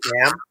 multiple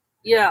cam.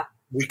 Yeah.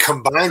 We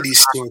combined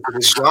these two into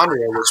this genre,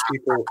 which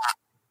people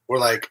were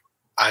like,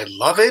 I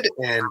love it,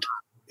 and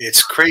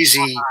it's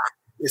crazy.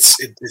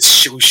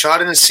 We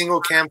shot in a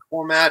single cam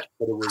format,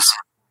 but it was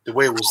the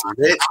way it was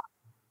lit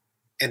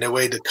and the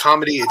way the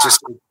comedy, it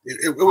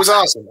was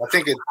awesome. I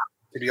think to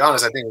be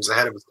honest, I think it was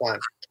ahead of its time.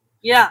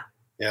 Yeah.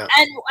 Yeah.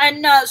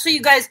 And so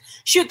you guys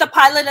shoot the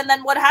pilot, and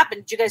then what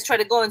happened? Did you guys try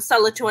to go and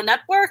sell it to a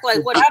network?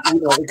 Like what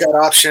happened? We got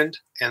optioned,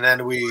 and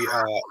then we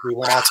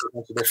went out to a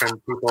bunch of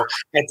different people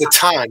at the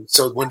time.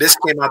 So when this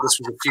came out, this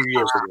was a few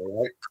years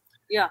ago, right?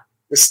 Yeah.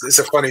 It's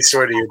a funny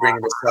story that you're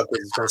bringing this up,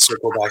 because it's going to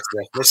circle back to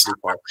the ethnicity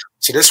part.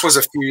 So this was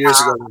a few years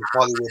ago when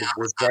Hollywood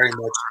was very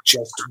much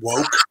just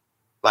woke.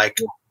 Like,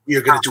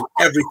 we're going to do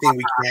everything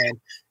we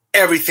can.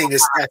 Everything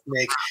is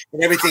ethnic,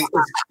 and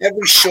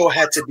every show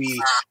had to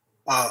be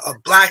a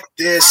black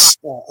this,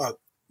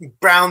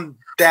 brown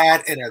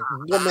dad and a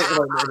woman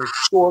in a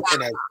short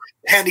and a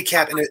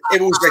handicap, and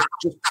it was like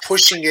just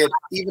pushing it,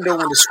 even though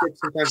when the script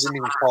sometimes didn't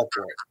even call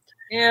for it.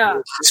 Yeah.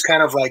 It's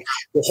kind of like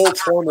the whole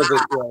point of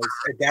it was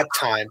at that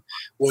time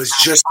was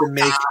just to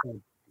make.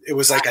 It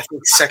was like I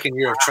think second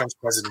year of Trump's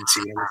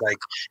presidency, and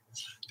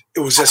it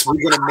was just we're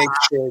going to make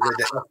sure that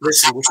the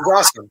ethnicity, which was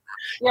awesome.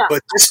 Yeah.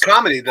 But this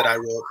comedy that I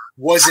wrote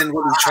wasn't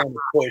really trying to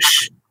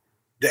push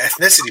the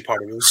ethnicity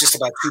part of it. It was just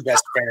about two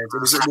best friends. It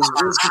was just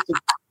a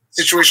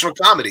situational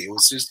comedy. It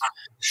was just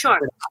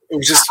It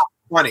was just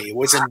funny. It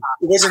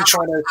wasn't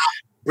trying to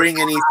bring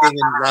anything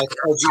in like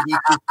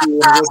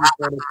LGBTQ.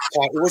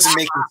 It wasn't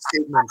making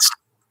statements.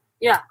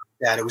 Yeah.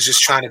 That it was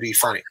just trying to be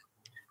funny.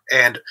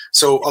 And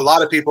so a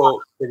lot of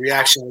people, the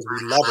reaction was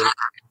we love it.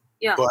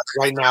 Yeah. But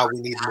right now we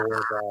need more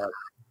of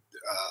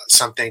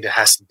something that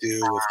has to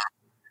do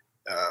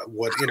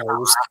with what it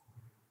was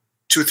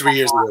 2-3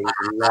 years ago. It was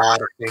a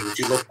lot of things. If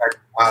you look back at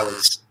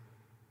pilots,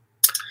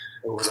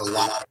 it was a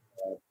lot,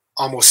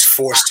 almost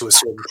forced to a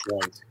certain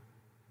point.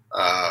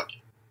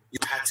 You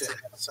had to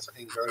have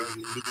something very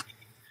unique,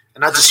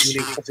 and not just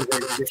unique, something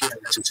very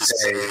different to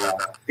say.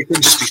 It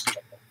couldn't just be.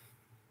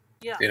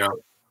 Yeah.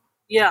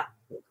 Yeah.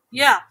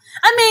 Yeah.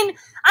 I mean,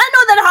 I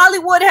know that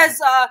Hollywood has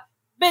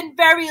been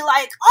very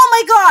like, oh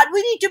my God,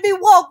 we need to be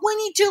woke. We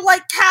need to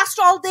like cast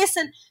all this.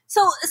 And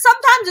so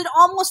sometimes it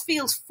almost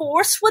feels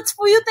forced with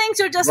few things.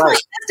 You're just like,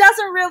 this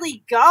doesn't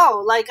really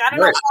go. Like, I don't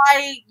know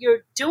why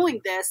you're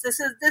doing this.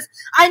 This.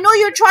 I know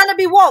you're trying to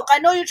be woke. I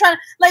know you're trying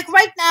to, like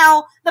right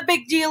now, the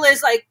big deal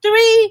is like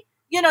 3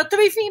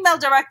 female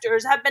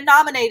directors have been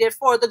nominated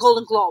for the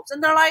Golden Globes.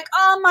 And they're like,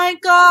 oh my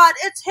God,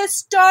 it's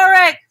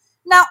historic.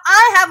 Now,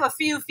 I have a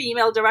few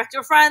female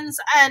director friends,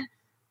 and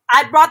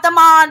I brought them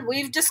on.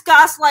 We've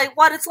discussed, like,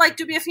 what it's like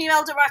to be a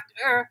female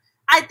director.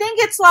 I think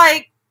it's,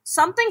 like,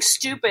 something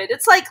stupid.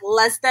 It's, like,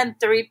 less than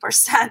 3%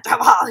 of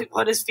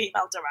Hollywood is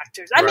female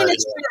directors. I mean,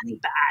 it's really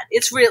bad.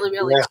 It's really,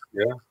 really bad.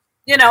 Yeah.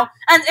 You know?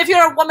 And if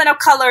you're a woman of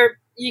color,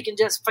 you can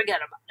just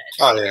forget about it.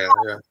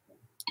 Oh, yeah.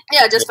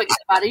 Yeah, just forget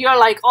about it. You're,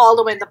 like, all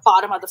the way in the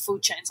bottom of the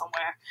food chain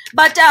somewhere.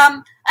 But,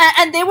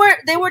 and they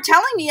were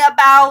telling me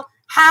about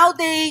how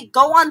they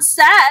go on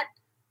set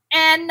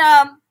and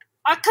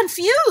are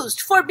confused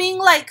for being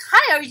like,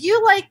 hi, are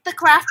you like the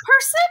craft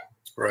person?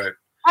 Right.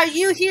 Are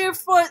you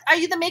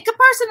the makeup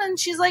person? And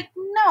she's like,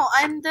 no,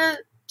 I'm the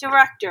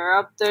director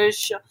of the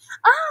show.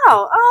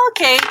 Oh,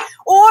 okay.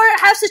 Or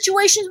have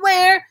situations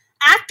where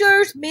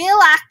male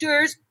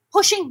actors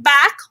pushing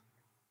back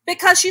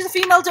because she's a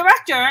female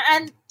director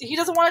and he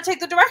doesn't want to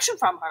take the direction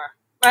from her,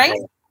 right?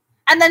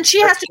 And then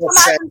she has to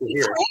come out and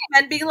be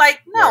and be like,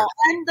 no,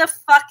 I'm the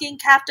fucking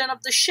captain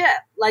of the ship.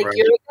 Like,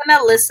 you're going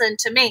to listen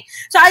to me.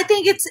 So I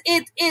think it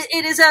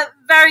is a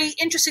very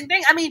interesting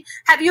thing. I mean,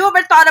 have you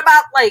ever thought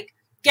about, like,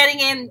 getting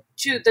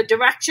into the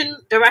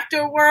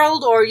director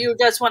world, or you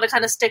just want to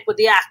kind of stick with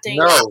the acting?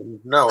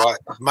 No.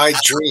 My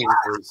dream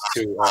is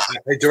to,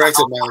 I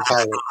directed my own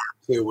pilot,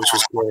 too, which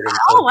was great.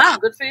 Oh, wow.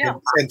 Good for you.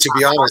 And to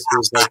be honest, it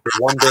was like the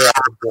one day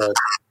out of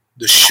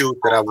the shoot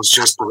that I was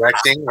just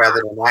directing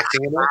rather than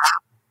acting in it.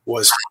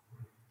 Was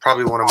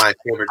probably one of my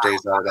favorite days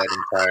out of that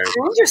entire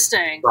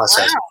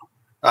process.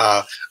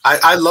 Wow.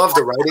 I love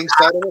the writing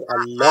side of it.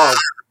 I love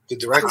the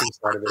directing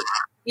side of it.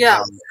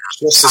 Yeah.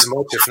 Just as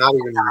much, if not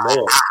even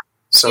more.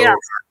 So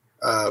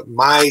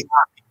my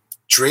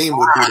dream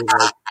would be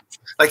to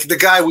like the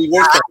guy we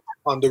worked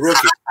on The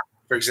Rookie,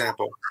 for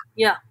example.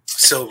 Yeah.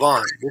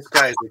 Sylvain. This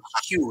guy is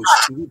a huge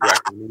TV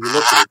director. I mean, you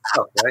look at his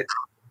stuff, right?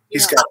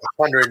 He's got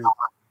 100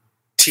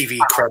 TV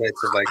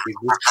credits of like,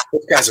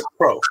 this guy's a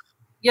pro.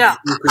 Yeah.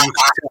 You can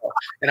tell.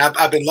 And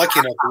I've been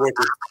lucky enough to work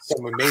with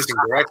some amazing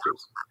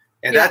directors.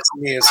 And that to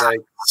me is like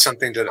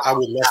something that I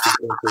would love to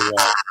go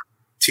into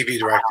TV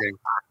directing.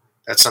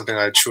 That's something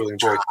I truly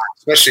enjoy,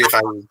 especially if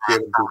I would be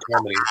able to do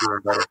comedy even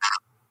better.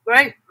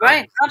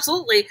 Right.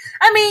 Absolutely.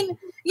 I mean,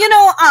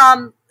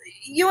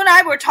 you and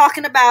I were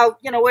talking about,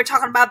 we're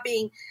talking about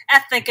being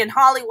ethnic in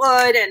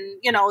Hollywood and,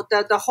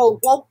 the whole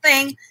woke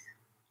thing.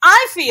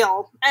 I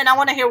feel, and I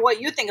want to hear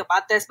what you think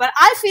about this, but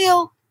I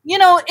feel,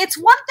 it's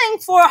one thing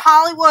for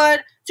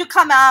Hollywood to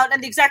come out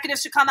and the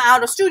executives to come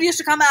out or studios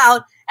to come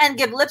out and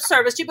give lip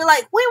service. You'd be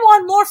like, we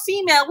want more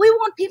female. We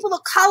want people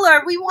of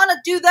color. We want to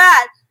do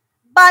that.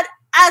 But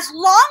as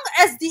long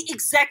as the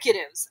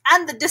executives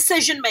and the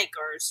decision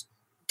makers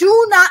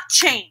do not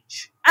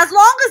change, as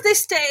long as they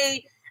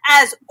stay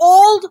as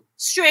old,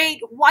 straight,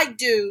 white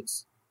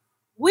dudes,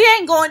 we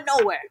ain't going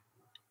nowhere.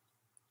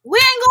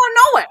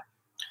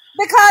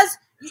 Because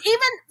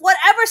even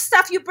whatever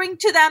stuff you bring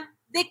to them,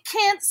 they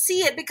can't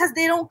see it because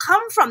they don't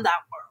come from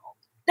that world.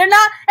 They're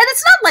not, and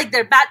it's not like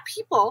they're bad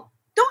people.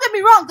 Don't get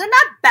me wrong. They're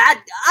not bad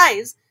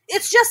guys.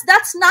 It's just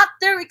that's not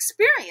their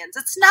experience.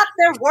 It's not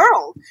their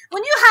world.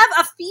 When you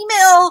have a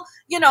female,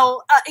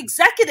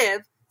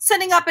 executive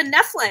sitting up in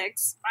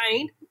Netflix,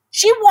 right?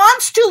 She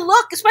wants to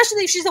look,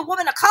 especially if she's a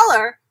woman of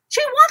color,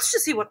 she wants to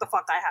see what the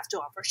fuck I have to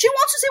offer. She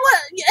wants to see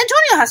what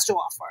Antonio has to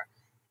offer.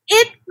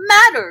 It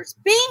matters.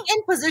 Being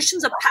in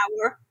positions of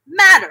power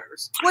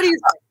matters. What do you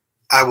think?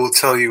 I will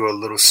tell you a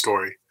little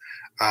story.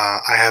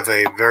 I have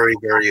a very,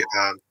 very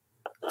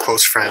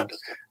close friend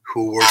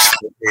who works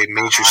for a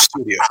major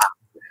studio.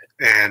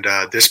 And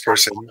this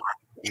person,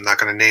 I'm not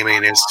going to name any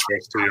names for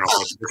a studio,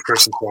 but this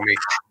person told me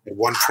at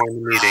one point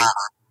in the meeting,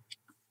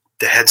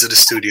 the heads of the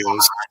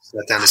studios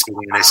sat down this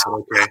meeting and they said,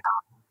 okay,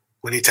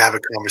 we need to have a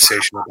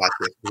conversation about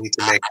this. We need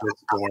to make this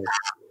more.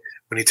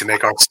 We need to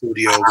make our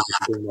studio, we need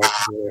to bring more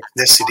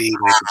ethnicity, we need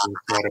to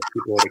bring more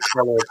people of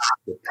color to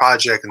the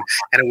project.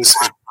 And it was,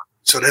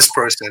 so this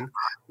person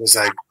was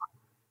like,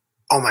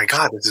 oh my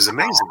God, this is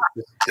amazing.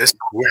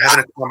 We're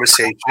having a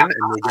conversation and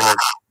we're going to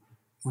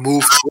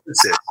move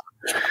towards it.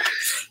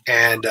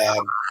 And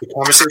the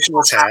conversation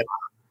was had,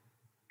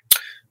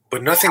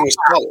 but nothing was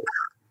followed.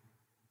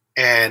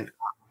 And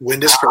when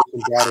this person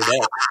brought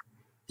it up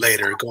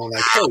later, going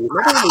like, hey,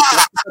 remember when we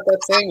talked about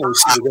that thing? And we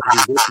said we're going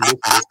to do this and this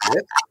and this and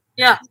this?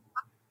 Yeah.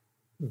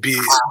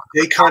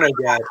 They kind of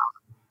got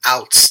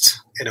outsed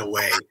in a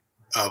way.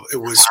 It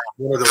was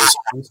one of those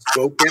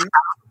unspoken,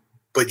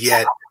 but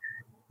yet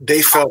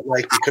they felt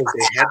like because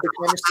they had the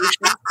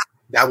conversation,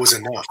 that was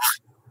enough,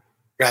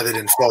 rather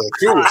than follow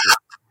through with it.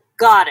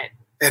 Got it.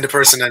 And the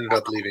person ended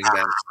up leaving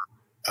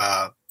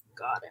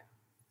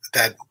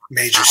that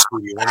major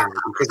studio anyway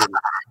because of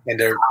it. And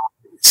they're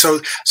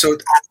so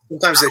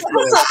sometimes they feel.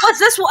 Was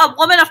this a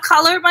woman of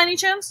color by any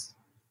chance?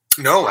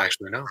 No,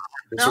 actually, no.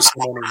 This was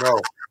someone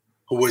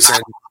who was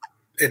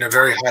in a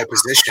very high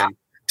position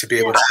to be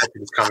able to have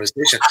this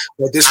conversation.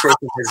 But this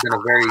person has been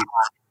a very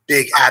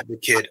big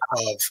advocate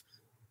of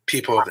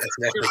people of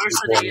ethnic people,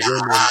 women,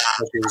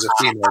 if it was a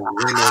female,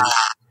 women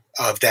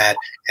of that.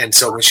 And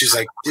so when she's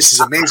like, this is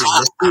amazing,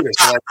 let's do this.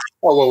 I'm like,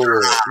 oh,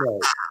 whoa, no.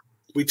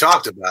 We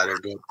talked about it,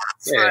 but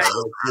yeah,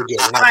 we're good.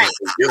 We're not going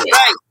to do it.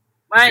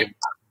 Right.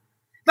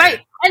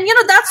 And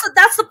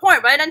that's the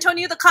point, right,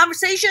 Antonio? The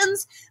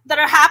conversations that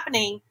are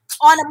happening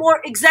on a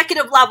more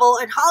executive level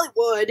in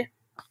Hollywood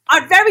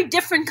are very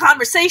different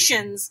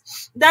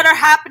conversations that are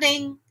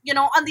happening,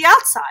 on the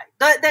outside.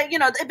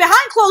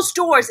 Behind closed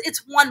doors,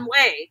 it's one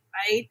way,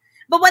 right?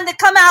 But when they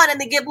come out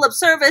and they give lip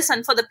service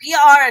and for the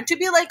PR and to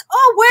be like,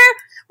 oh,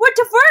 we're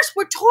diverse,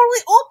 we're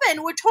totally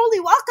open, we're totally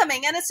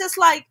welcoming, and it's just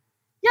like,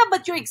 yeah,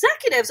 but your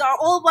executives are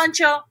all a bunch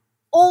of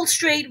old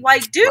straight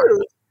white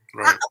dudes.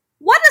 Right.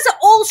 What does an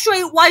old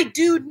straight white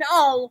dude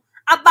know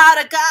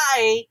about a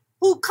guy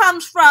who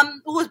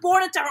was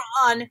born in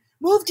Tehran,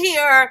 moved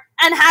here,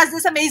 and has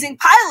this amazing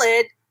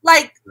pilot,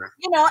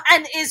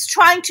 and is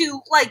trying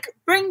to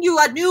bring you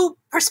a new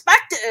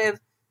perspective?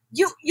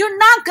 You're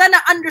not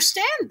gonna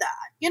understand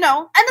that, and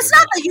it's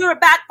not that you're a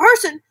bad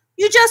person.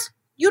 You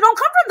don't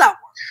come from that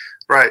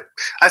world. Right.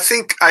 I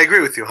think I agree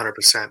with you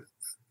 100%.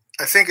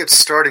 I think it's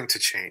starting to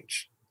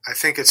change. I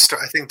think just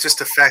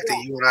the fact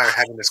that you and I are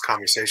having this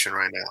conversation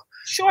right now.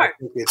 Sure. I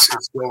think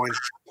it's going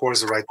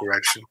towards the right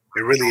direction.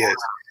 It really is.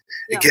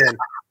 Yeah. Again,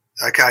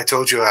 like I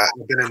told you, I've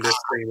been in this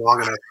thing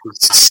long enough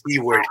to see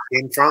where it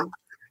came from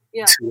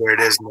to where it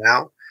is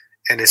now,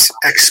 and it's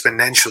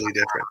exponentially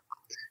different.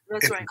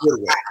 That's in a good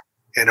way.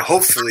 And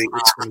hopefully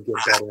it's going to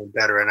get better and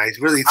better. And I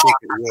really think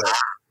it will.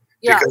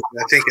 Yeah. Because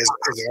I think as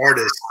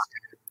artists,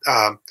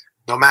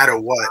 no matter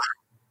what,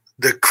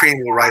 the cream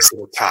will rise to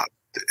the top.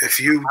 If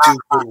you do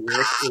good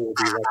work, it will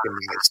be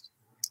recognized.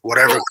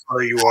 Whatever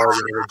color you are,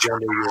 whatever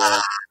gender you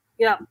are,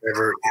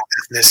 whatever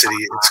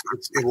ethnicity,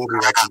 it will be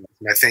recognized.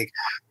 And I think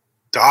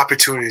the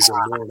opportunities are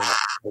more now,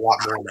 a lot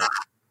more now.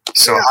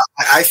 So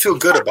I feel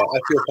good about it. I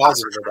feel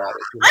positive about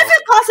it. I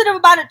feel positive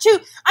about it too.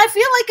 I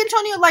feel like,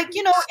 Antonio,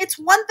 it's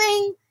one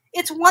thing.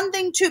 It's one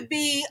thing to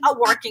be a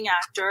working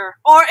actor,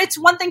 or it's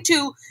one thing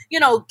to,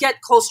 get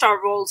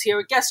co-star roles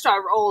here, guest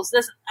star roles,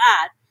 this and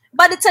that.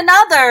 But it's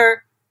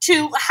another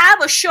to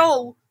have a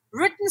show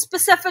written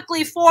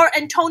specifically for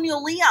Antonio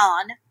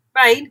Leon,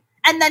 right?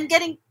 And then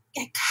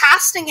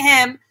casting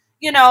him,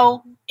 in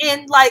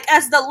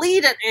as the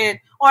lead in it,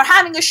 or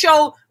having a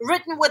show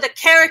written with a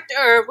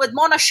character with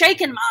Mona Shaikh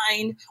in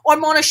mind, or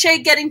Mona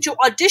Shaikh getting to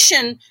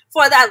audition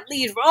for that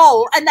lead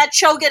role, and that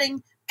show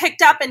getting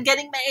picked up and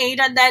getting made,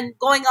 and then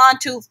going on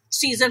to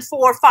season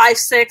 4, 5,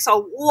 6,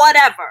 or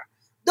whatever.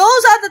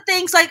 Those are the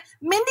things. Like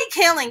Mindy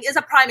Kaling is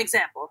a prime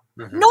example.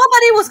 Mm-hmm.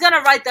 Nobody was going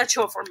to write that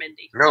show for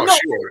Mindy. No,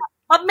 sure.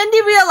 But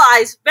Mindy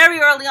realized very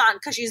early on,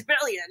 because she's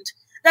brilliant,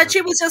 that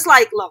she was just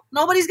like, look,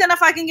 nobody's going to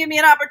fucking give me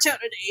an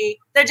opportunity.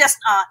 They're just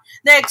not.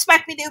 They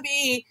expect me to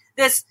be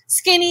this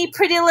skinny,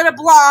 pretty little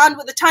blonde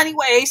with a tiny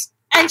waist,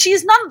 and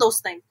she's none of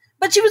those things.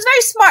 But she was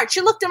very smart.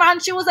 She looked around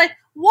and she was like,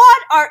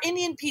 what are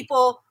Indian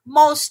people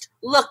most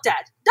looked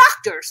at?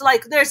 Doctors.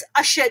 Like, there's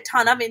a shit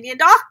ton of Indian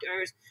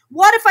doctors.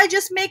 What if I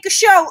just make a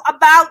show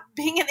about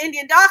being an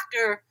Indian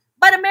doctor,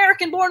 but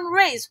American-born and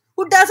raised,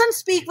 who doesn't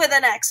speak with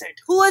an accent,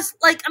 who is,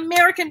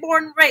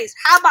 American-born and raised?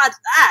 How about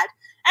that?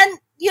 And,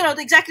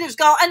 the executives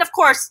go, and of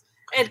course,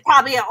 it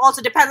probably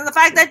also depends on the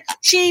fact that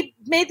she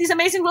made these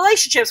amazing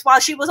relationships while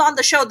she was on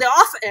the show The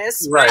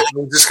Office. Right.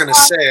 I'm just going to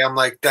say, I'm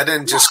like, that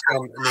didn't just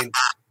come,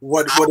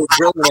 what is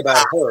brilliant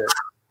about her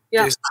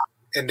is,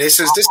 and this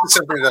is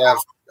something that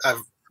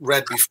I've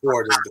read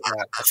before.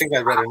 I think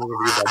I read an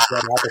interview by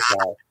Judd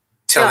Apatow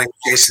telling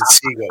Jason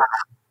Segel,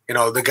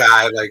 the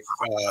guy like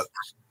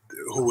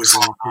who was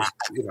in,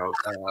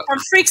 from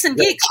Freaks and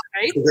Geeks,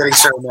 right? Getting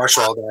Sarah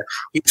Marshall, all that.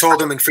 He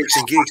told him in Freaks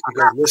and Geeks, he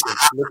goes, listen,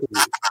 look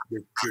at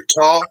you. You're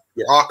tall,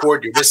 you're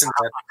awkward, you're this and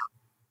that.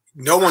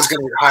 No one's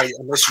going to hire you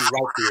unless you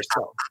write for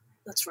yourself.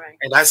 That's right.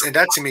 And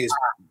that to me is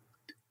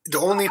the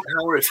only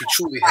power if you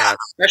truly have,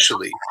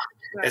 especially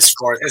as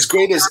far as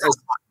great as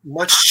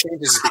much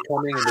change is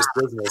becoming in this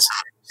business.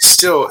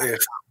 Still,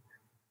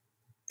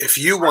 if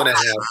you want to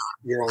have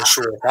your own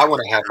show, if I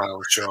want to have my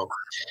own show,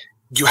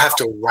 you have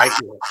to write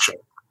your own show.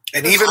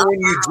 And even when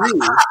you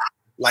do,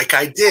 like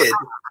I did,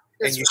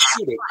 and you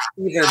shoot it,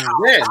 even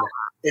then,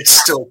 it's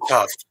still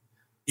tough.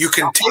 You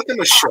can take them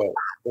a show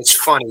that's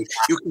funny.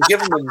 You can give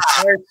them an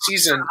entire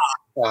season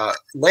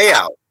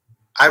layout.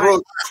 I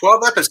wrote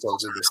 12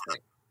 episodes of this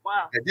thing.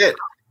 Wow. I did.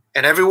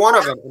 And every one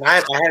of them, and I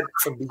had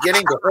from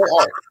beginning to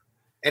whole arc.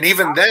 And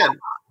even then,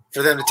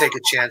 for them to take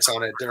a chance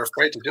on it, they're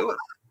afraid to do it.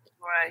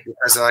 Right.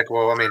 Because they're like,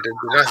 well, I mean,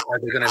 are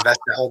they going to invest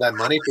all that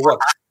money for what?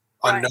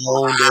 Right.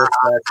 Unknown,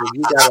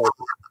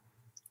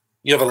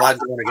 you have a lot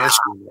going against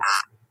you.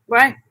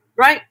 Right.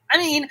 I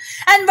mean,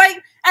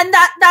 and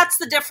that's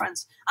the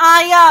difference.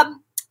 I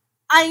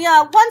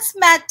once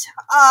met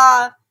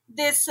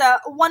this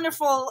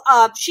wonderful.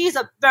 She's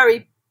a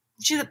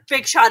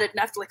big shot at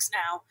Netflix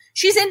now.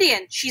 She's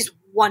Indian. She's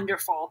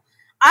wonderful.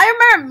 I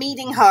remember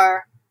meeting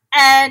her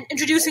and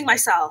introducing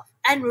myself,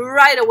 and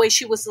right away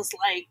she was just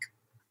like,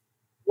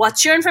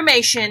 "What's your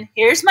information?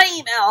 Here's my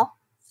email.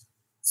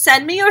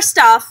 Send me your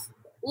stuff.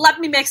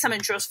 Let me make some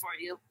intros for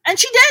you." And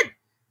she did.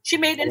 She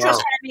made intros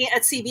for me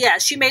at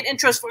CBS. She made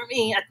intros for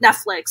me at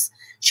Netflix.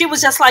 She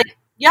was just like,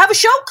 "You have a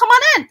show? Come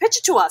on in. Pitch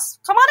it to us.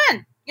 Come on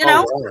in." You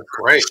know? Oh,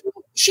 great.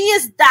 She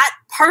is that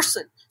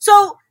person.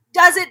 So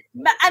does it,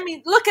 I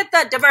mean, look at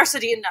the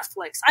diversity in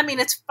Netflix. I mean,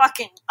 it's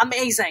fucking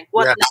amazing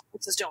what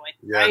Netflix is doing,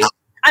 right?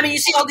 I mean, you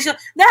see all these, they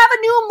have a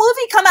new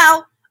movie come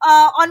out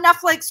on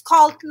Netflix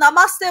called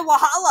Namaste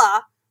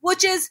Wahala,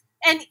 which is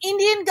an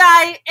Indian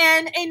guy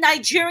and a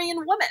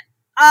Nigerian woman,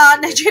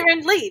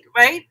 Nigerian lead,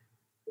 right?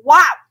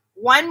 Wow.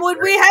 When would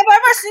we have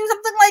ever seen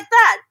something like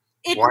that?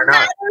 It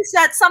matters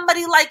that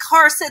somebody like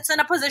her sits in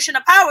a position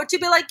of power to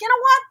be like, you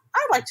know what?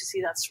 I'd like to see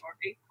that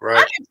story. Right.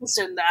 I'm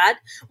interested in that.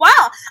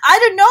 Wow, I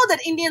didn't know that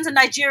Indians and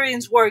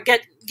Nigerians were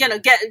getting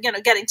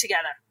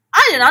together.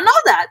 I did not know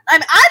that. I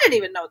mean, I didn't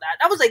even know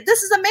that. I was like,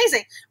 this is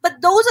amazing.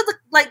 But those are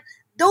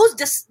those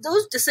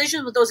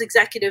decisions with those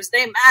executives,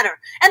 they matter.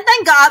 And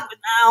thank God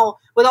now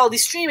with all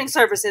these streaming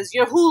services,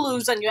 your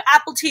Hulus and your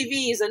Apple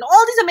TVs and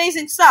all these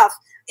amazing stuff,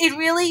 it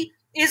really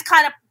is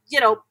kind of,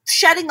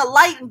 shedding a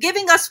light and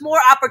giving us more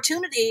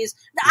opportunities.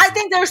 I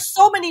think there's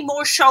so many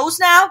more shows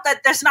now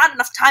that there's not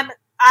enough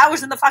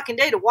hours in the fucking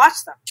day to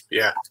watch them.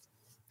 Yeah.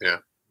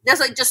 There's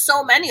just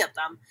so many of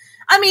them.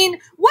 I mean,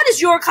 what is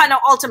your kind of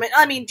ultimate?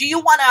 I mean, do you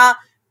want to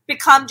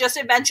become just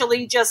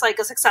eventually just like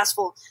a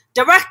successful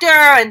director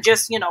and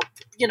just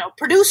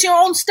produce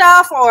your own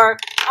stuff or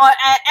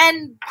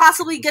and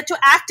possibly get to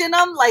act in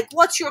them? Like,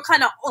 what's your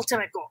kind of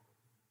ultimate goal?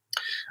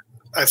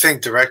 I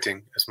think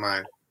directing is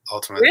my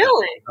ultimate.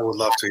 Really? I would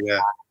love to, yeah.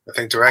 I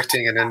think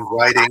directing and then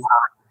writing.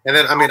 And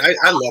then, I mean,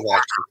 I love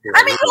acting too.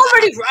 I mean, you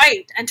already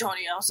write,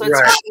 Antonio, so it's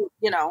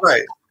not,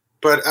 Right.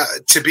 But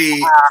to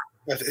be,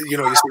 you see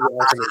the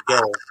ultimate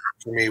goal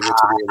for me would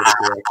to be able to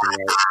direct and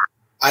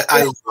write.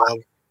 I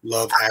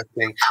love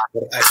acting,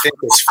 but I think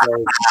as far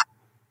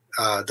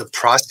as the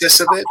process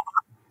of it,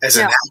 as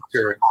an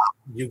actor,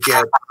 you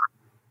go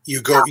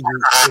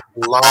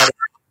a lot of,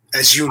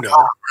 as you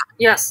know,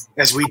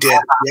 as we did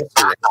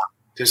yesterday,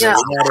 there's a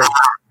lot of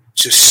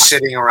just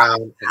sitting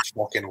around and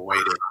fucking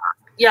waiting.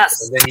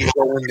 Yes. And then you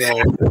go in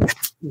there.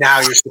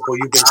 Now you've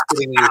been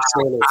sitting in your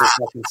trailer for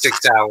fucking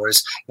 6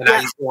 hours, and now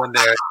you go in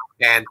there,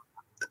 and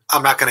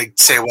I'm not going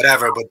to say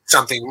whatever, but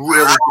something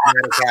really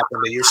dramatic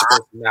happened that you're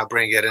supposed to now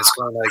bring it, and it's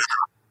going like,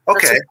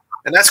 okay,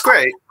 and that's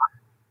great,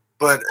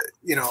 but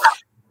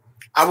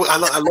I love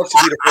to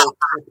be the whole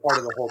part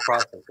of the whole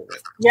process of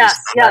it. Yes.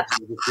 Just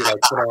be like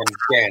put on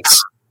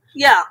dance.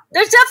 Yeah,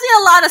 there's definitely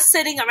a lot of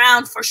sitting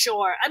around for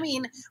sure. I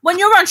mean, when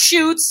you're on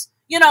shoots,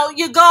 you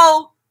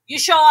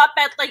show up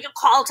at your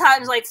call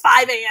times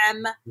 5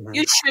 a.m. Mm-hmm.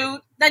 You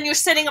shoot, then you're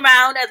sitting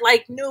around at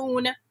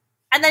noon,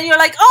 and then you're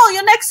like, oh,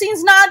 your next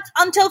scene's not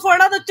until for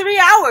another 3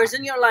 hours,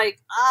 and you're like,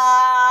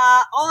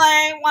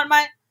 okay,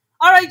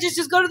 all right,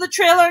 just go to the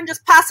trailer and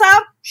just pass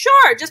out?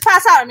 Sure, just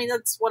pass out. I mean,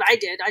 that's what I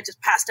did. I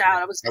just passed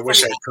out. I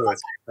wish I could.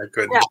 I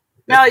couldn't. Yeah.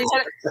 No, I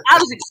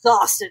was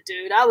exhausted,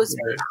 dude. I was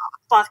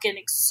fucking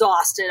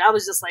exhausted. I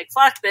was just like,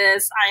 fuck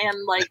this. I am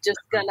just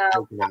gonna...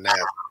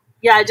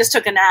 Yeah, I just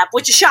took a nap,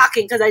 which is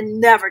shocking because I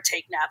never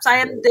take naps. I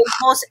am the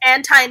most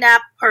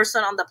anti-nap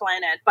person on the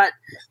planet. But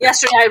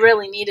yesterday I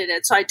really needed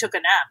it, so I took a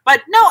nap.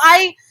 But no,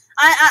 I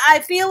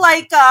feel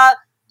like,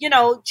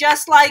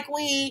 just like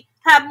we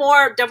have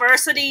more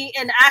diversity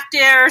in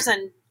actors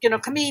and,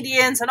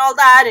 comedians and all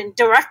that and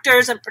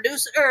directors and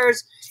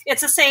producers,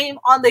 it's the same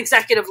on the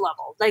executive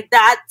level.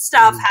 That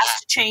stuff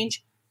has to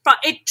change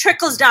it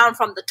trickles down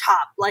from the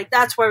top. Like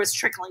that's where it's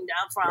trickling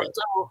down from. Right.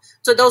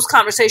 So those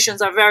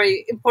conversations are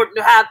very important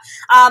to have.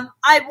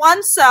 I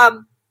once,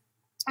 I'm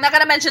not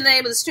going to mention the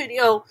name of the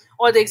studio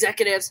or the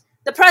executives.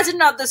 The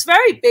president of this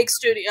very big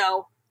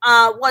studio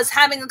was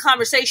having a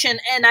conversation,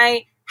 and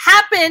I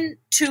happened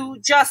to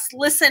just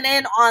listen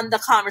in on the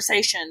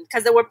conversation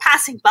because they were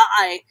passing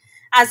by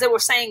as they were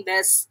saying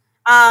this.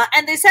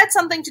 And they said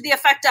something to the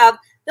effect of,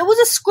 there was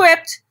a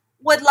script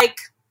with like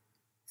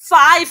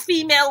 5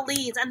 female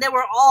leads, and they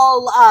were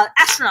all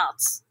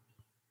astronauts.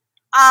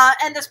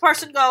 And this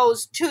person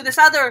goes to this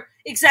other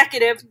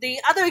executive.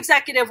 The other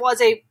executive was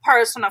a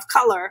person of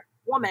color,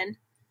 woman.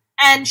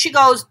 And she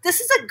goes, this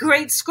is a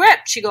great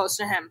script. She goes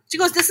to him. She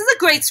goes, this is a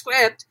great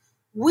script.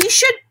 We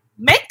should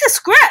make the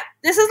script.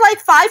 This is like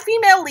 5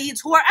 female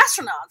leads who are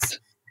astronauts.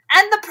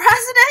 And the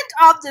president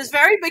of this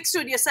very big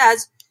studio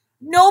says,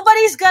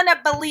 nobody's going to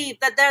believe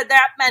that there are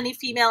that many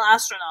female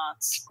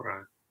astronauts.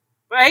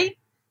 Right?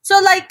 So,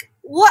 like,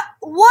 what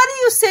do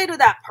you say to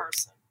that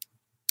person?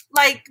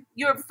 Like,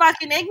 you're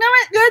fucking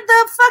ignorant? You're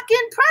the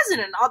fucking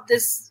president of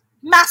this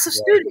massive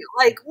studio.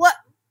 Like, what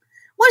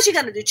is she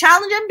going to do?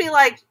 Challenge him? Be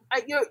like,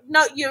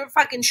 you're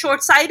fucking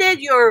short-sighted?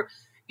 You're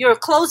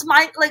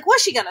closed-minded? Like,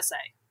 what's she going to say?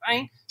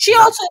 Right? She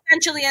also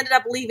eventually ended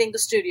up leaving the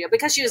studio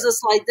because she was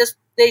just like,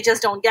 they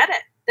just don't get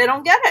it. They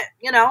don't get it,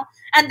 you know?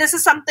 And this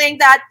is something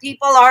that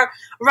people are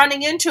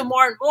running into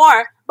more and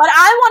more. But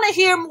I want to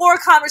hear more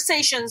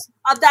conversations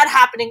of that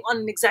happening on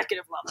an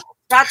executive level.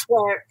 That's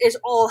where it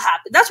all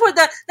happens.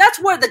 That's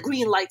where the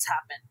green lights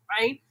happen,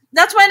 right?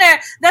 That's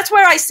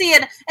where I see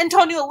an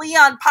Antonio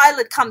Leon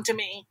pilot come to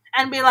me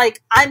and be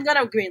like, I'm going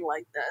to green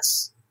light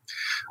this.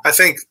 I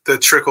think the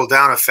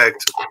trickle-down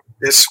effect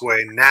this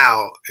way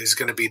now is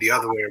going to be the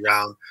other way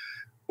around,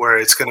 where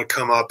it's going to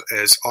come up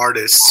as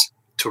artists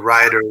to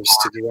writers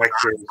to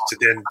directors to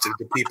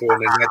the people in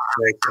the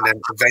Netflix, and then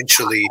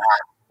eventually,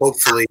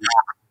 hopefully,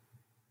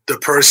 the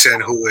person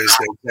who is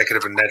the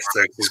executive of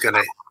Netflix is going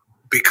to,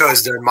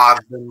 because their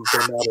model is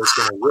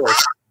going to work.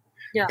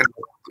 Yeah.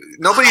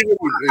 Nobody really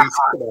thinks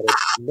about it.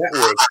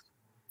 Networks,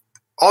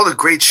 all the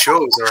great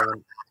shows are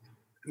on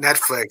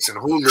Netflix and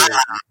Hulu,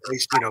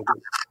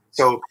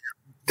 so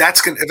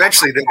that's going.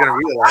 Eventually, they're going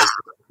to realize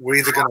that we're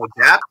either going to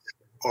adapt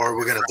or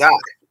we're going to die.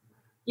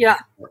 Yeah,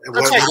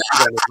 that's right.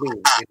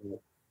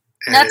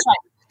 That's right.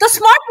 The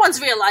smart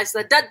ones realize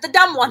that. The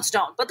dumb ones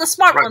don't, but the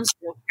smart ones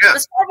do. Yeah. The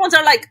smart ones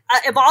are like,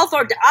 evolve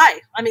or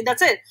die. I mean,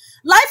 that's it.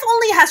 Life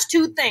only has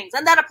 2 things,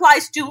 and that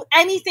applies to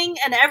anything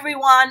and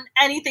everyone,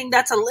 anything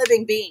that's a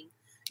living being.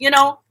 You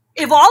know,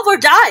 evolve or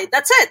die.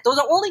 That's it. Those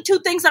are only 2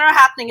 things that are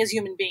happening as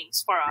human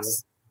beings for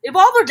us. Yeah.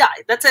 Evolve or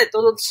die. That's it.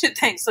 Those are the 2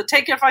 things. So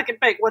take your fucking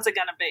pick. What's it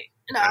gonna be?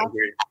 You know. I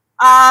agree.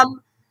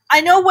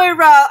 I know we're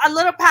a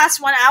little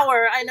past 1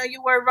 hour. I know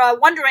you were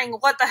wondering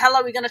what the hell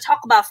are we going to talk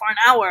about for an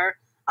hour.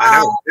 I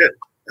know. Good.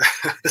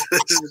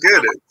 This is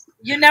good.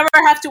 You never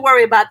have to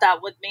worry about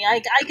that with me.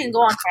 I can go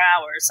on for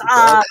hours.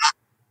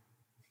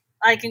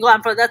 I can go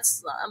on for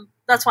that's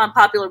why I'm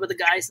popular with the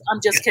guys. I'm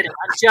just kidding.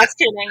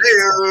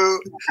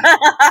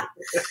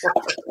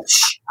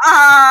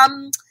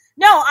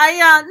 No,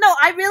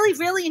 I really,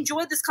 really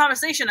enjoyed this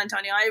conversation,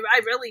 Antonio.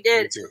 I really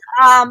did.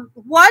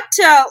 What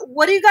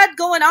do you got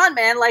going on,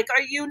 man? Like,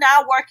 are you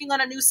now working on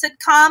a new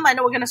sitcom? I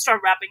know we're going to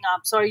start wrapping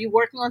up. So are you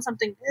working on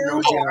something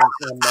new?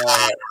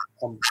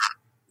 I'm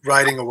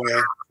writing away,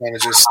 trying to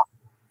just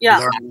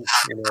learn,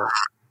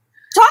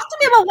 Talk to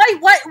me about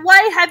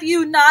why have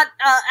you not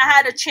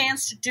had a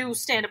chance to do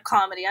stand-up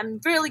comedy?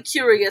 I'm really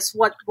curious.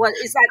 What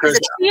is that? Is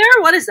it fear?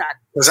 What is that?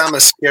 Because I'm a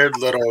scared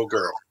little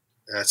girl.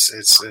 You're a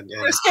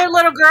scared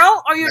little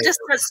girl, or you're just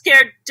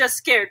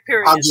scared,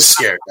 period? I'm just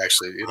scared,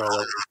 actually.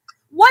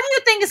 What do you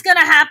think is going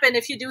to happen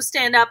if you do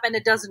stand up and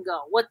it doesn't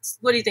go? What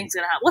do you think is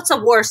going to happen? What's the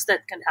worst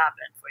that can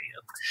happen for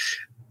you?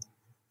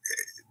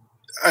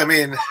 I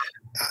mean,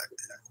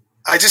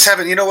 I just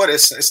haven't. You know what?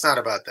 It's not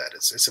about that.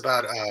 It's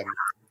about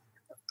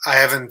I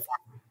haven't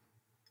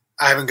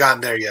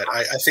gotten there yet.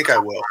 I think I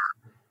will.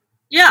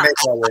 Yeah. Maybe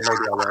I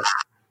will.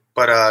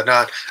 But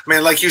not. I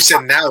mean, like you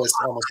said, now it's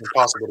almost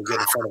impossible to get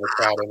in front of a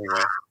crowd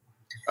anyway.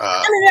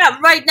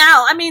 Right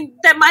now. I mean,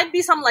 there might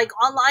be some like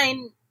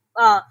online.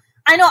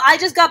 I know. I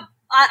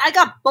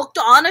got booked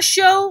on a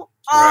show,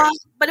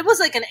 but it was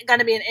like going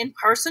to be an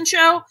in-person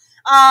show.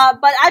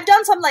 But I've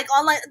done some like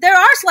online. There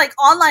are like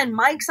online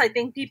mics. I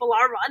think people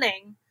are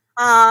running,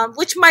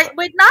 which might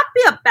not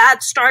be a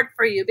bad start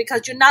for you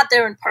because you're not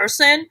there in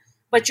person,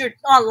 but you're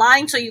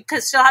online, so you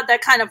can still have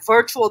that kind of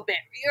virtual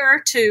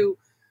barrier to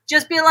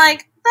just be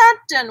like, that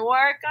didn't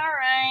work. All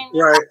right.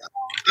 Right.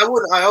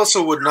 I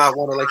also would not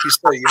want to, like you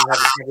said, you have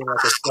having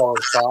like a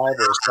solid 5 or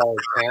a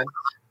solid 10.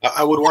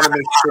 I would want to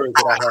make sure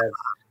that I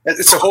have.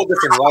 It's a whole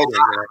different writing,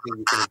 and I think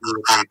you can agree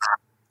with me.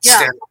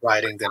 Standard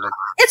writing than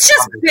it's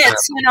just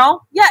bits, you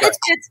know. Yeah, it's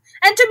bits.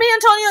 And to me,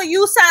 Antonio,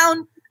 you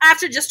sound,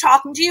 after just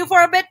talking to you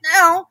for a bit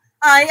now,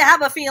 I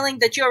have a feeling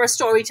that you're a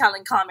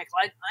storytelling comic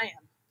like I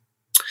am.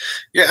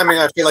 Yeah, I mean,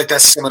 I feel like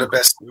that's some of the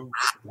best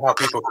how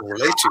people can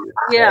relate to you.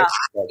 Yeah, right?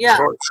 Like yeah,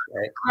 stories,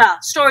 right? yeah.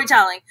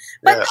 Storytelling,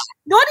 but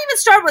don't even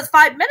start with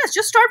 5 minutes.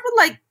 Just start with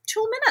like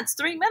 2 minutes,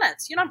 3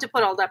 minutes. You don't have to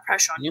put all that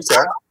pressure on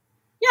yourself.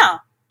 Yeah,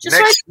 just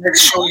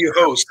next show you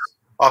host,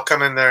 I'll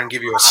come in there and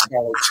give you a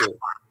scholar too.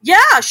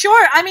 Yeah,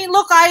 sure. I mean,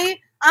 look,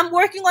 I'm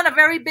working on a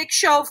very big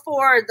show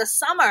for the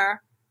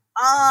summer.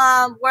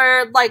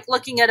 We're like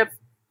looking at a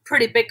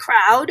pretty big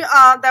crowd.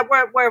 That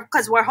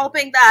because we're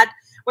hoping that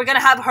we're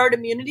gonna have herd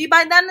immunity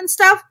by then and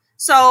stuff.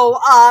 So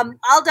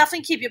I'll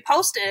definitely keep you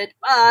posted.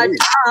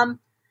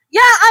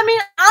 Yeah, I mean,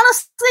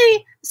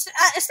 honestly,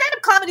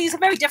 stand-up comedy is a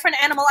very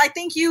different animal. I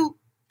think you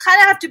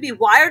kind of have to be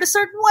wired a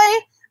certain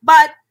way,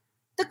 but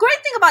the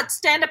great thing about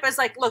stand-up is,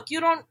 like, look, you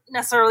don't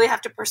necessarily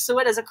have to pursue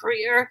it as a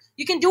career.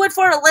 You can do it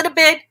for a little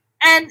bit,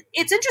 and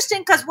it's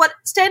interesting because what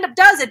stand-up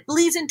does, it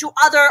bleeds into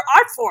other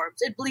art forms.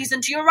 It bleeds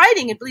into your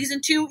writing. It bleeds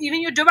into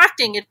even your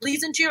directing. It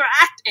bleeds into your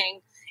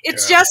acting.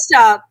 It's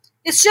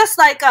just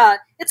like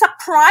it's a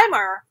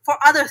primer for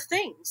other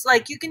things.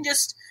 Like, you can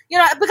just,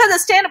 because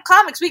as stand-up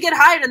comics, we get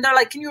hired and they're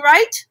like, can you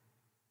write?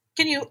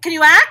 Can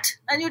you act?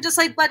 And you're just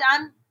like, but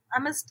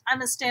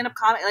I'm a stand-up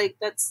comic. Like,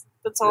 that's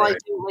all I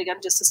do. Like,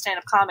 I'm just a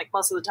stand-up comic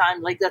most of the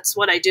time. Like, that's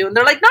what I do. And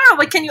they're like, no,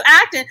 but can you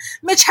act? And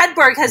Mitch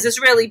Hedberg has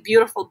this really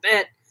beautiful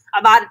bit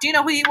about it. Do you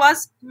know who he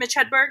was, Mitch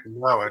Hedberg?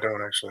 No, I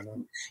don't actually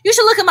know. You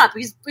should look him up.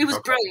 He was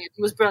brilliant.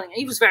 He was brilliant.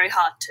 He was very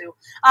hot too.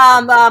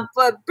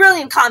 But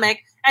brilliant comic.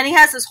 And he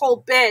has this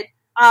whole bit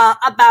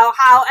about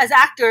how, as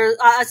actors,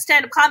 as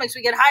stand-up comics,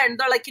 we get hired, and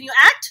they're like, can you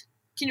act?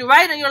 Can you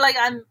write? And you're like,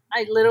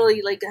 I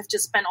literally like have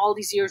just spent all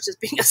these years just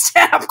being a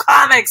stand-up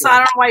comic, so I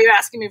don't know why you're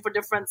asking me for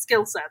different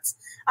skill sets.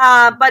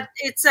 But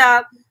it's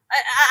I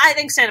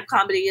think stand-up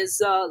comedy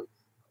is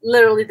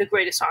literally the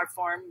greatest art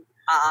form.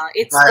 I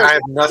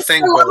have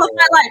nothing the but love of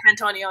my life,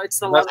 Antonio. It's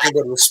the love. Nothing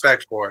but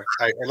respect for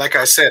it. Like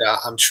I said,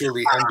 I'm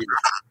truly envious.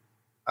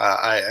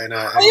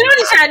 You don't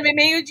need to envy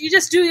me. You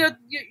just do you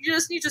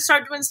just need to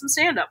start doing some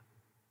stand-up.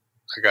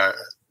 I got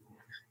it.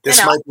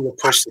 This might be the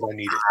push that I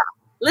needed.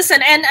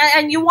 Listen,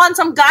 and you want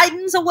some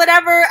guidance or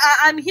whatever,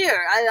 I'm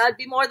here. I'd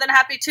be more than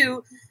happy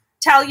to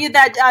tell you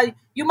that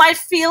you might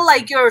feel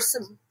like your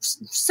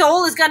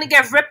soul is going to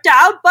get ripped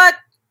out, but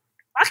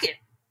fuck it.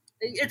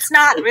 It's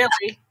not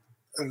really.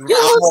 I'm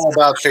all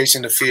about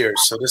facing the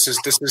fears, so this is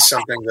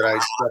something that I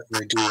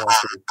definitely do want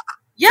to do.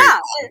 Yeah,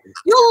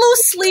 you'll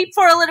lose sleep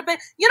for a little bit.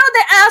 They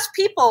ask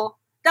people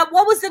that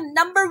what was the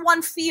number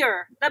one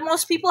fear that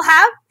most people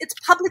have? It's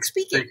public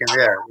speaking.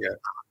 Yeah.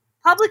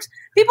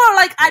 People are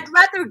like, I'd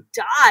rather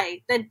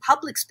die than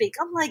public speak.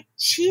 I'm like,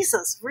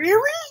 Jesus,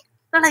 really?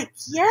 They're like,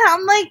 yeah.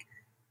 I'm like,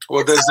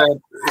 well, it's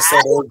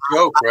that old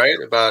joke, right?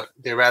 About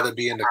they'd rather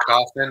be in the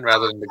coffin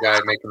rather than the guy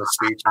making a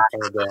speech in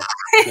front of the.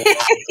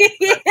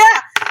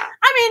 Yeah,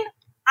 I mean,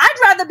 I'd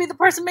rather be the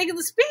person making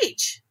the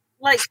speech.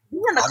 Like,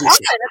 being in the coffin,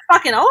 it's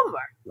fucking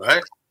over.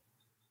 Right.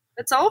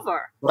 It's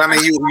over. But I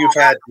mean, you've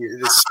had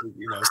this,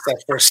 it's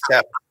that first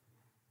step.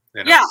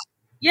 Yeah.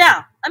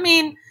 I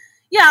mean,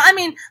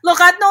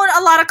 look, I've known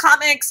a lot of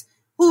comics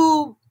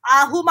whom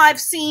I've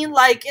seen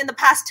like in the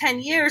past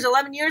 10 years,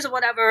 11 years or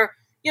whatever.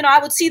 I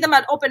would see them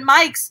at open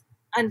mics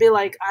and be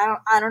like,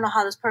 I don't know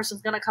how this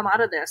person's going to come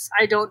out of this.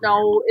 I don't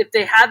know if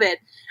they have it.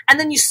 And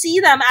then you see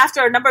them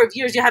after a number of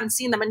years, you haven't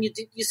seen them, and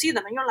you see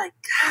them and you're like,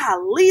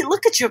 golly,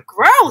 look at your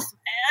growth,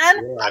 man.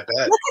 Yeah, I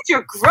bet. Look at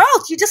your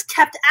growth. You just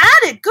kept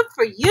at it. Good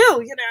for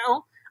you,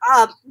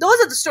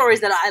 Those are the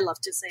stories that I love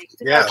to see.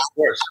 Yeah, of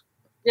course.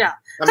 Yeah.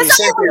 I mean, the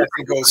same thing I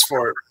think goes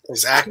for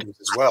as actors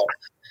as well.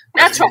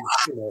 That's right.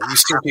 You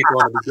see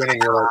people in the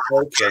beginning, you're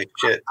like, okay,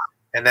 shit.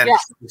 And then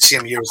you see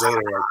them years later,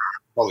 like,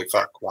 holy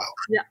fuck, wow.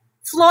 Yeah.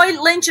 Floyd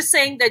Lynch is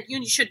saying that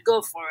you should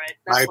go for it.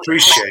 I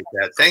appreciate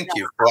that. Thank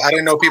you. Well, I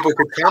didn't know people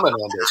could comment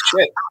on this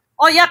shit.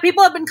 Oh, yeah.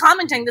 People have been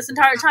commenting this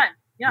entire time.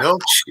 Yeah.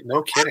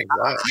 No kidding.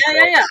 Wow.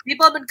 Yeah.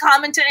 People have been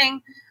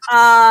commenting.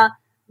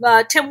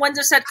 Tim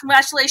Windsor said,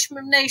 congratulations,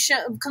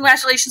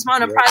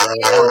 Mona. I'm proud of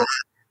you.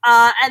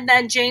 And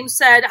then James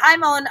said,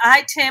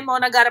 hi, Tim.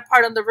 Mona got a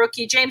part on The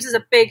Rookie. James is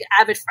a big,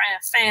 avid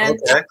fan.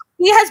 Okay.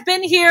 He has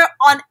been here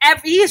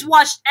he has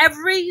watched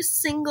every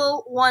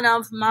single one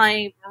of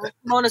my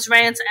Mona's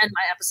rants and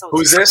my episodes.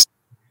 Who's this?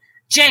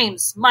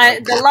 James,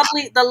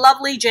 the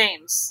lovely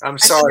James. I'm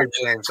sorry,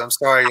 James. I'm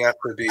sorry you have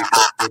to be.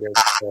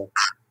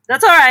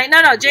 That's all right.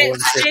 No. James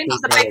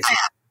is a big fan.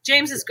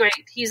 James is great.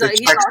 He's awesome.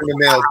 In the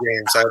mail,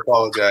 James. I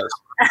apologize.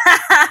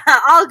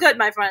 All good,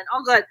 my friend.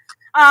 All good.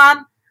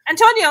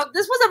 Antonio,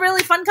 this was a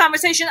really fun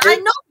conversation. I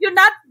know you're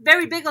not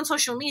very big on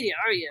social media,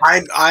 are you?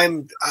 I'm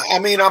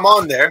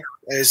on there.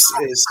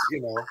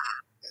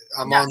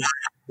 I'm on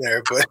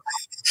there, but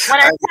when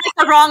I tagged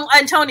the wrong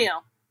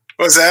Antonio.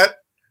 What's that?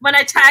 When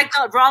I tagged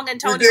the wrong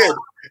Antonio. You did.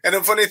 And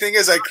the funny thing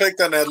is, I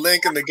clicked on that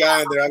link and the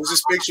guy in there. I was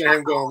just picturing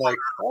him going like,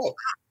 "Oh,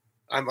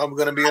 I'm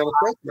going to be on the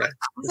first man."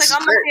 It's like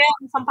I'm going to be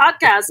on some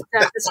podcast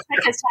that this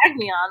chick has tagged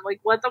me on. Like,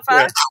 what the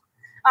fuck?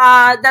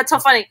 Yeah. That's so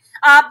funny.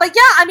 But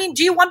yeah, I mean,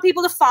 do you want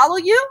people to follow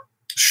you?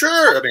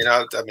 Sure.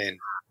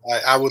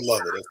 I would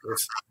love it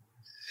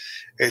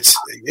it's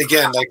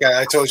again, like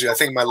I told you, I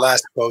think my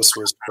last post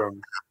was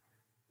from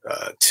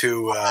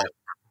 2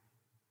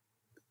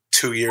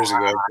 years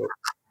ago, but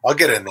I'll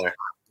get in there.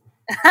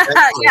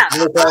 Yeah.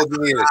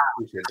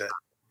 Appreciate that.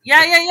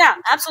 Yeah.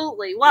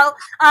 Absolutely. Well,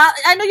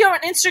 I know you're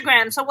on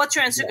Instagram, so what's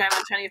your Instagram,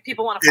 Antonio? If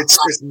people want to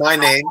follow it's my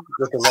name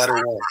with the letter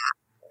 1,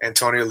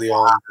 Antonio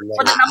Leon.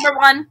 For the number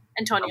 1,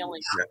 Antonio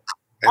Leon. Yeah.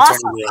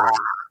 Antonio Leon.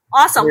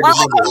 Awesome. Well,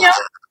 Antonio,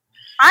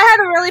 I had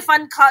a really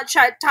fun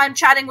time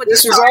chatting with you.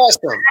 This was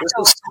awesome. This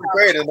was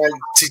great, and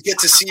to get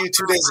to see you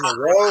 2 days in a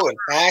row and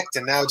act,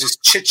 and now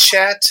just chit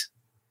chat.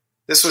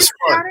 This was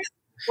fun.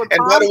 And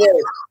by the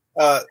way,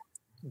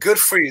 good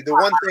for you. The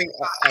one thing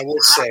I will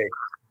say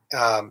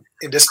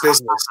in this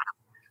business,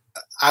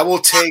 I will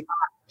take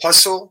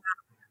hustle.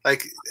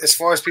 Like as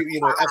far as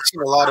people, I've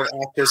seen a lot of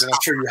actors, and I'm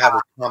sure you have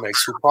with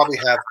comics, who probably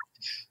have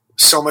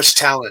so much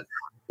talent.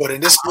 But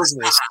in this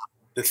business,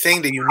 the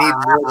thing that you need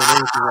more than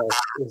anything else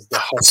is the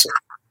hustle.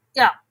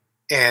 Yeah.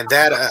 And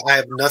that I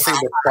have nothing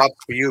but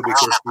props for you,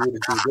 because for you to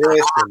do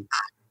this and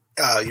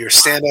your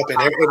stand up, and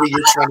every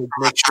year trying to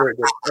make sure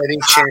that any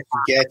chance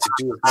you get to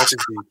do as much as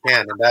you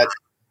can, and that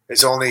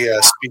is only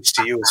a speech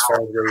to you as far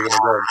as where you're going to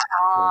go.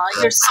 Oh,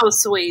 you're so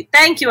sweet.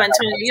 Thank you,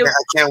 Antonio.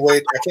 I can't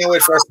wait. I can't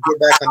wait for us to get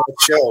back on that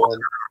show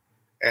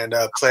and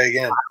play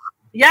again.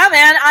 Yeah,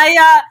 man.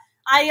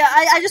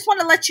 I just want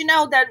to let you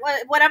know that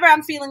whatever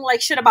I'm feeling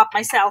like shit about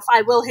myself,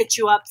 I will hit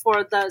you up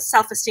for the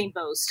self-esteem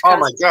boost. Oh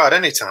my God,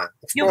 anytime.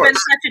 You've been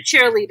such a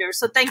cheerleader,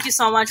 so thank you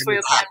so much for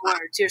your kind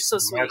words. You're so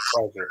sweet. My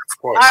pleasure, of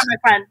course. All right, my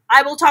friend.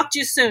 I will talk to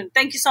you soon.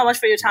 Thank you so much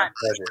for your time.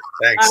 My pleasure.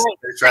 Thanks. All right.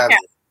 Thanks for having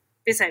me.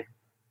 Be safe.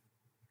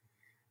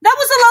 That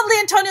was the lovely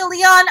Antonio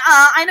Leon.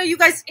 I know you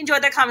guys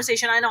enjoyed that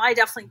conversation. I know I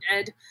definitely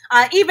did.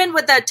 Even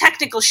with the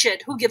technical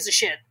shit, who gives a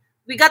shit?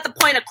 We got the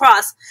point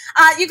across.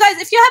 You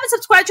guys, if you haven't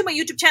subscribed to my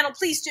YouTube channel,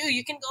 please do.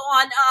 You can go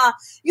on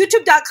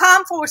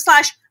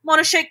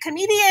youtube.com/Mona Shaikh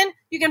Comedian.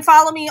 You can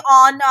follow me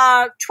on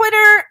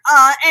Twitter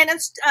and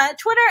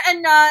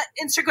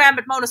Instagram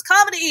at Mona's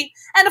Comedy.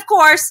 And, of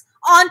course,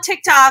 on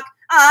TikTok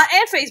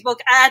and Facebook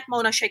at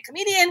Mona Shaikh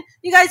Comedian.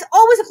 You guys,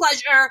 always a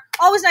pleasure.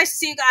 Always nice to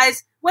see you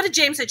guys. What did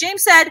James say?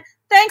 James said,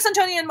 thanks,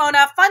 Antonio and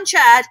Mona. Fun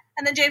chat.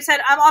 And then James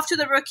said, I'm off to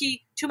the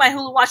Rookie to my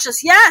Hulu watch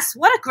list. Yes,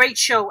 what a great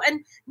show.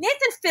 And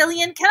Nathan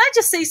Fillion, can I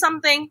just say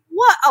something?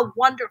 What a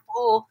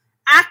wonderful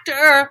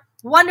actor,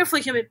 wonderful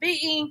human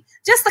being.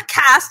 Just the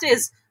cast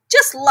is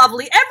just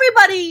lovely.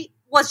 Everybody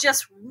was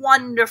just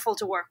wonderful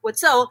to work with.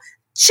 So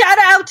shout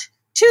out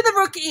to the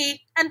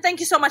Rookie, and thank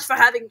you so much for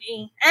having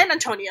me and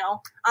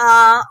Antonio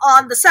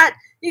on the set.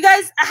 You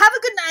guys, have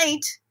a good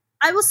night.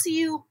 I will see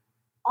you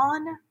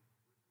on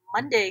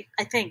Monday,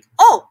 I think.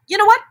 Oh, you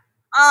know what?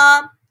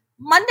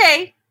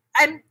 Monday,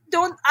 I'm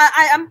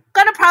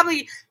gonna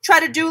probably try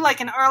to do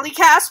like an early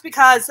cast,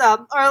 because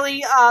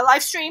early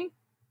live stream,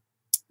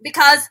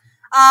 because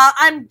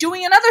I'm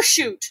doing another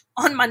shoot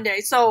on Monday,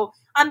 so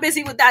I'm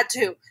busy with that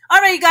too. All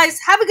right, you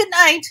guys, have a good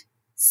night.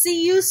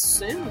 See you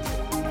soon.